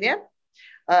 18, ya.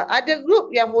 Ada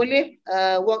grup yang boleh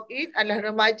walk in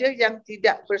adalah remaja yang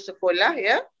tidak bersekolah,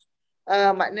 ya.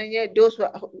 Maknanya those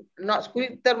not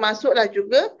schooling, termasuklah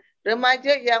juga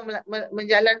remaja yang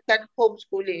menjalankan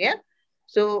homeschooling, ya.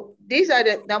 So these are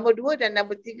the nombor 2 dan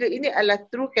nombor 3 ini adalah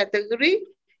true category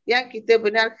yang kita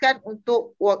benarkan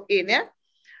untuk walk in, ya.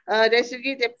 Dari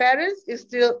segi the parents is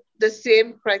still the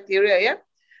same criteria, ya.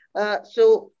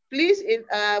 So please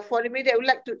for the media I would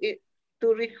like to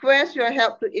request your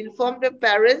help to inform the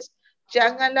parents,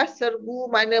 janganlah serbu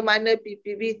mana-mana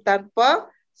PPV tanpa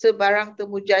sebarang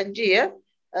temu janji, ya.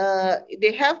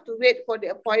 They have to wait for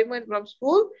the appointment from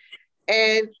school,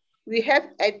 and we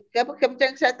have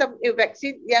Kementerian Kesihatan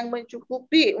vaksin yang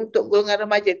mencukupi untuk golongan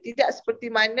remaja. Tidak seperti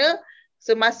mana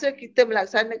semasa kita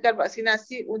melaksanakan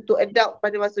vaksinasi untuk adult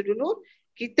pada masa dulu,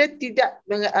 kita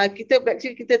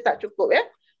vaksin kita tak cukup, ya.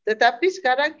 Tetapi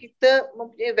sekarang kita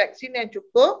mempunyai vaksin yang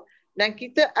cukup dan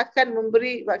kita akan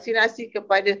memberi vaksinasi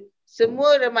kepada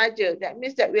semua remaja. That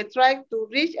means that we're trying to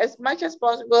reach as much as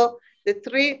possible the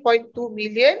 3.2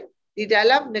 million di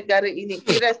dalam negara ini,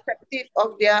 irrespective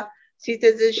of their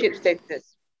citizenship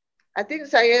status. I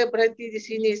think saya berhenti di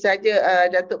sini saja,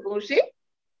 Datuk Pengerusi.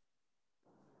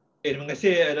 Terima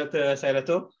kasih, Dr.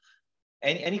 Sairato.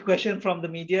 Any question from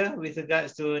the media with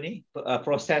regards to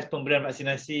proses pemberian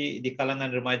vaksinasi di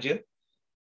kalangan remaja?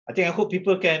 I hope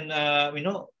people can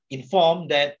inform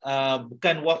that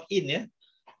bukan walk in, ya,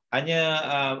 hanya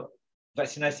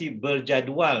vaksinasi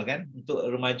berjadual kan untuk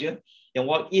remaja. Yang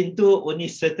walk in tu only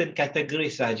certain category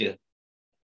sahaja.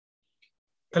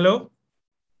 Hello.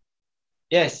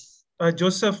 Yes.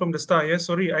 Joseph from the Star. Yeah,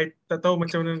 sorry, I tak tahu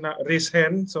macam mana nak raise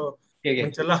hand, so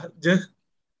mencelah je.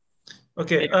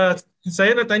 Okay,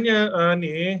 saya nak tanya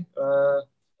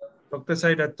Dr.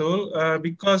 Saidatul,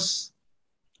 because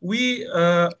we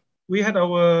had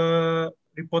our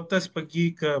reporters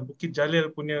pergi ke Bukit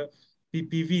Jalil punya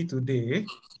PPV today,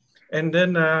 and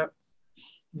then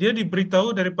dia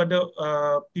diberitahu daripada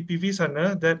PPV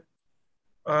sana that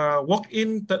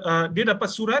walk-in, dia dapat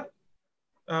surat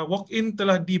walk-in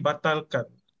telah dibatalkan.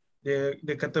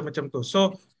 Dia kata macam tu.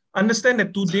 So understand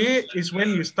that today is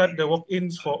when you start the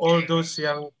walk-ins for all those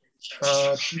yang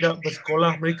tidak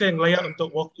bersekolah, mereka yang layak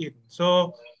untuk walk-in.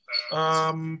 So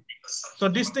so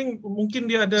this thing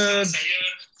mungkin dia ada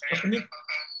apa ni?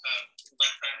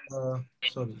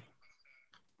 Sorry.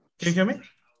 Can you hear me?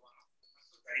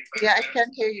 Yeah, I can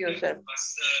hear you, sir.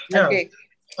 Yeah. Okay.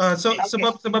 So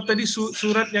sebab tadi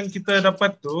surat yang kita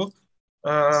dapat tu,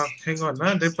 hang on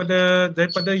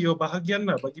daripada your bahagian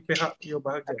lah, bagi pihak your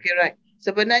bahagian. Okay, right.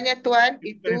 Sebenarnya Tuan,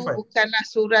 itu bukanlah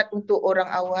surat untuk orang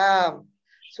awam.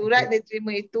 Surat yang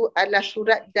diterima itu adalah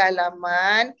surat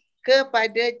dalaman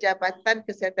kepada Jabatan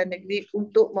Kesihatan Negeri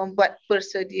untuk membuat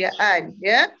persediaan,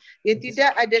 ya. Yang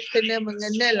tidak ada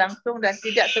kena-mengena langsung dan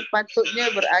tidak sepatutnya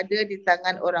berada di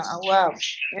tangan orang awam,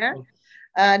 ya.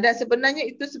 Dan sebenarnya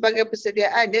itu sebagai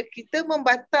persediaan, ya. Kita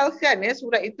membatalkan, ya,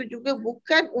 surat itu juga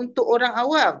bukan untuk orang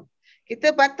awam.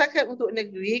 Kita batalkan untuk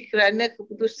negeri kerana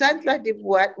keputusan telah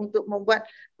dibuat untuk membuat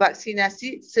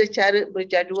vaksinasi secara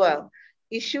berjadual.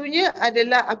 Isunya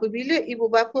adalah apabila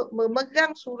ibu bapa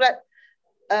memegang surat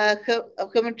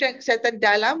Kementerian Kesihatan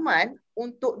dalaman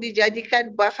untuk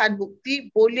dijadikan bahan bukti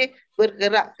boleh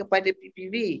bergerak kepada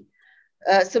PPV.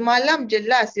 Semalam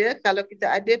jelas, ya, kalau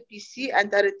kita ada PC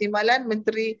antara Timbalan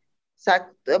Menteri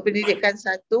Pendidikan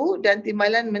 1 dan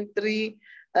Timbalan Menteri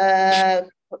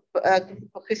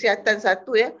Kesihatan 1,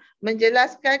 ya,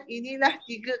 menjelaskan inilah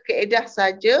 3 kaedah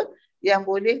saja yang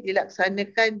boleh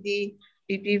dilaksanakan di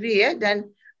PPV, ya, dan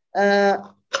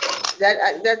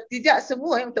tidak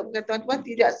semua, untuk pengetahuan tuan,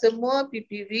 tidak semua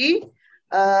PPV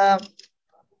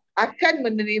akan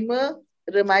menerima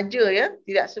remaja, ya,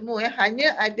 tidak semua, ya,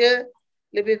 hanya ada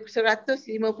lebih 156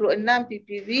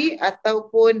 PPV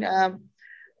ataupun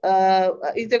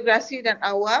integrasi dan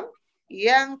awam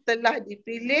yang telah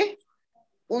dipilih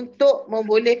untuk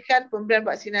membolehkan pemberian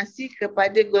vaksinasi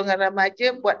kepada golongan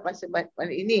remaja buat masa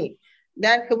ini,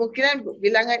 dan kemungkinan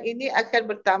bilangan ini akan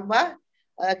bertambah.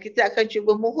 Kita akan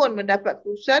cuba mohon mendapat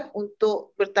keputusan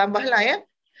untuk bertambahlah, ya.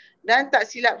 Dan tak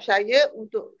silap saya,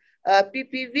 untuk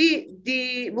PPV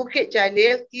di Bukit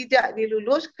Jalil tidak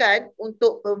diluluskan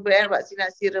untuk pemberian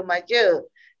vaksinasi remaja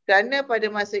kerana pada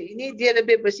masa ini dia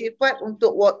lebih bersifat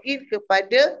untuk walk-in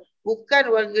kepada bukan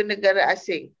warga negara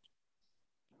asing.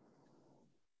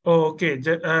 Oh, okay.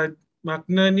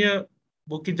 Maknanya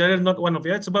Bukit Jalil not one of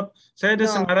it. Sebab saya ada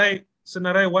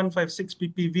senarai 156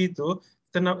 PPV tu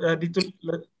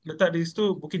letak di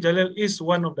situ Bukit Jalil is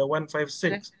one of the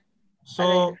 156.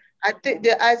 So I think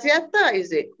the Axiata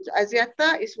is it?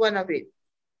 Axiata is one of it.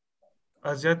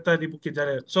 Axiata di Bukit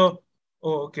Jalil. So,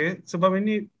 oh okay. Sebab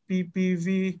ini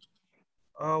PPV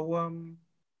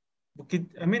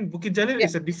Bukit Jalil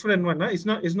is a different one. It's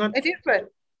not. A different.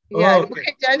 Yeah, okay.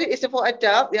 Bukit Jalil is for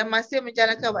adult yang masih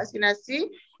menjalankan vaksinasi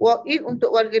walk-in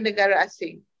untuk warga negara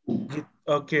asing.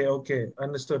 Okay,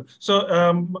 understood. So,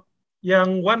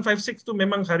 yang 156 tu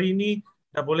memang hari ini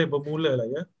dah boleh bermula lah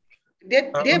ya.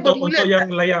 Dia bermula untuk yang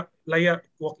layak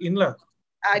walk-in lah.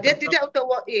 Dia tidak untuk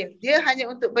walk-in. Dia hanya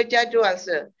untuk berjadual,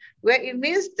 sir. Where it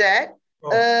means that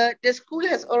the school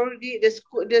has already the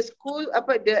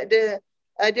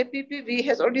PPV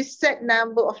has already set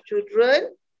number of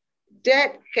children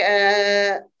that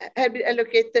have been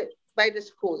allocated by the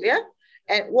school, yeah.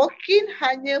 And walk-in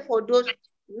hanya for those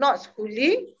not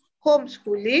schooling,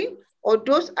 homeschooling, or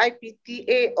those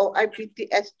IPTA or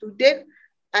IPTS student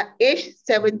at age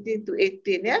 17 to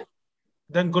 18, ya.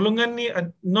 Dan golongan ni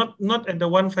not at the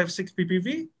 156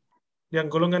 PPV, yang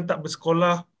golongan tak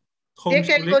bersekolah,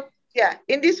 homeschooling.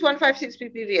 In this 156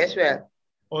 PPV as well.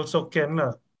 Also can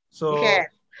lah. So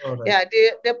can. Right.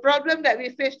 The problem that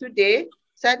we face today,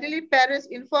 suddenly parents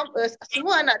inform us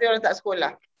semua anak dia orang tak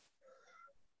sekolah.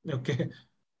 Okay.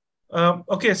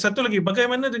 Okay, satu lagi,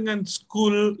 bagaimana dengan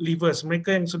school leavers,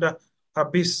 mereka yang sudah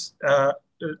habis,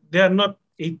 they are not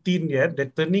 18 yet,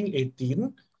 they're turning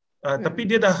 18, tapi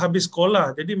dia dah habis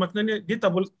sekolah, jadi maknanya dia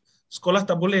tak boleh, sekolah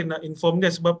tak boleh nak inform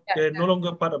dia sebab they're no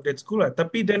longer part of that school lah.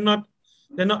 Tapi they're not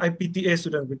IPTA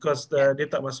student because dia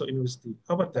tak masuk university.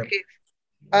 How about that? Okay.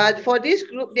 For this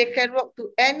group, they can walk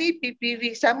to any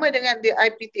PPV, sama dengan the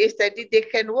IPTA study, they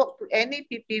can walk to any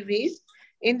PPVs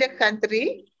in the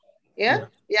country, yang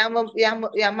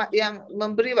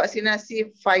memberi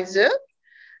vaksinasi Pfizer,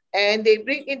 and they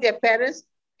bring in their parents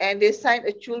and they sign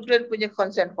a children punya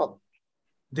consent form.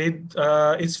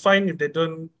 It's fine if they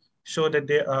don't show that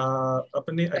they are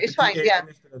It's fine, yeah.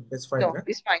 That's fine. No,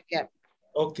 it's fine, yeah.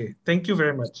 Okay, thank you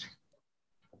very much.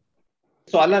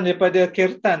 Soalan daripada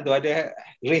Kirtan tu, ada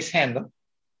raise hand tu.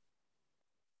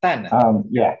 Tan.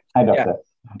 Yeah, hi doctor.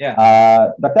 Yeah.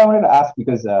 Doctor, I wanted to ask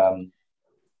because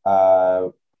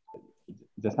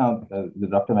just now the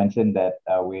doctor mentioned that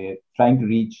we're trying to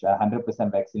reach 100%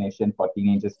 vaccination for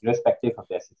teenagers irrespective of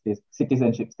their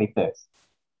citizenship status,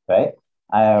 right?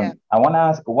 I want to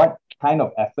ask, what kind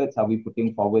of efforts are we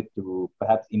putting forward to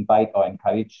perhaps invite or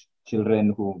encourage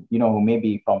children who may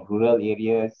be from rural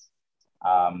areas,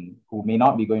 who may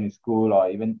not be going to school, or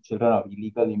even children of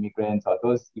illegal immigrants, or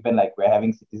those even like we're having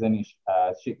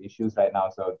citizenship issues right now,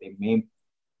 so they may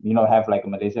have like a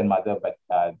Malaysian mother, but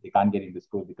they can't get into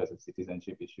school because of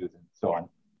citizenship issues and so on.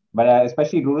 But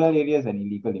especially rural areas and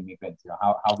illegal immigrants,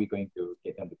 how are we going to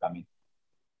get them to come in?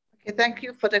 Okay, thank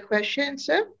you for the question,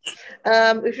 sir.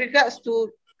 With regards to,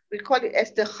 we call it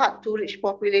as the hard to reach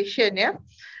population,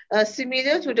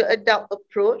 similar to the adult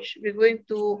approach, we're going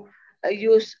to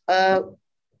use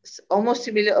almost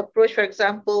similar approach. For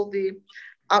example, the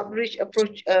outreach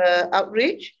approach,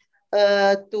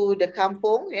 to the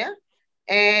kampung,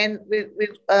 and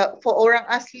for orang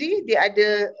asli,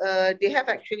 they have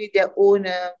actually their own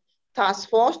task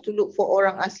force to look for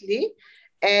orang asli.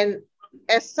 And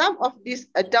as some of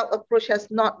this adult approach has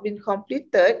not been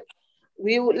completed,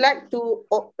 we would like to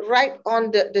write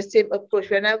on the same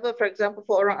approach. Whenever, for example,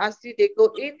 for orang asli, they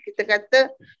go in, kita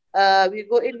kata, we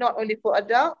go in not only for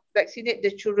adult, vaccinate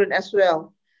the children as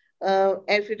well. And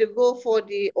if you go for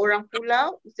the orang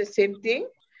pulau, it's the same thing.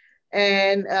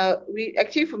 And we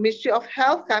actually for Ministry of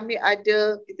Health, kami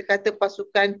ada, kita kata,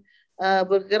 pasukan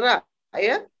bergerak,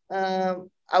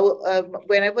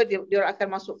 whenever dia akan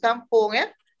masuk kampung,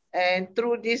 and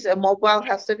through this mobile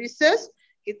health services,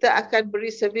 kita akan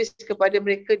beri servis kepada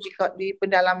mereka di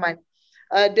pendalaman.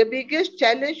 The biggest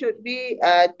challenge would be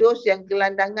those yang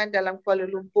gelandangan dalam Kuala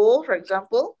Lumpur, for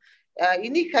example.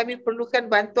 Ini kami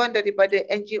perlukan bantuan daripada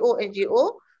NGO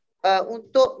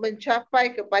untuk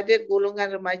mencapai kepada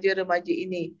golongan remaja-remaja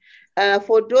ini.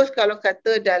 For those kalau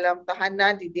kata dalam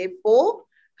tahanan di depo,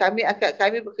 kami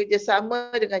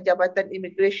bekerjasama dengan Jabatan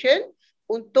Immigration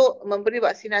untuk memberi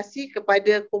vaksinasi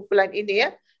kepada kumpulan ini,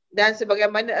 Dan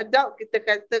sebagaimana adult, kita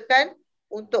katakan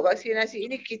untuk vaksinasi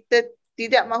ini kita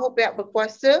tidak mahu pihak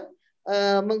berkuasa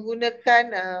menggunakan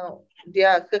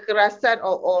dia kekerasan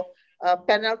or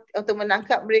penalty untuk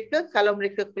menangkap mereka kalau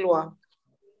mereka keluar.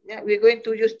 Yeah, we're going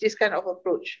to use this kind of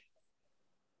approach.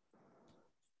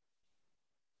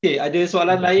 Okay, ada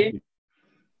soalan lain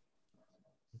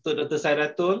untuk Dr.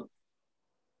 Sairatul?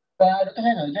 Dr.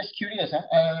 Sairatul, just curious.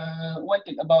 One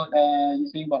thing about you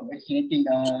saying about vaccinating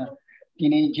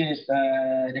teenagers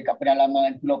dekat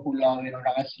pedalaman pulau-pulau yang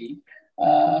orang asli.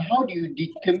 How do you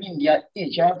determine their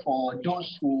age for those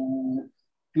who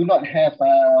do not have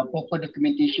proper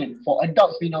documentation? For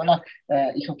adults, we know lah,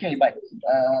 it's okay, but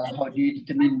how do you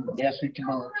determine they are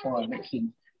suitable for a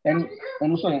vaccine? And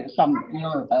also some,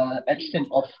 absence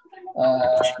of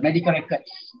medical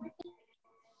records.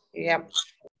 Yeah,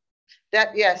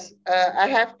 that yes, I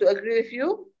have to agree with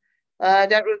you.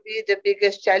 That would be the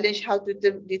biggest challenge, how to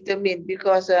determine,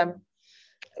 because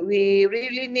we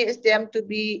really need them to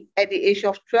be at the age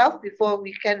of 12 before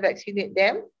we can vaccinate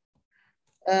them.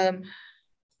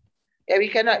 Yeah, we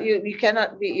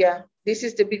cannot be, yeah, this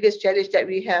is the biggest challenge that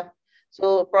we have.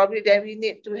 So probably then we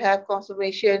need to have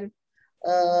confirmation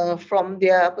from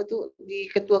their di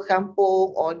ketua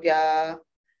kampung or their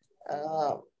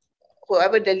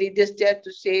whoever the leaders there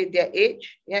to say their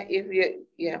age. Yeah, if we,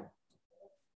 yeah.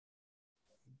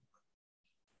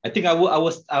 I think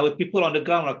our people on the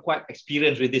ground are quite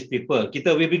experienced with these people.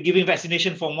 We've been giving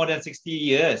vaccination for more than 60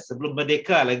 years. Sebelum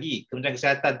merdeka lagi, Kementerian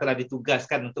Kesihatan telah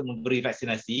ditugaskan untuk memberi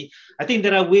vaksinasi. I think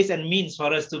there are ways and means for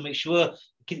us to make sure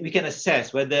we can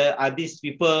assess whether are these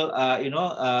people,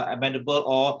 amendable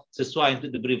or sesuai untuk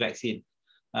diberi vaksin.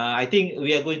 I think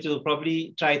we are going to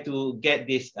probably try to get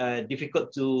this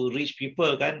difficult to reach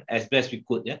people kan as best we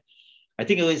could. Yeah, I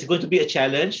think it's going to be a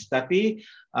challenge. Tapi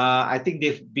I think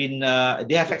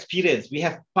they have experience. We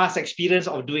have past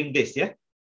experience of doing this. Yeah,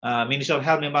 Ministry of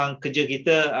Health memang kerja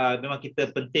kita memang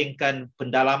kita pentingkan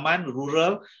pendalaman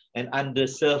rural and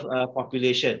underserved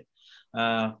population.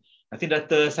 I think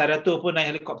Dr. Sairatul pun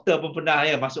naik helikopter pun pernah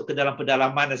ya masuk ke dalam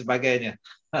pedalaman dan sebagainya.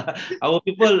 Our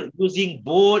people using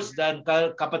boats dan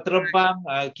kapal terbang,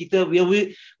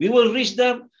 we will reach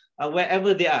them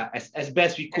wherever they are as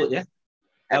best we could. Ya.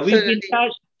 We've been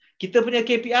charged. Kita punya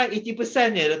KPI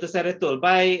 80% ya Dr. Sairatul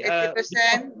by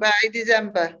 80% by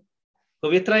December.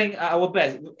 So we're trying our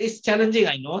best. It's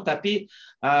challenging, I know, tapi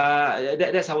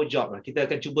that's our job. Kita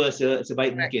akan cuba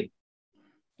sebaik mungkin.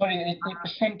 Sorry,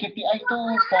 80% KPI tu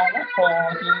for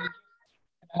the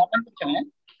halaman macam mana?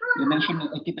 You mentioned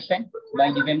 80%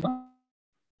 by December.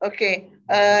 Okay,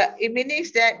 it means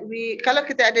that kalau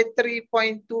kita ada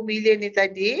 3.2 million ni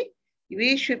tadi,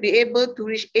 we should be able to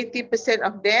reach 80%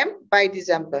 of them by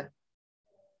December.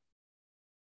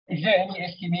 Is there any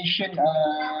estimation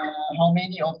how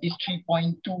many of these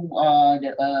 3.2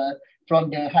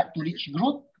 from the hard to reach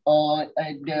group, or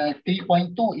the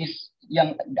 3.2 is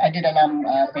yang ada dalam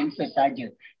census saja,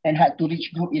 and hard to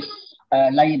reach group is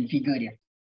lain figure dia?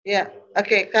 Yeah,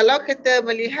 okay. Kalau kita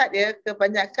melihat ya,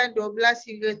 kebanyakan 12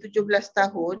 hingga 17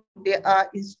 tahun, they are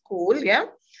in school, ya.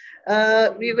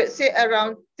 We would say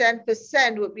around 10%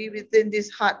 would be within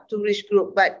this hard to reach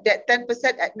group, but that 10%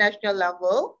 at national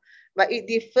level, but it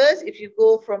differs if you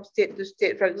go from state to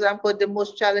state. For example, the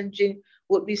most challenging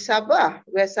would be Sabah,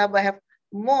 where Sabah have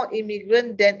more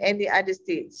immigrant than any other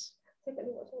states.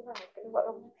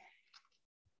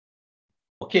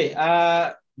 Okay,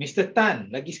 Mr.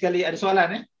 Tan, lagi sekali ada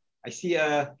soalan I see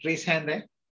a raised hand there.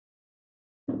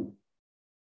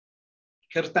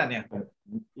 Kirtan ya.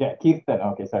 Yeah, Kirtan.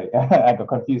 Okay, sorry, I got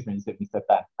confused when you said Mr.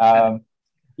 Tan.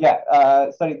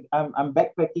 Sorry, I'm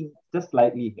backtracking just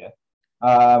slightly here.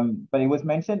 But it was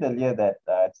mentioned earlier that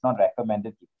it's not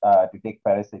recommended to take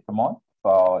paracetamol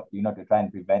for to try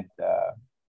and prevent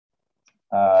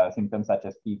symptoms such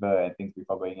as fever and things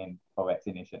before going in for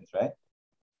vaccinations, right?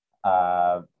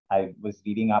 I was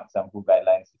reading up some WHO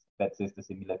guidelines that says the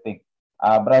similar thing.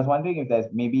 But I was wondering if there's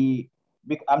maybe,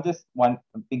 I'm just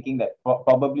thinking that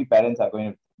probably parents are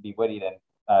going to be worried, and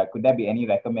could there be any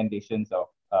recommendations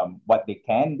of what they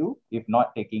can do if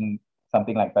not taking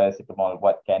something like paracetamol?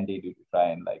 What can they do to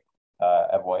try and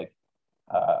avoid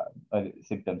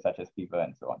symptoms such as fever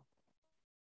and so on?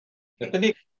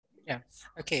 Yeah.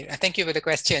 Okay. Thank you for the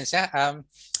questions.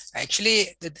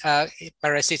 Actually,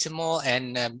 paracetamol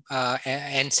and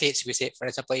NSAIDs, we say, for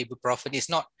example, ibuprofen is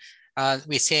not.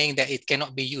 We're saying that it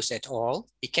cannot be used at all.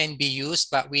 It can be used,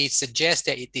 but we suggest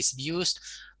that it is used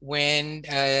when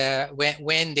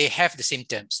they have the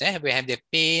symptoms, we have the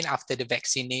pain after the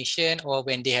vaccination or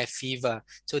when they have fever.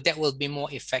 So that will be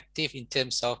more effective in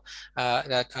terms of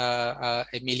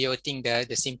ameliorating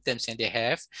the symptoms that they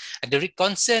have. And the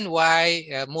concern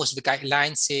why most of the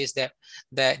guidelines says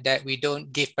that we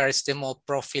don't give paracetamol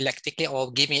prophylactically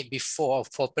or giving it before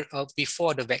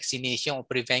the vaccination or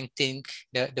preventing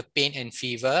the pain and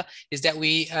fever is that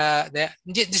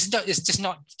it's just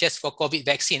not just for COVID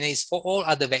vaccine, it's for all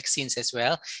other vaccines as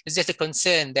well. It's just a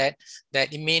concern that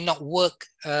it may not work.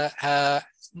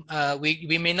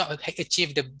 We may not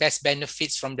achieve the best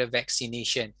benefits from the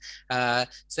vaccination,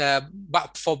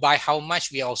 but by how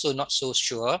much we are also not so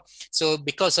sure. So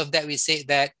because of that, we say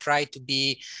that try to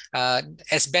be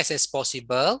as best as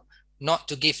possible, not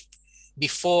to give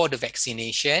before the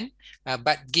vaccination,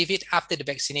 but give it after the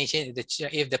vaccination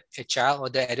if the child or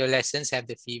the adolescents have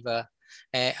the fever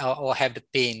or have the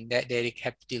pain that they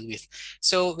have to deal with.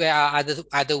 So there are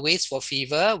other ways for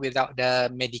fever without the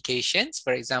medications.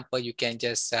 For example, you can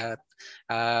just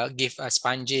give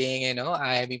sponging,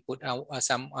 having put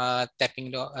some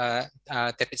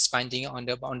tepid sponging on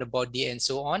the body and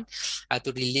so on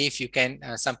to relieve. You can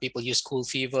some people use cool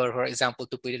fever, for example,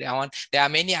 to put it on. There are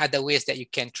many other ways that you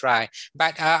can try,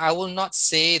 but I will not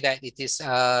say that it is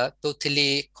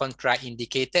totally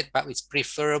contraindicated, but it's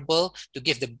preferable to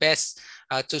give the best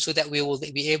so that we will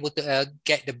be able to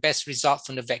get the best result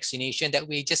from the vaccination, that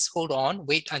we just hold on,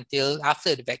 wait until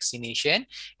after the vaccination.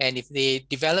 And if they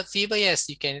develop fever, yes,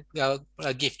 you can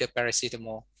give the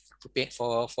paracetamol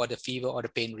for the fever or the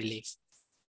pain relief.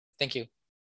 Thank you.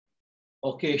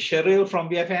 Okay, Cheryl from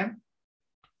BFM,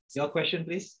 your question,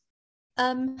 please.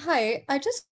 Hi, I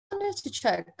just wanted to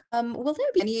check, will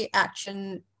there be any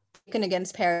action taken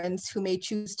against parents who may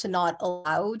choose to not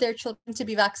allow their children to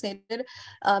be vaccinated,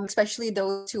 especially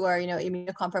those who are,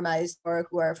 immunocompromised or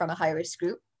who are from a high-risk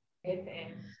group?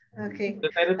 Okay.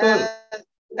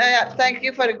 Thank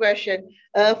you for the question.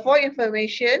 For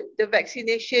information, the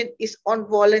vaccination is on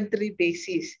voluntary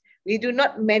basis. We do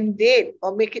not mandate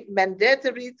or make it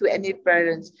mandatory to any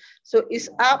parents. So it's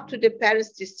up to the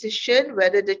parents' decision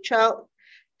whether the child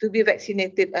to be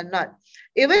vaccinated or not.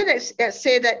 Even let's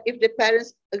say that if the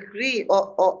parents agree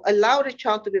or allow the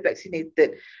child to be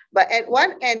vaccinated, but at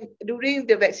one end during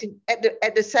the vaccine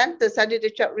at the center, suddenly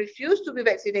the child refused to be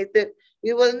vaccinated,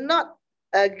 we will not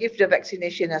give the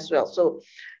vaccination as well. So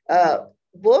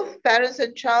both parents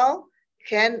and child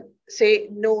can say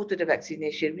no to the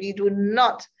vaccination. We do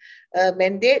not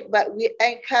mandate, but we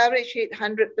encourage it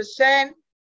 100%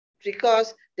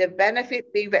 because the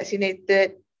benefit being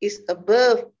vaccinated is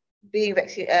above being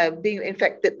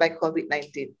infected by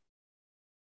COVID-19.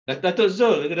 Dr.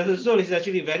 Zul is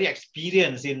actually very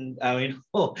experienced in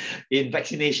in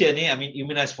vaccination. I mean,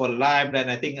 Immunize for Life, and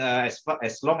I think as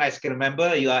long as I can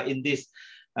remember, you are in this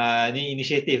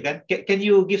initiative. Can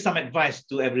you give some advice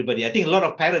to everybody? I think a lot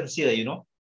of parents here,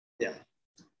 Yeah,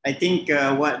 I think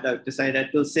what Dr.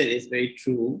 Saidatul said is very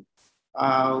true.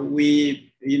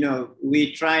 We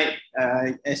tried,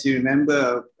 as you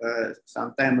remember,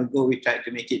 some time ago, we tried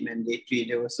to make it mandatory.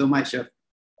 There was so much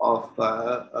of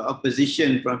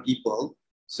opposition from people.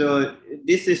 So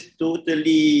this is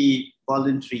totally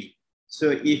voluntary.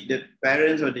 So if the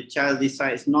parents or the child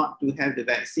decides not to have the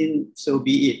vaccine, so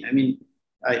be it. I mean,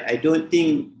 I don't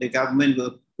think the government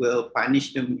will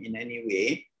punish them in any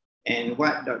way. And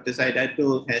what Dr.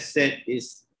 Saidatul has said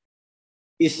is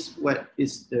what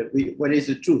is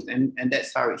the truth, and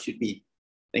that's how it should be.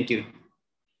 Thank you.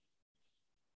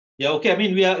 Yeah, okay. I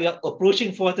mean, we are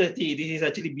approaching 4:30. This is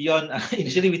actually beyond.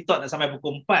 Initially, we thought sampai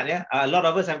pukul 4. Yeah, a lot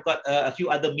of us have got a few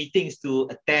other meetings to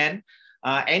attend.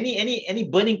 Any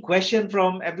burning question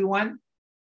from everyone?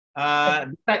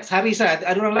 Besides Haris,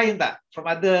 ada orang lain tak from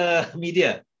other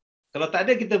media? Kalau tak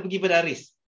ada, kita pergi pada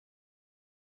Haris.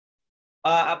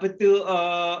 Apa tu?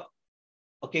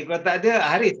 Okay, kalau tak ada,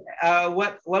 Haris,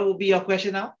 what will be your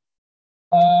question now?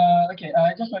 Okay,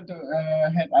 I just want to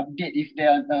have update if there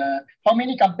are how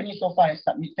many companies so far have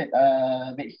submitted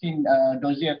vaccine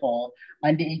dossier for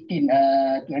under 18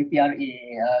 to MPRA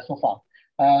so far,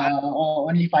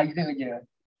 or only Pfizer je?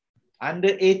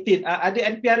 Under 18, ada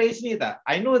NPRA sini tak?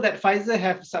 I know that Pfizer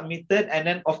have submitted, and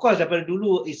then of course daripada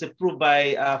dulu is approved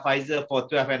by Pfizer for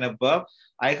 12 and above.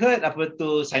 I heard apa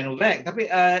tu Sinovac, tapi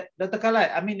Dr. Khalid,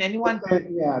 I mean anyone?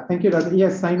 Yeah, thank you, Dr.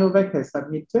 Yes, Sinovac has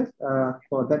submitted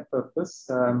for that purpose.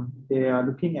 They are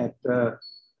looking at the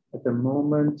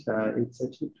moment, it's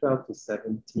actually 12 to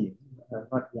 17,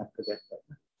 not younger than that.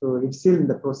 So it's still in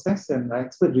the process and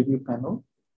expert review panel.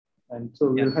 And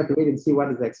so we'll have to wait and see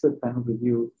what is the expert panel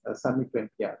review submit to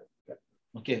NPR.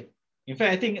 Okay. In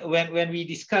fact, I think when we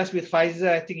discussed with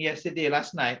Pfizer, I think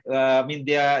last night, I mean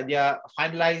they are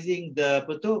finalizing the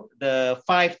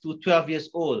 5 to 12 years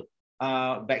old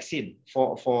vaccine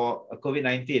for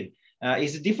COVID-19.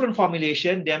 It's a different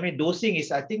formulation. The dosing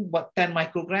is I think about 10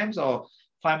 micrograms or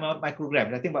 5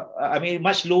 micrograms. I think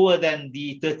much lower than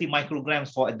the 30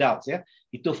 micrograms for adults. Yeah,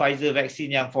 itu Pfizer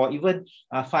vaccine yang for even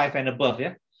 5 and above.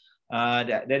 Yeah,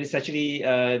 that is actually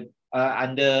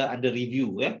under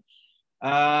review. Yeah.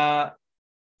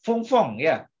 Fong,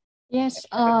 yeah. Yes.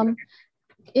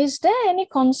 Is there any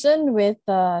concern with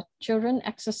children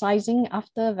exercising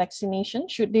after vaccination?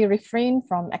 Should they refrain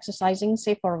from exercising,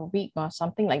 say, for a week or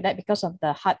something like that because of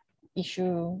the heart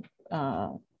issue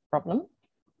problem?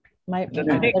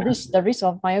 The risk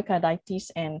of myocarditis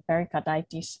and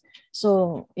pericarditis.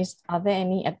 So, are there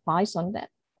any advice on that?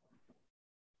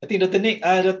 I think Dr. Nick,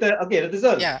 Dr.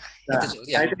 Zul. Yeah,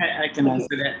 I can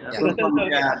answer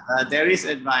that. There is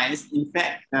advice. In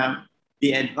fact,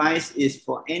 the advice is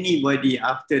for anybody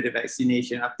after the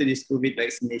vaccination, after this COVID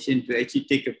vaccination, to actually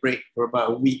take a break for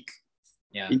about a week.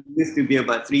 Yeah. It used to be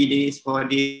about 3 days, 4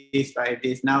 days, 5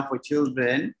 days. Now for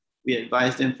children, we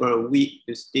advise them for a week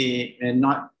to stay and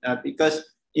not, because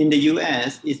in the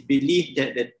US, it's believed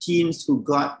that the teens who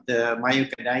got the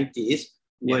myocarditis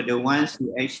were the ones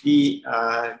who actually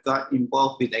got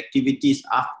involved with activities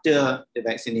after the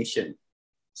vaccination.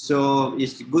 So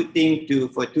it's a good thing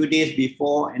for 2 days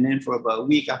before and then for about a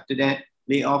week after that,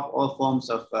 lay off all forms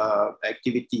of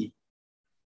activity.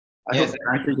 I hope that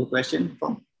answers your question,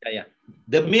 Fong. Yeah.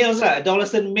 The males,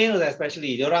 adolescent males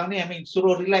especially, diorang ni,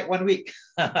 suruh relax 1 week.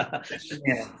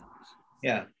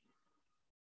 Yeah.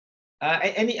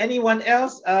 Anyone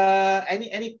else?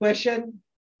 Any question?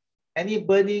 Any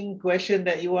burning question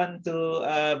that you want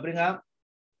to bring up?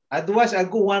 Otherwise, I'll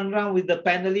go one round with the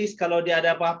panelists. Kalau dia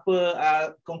ada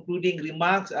apa-apa concluding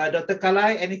remarks. Dr.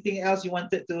 Kalai, anything else you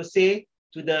wanted to say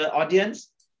to the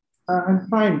audience?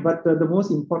 I'm fine, but the most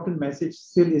important message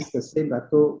still is the same,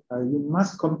 Dato. You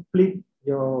must complete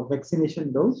your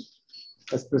vaccination dose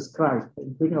as prescribed,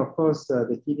 including, of course,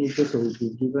 the teenagers who will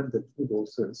be given the 2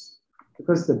 doses.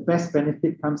 Because the best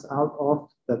benefit comes out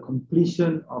of the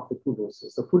completion of the 2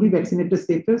 doses. So fully vaccinated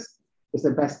status is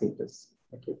the best status.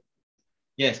 Okay.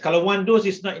 Yes, kalau 1 dose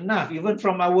is not enough. Even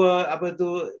from our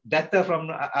data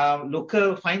from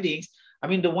local findings,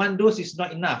 the 1 dose is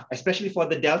not enough, especially for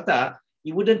the Delta.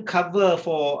 It wouldn't cover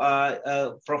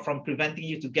from preventing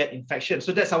you to get infection.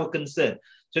 So that's our concern.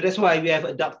 So that's why we have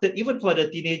adopted, even for the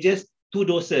teenagers, 2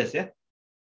 doses. Yeah.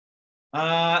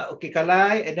 Okay,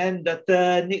 Kalai, and then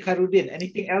Dr. Nick Harudin.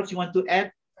 Anything else you want to add?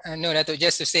 No, Dato',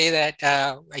 just to say that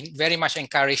I very much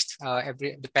encouraged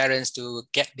the parents to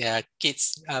get their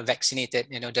kids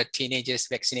vaccinated, the teenagers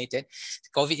vaccinated.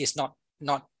 COVID is not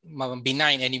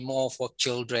benign anymore for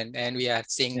children, and we are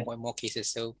seeing more and more cases.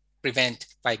 So prevent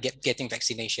by getting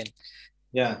vaccination.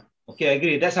 Yeah, okay, I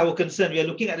agree. That's our concern. We are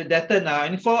looking at the data now,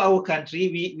 and for our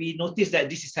country, we notice that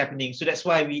this is happening. So that's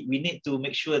why we need to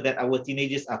make sure that our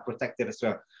teenagers are protected as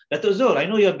well. Dato' Zul, I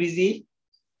know you're busy.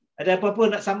 Ada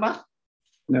apa-apa nak sambah?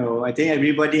 No, I think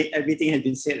everything has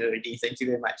been said already. Thank you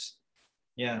very much.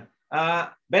 Yeah.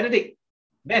 Benedict,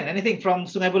 anything from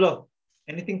Sungai Buloh?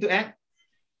 Anything to add?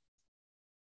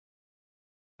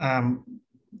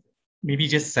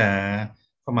 Maybe just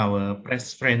from our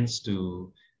press friends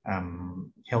to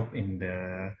help in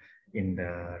the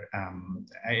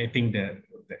I think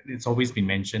it's always been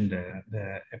mentioned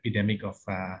the epidemic of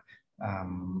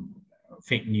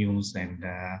fake news and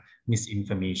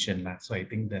misinformation. So I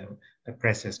think the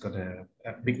press has got a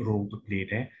big role to play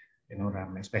there,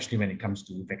 especially when it comes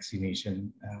to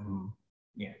vaccination.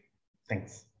 Yeah,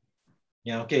 thanks.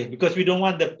 Yeah, okay, because we don't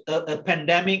want a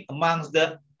pandemic amongst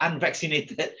the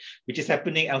unvaccinated, which is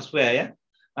happening elsewhere. Yeah,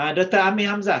 Dr. Amir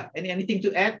Hamzah, anything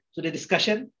to add to the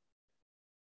discussion?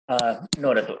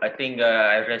 No, Dato'. I think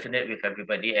I resonate with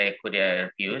everybody. I echo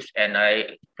their views, and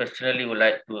I personally would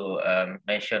like to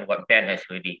mention what Ben has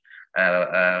already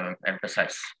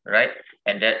emphasized, right?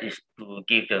 And that is to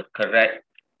give the correct,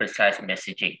 precise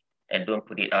messaging and don't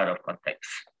put it out of context.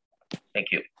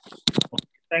 Thank you.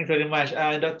 Thanks very much.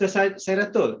 Dr.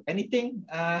 Sairatul, anything?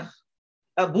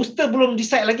 Booster belum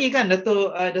decide lagi kan,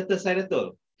 Dr.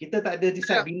 Sairatul? Kita tak ada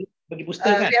decide bila bagi booster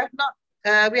kan?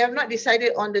 We have not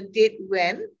decided on the date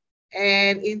when.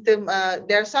 And in term,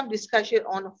 there are some discussion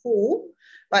on who,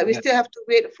 but we still have to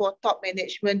wait for top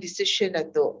management decision.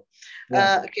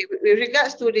 Okay, with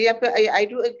regards to the, I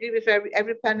do agree with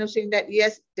every panel saying that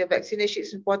yes, the vaccination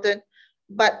is important,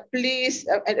 but please,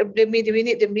 we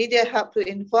need the media help to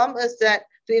inform us that,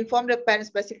 to inform the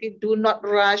parents basically do not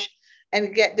rush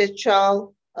and get the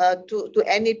child to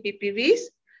any PPVs.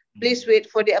 Please wait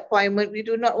for the appointment. We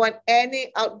do not want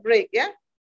any outbreak,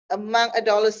 among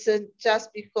adolescents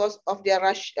just because of their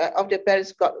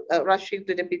parents got rushing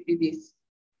to the PPVs.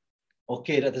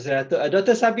 Okay, Dr.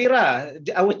 Sabira,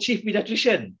 our chief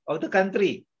pediatrician of the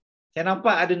country. Saya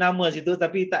nampak ada nama situ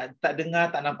tapi tak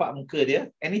dengar, tak nampak muka dia.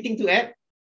 Anything to add?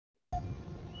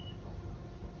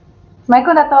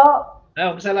 Assalamualaikum, Dato'.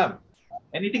 Waalaikumsalam.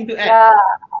 Anything to add?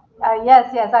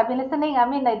 Yes, I've been listening. I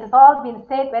mean, it has all been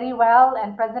said very well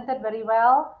and presented very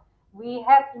well.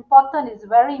 It's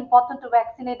very important to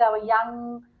vaccinate our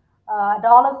young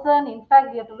adolescent. In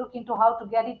fact, we have to look into how to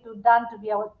get it done to be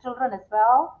our children as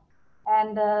well.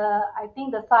 And I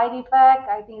think the side effect,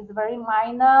 is very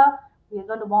minor. We're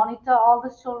going to monitor all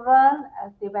the children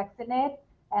as they vaccinate.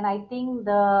 And I think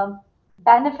the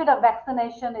benefit of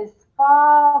vaccination is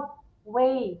far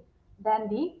way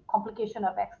than the complication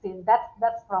of vaccine.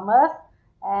 That's from us.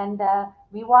 And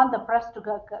we want the press to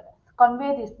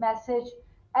convey this message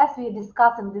as we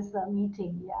discuss in this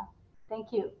meeting.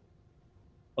 Thank you.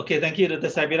 Okay, thank you,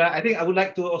 Dr. Sabira. I think I would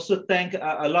like to also thank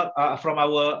a lot from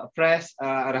our press,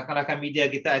 rakan-rakan media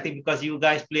kita. I think because you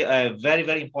guys play a very,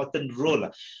 very important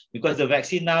role. Because the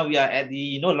vaccine now, we are at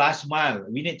the last mile.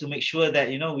 We need to make sure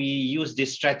that we use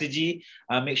this strategy,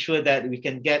 make sure that we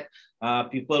can get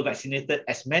people vaccinated,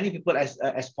 as many people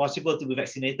as possible to be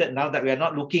vaccinated. Now that we are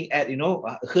not looking at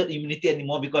herd immunity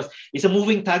anymore, because it's a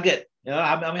moving target.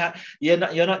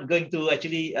 You're not going to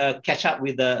actually catch up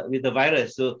with the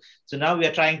virus. So now we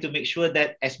are trying to make sure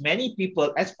that as many people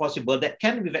as possible that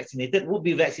can be vaccinated will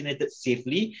be vaccinated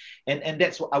safely, and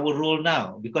that's our role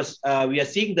now, because we are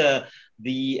seeing the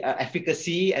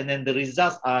efficacy, and then the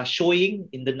results are showing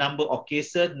in the number of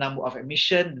cases, number of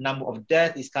admission, the number of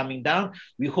death is coming down.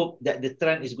 We hope that the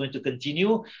trend is going to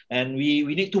continue, and we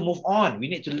need to move on. We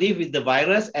need to live with the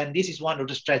virus, and this is one of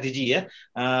the strategy.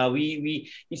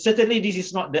 Certainly this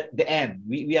is not the end.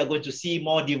 We are going to see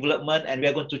more development, and we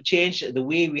are going to change the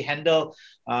way we handle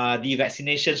the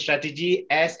vaccination strategy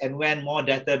as and when more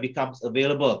data becomes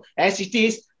available. As it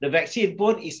is, the vaccine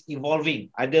pun is evolving.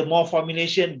 Ada more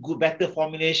formulation, better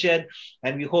formulation,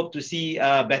 and we hope to see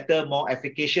better, more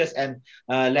efficacious, and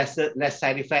less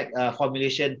side effect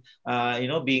formulation,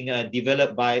 being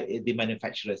developed by the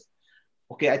manufacturers.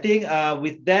 Okay, I think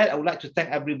with that, I would like to thank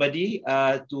everybody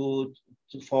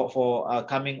for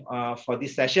coming for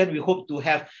this session. We hope to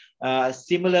have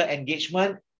similar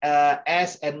engagement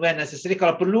as and when necessary.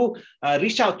 Kalau perlu,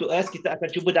 reach out to us. Kita akan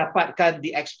cuba dapatkan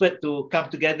the expert to come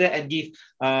together and give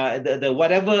the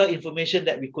whatever information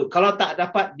that we could. Kalau tak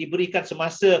dapat diberikan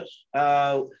semasa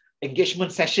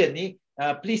engagement session ni,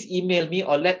 please email me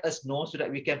or let us know so that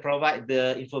we can provide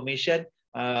the information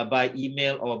by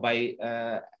email or by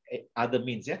other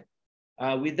means.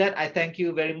 With that, I thank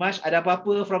you very much. Ada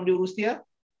apa-apa from the Rustia?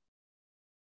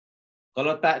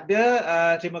 Kalau tak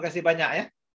ada, terima kasih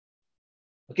banyak.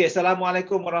 Okay,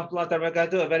 Assalamualaikum warahmatullahi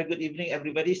wabarakatuh. A very good evening,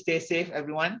 everybody. Stay safe,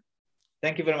 everyone.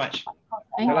 Thank you very much.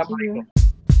 Thank you.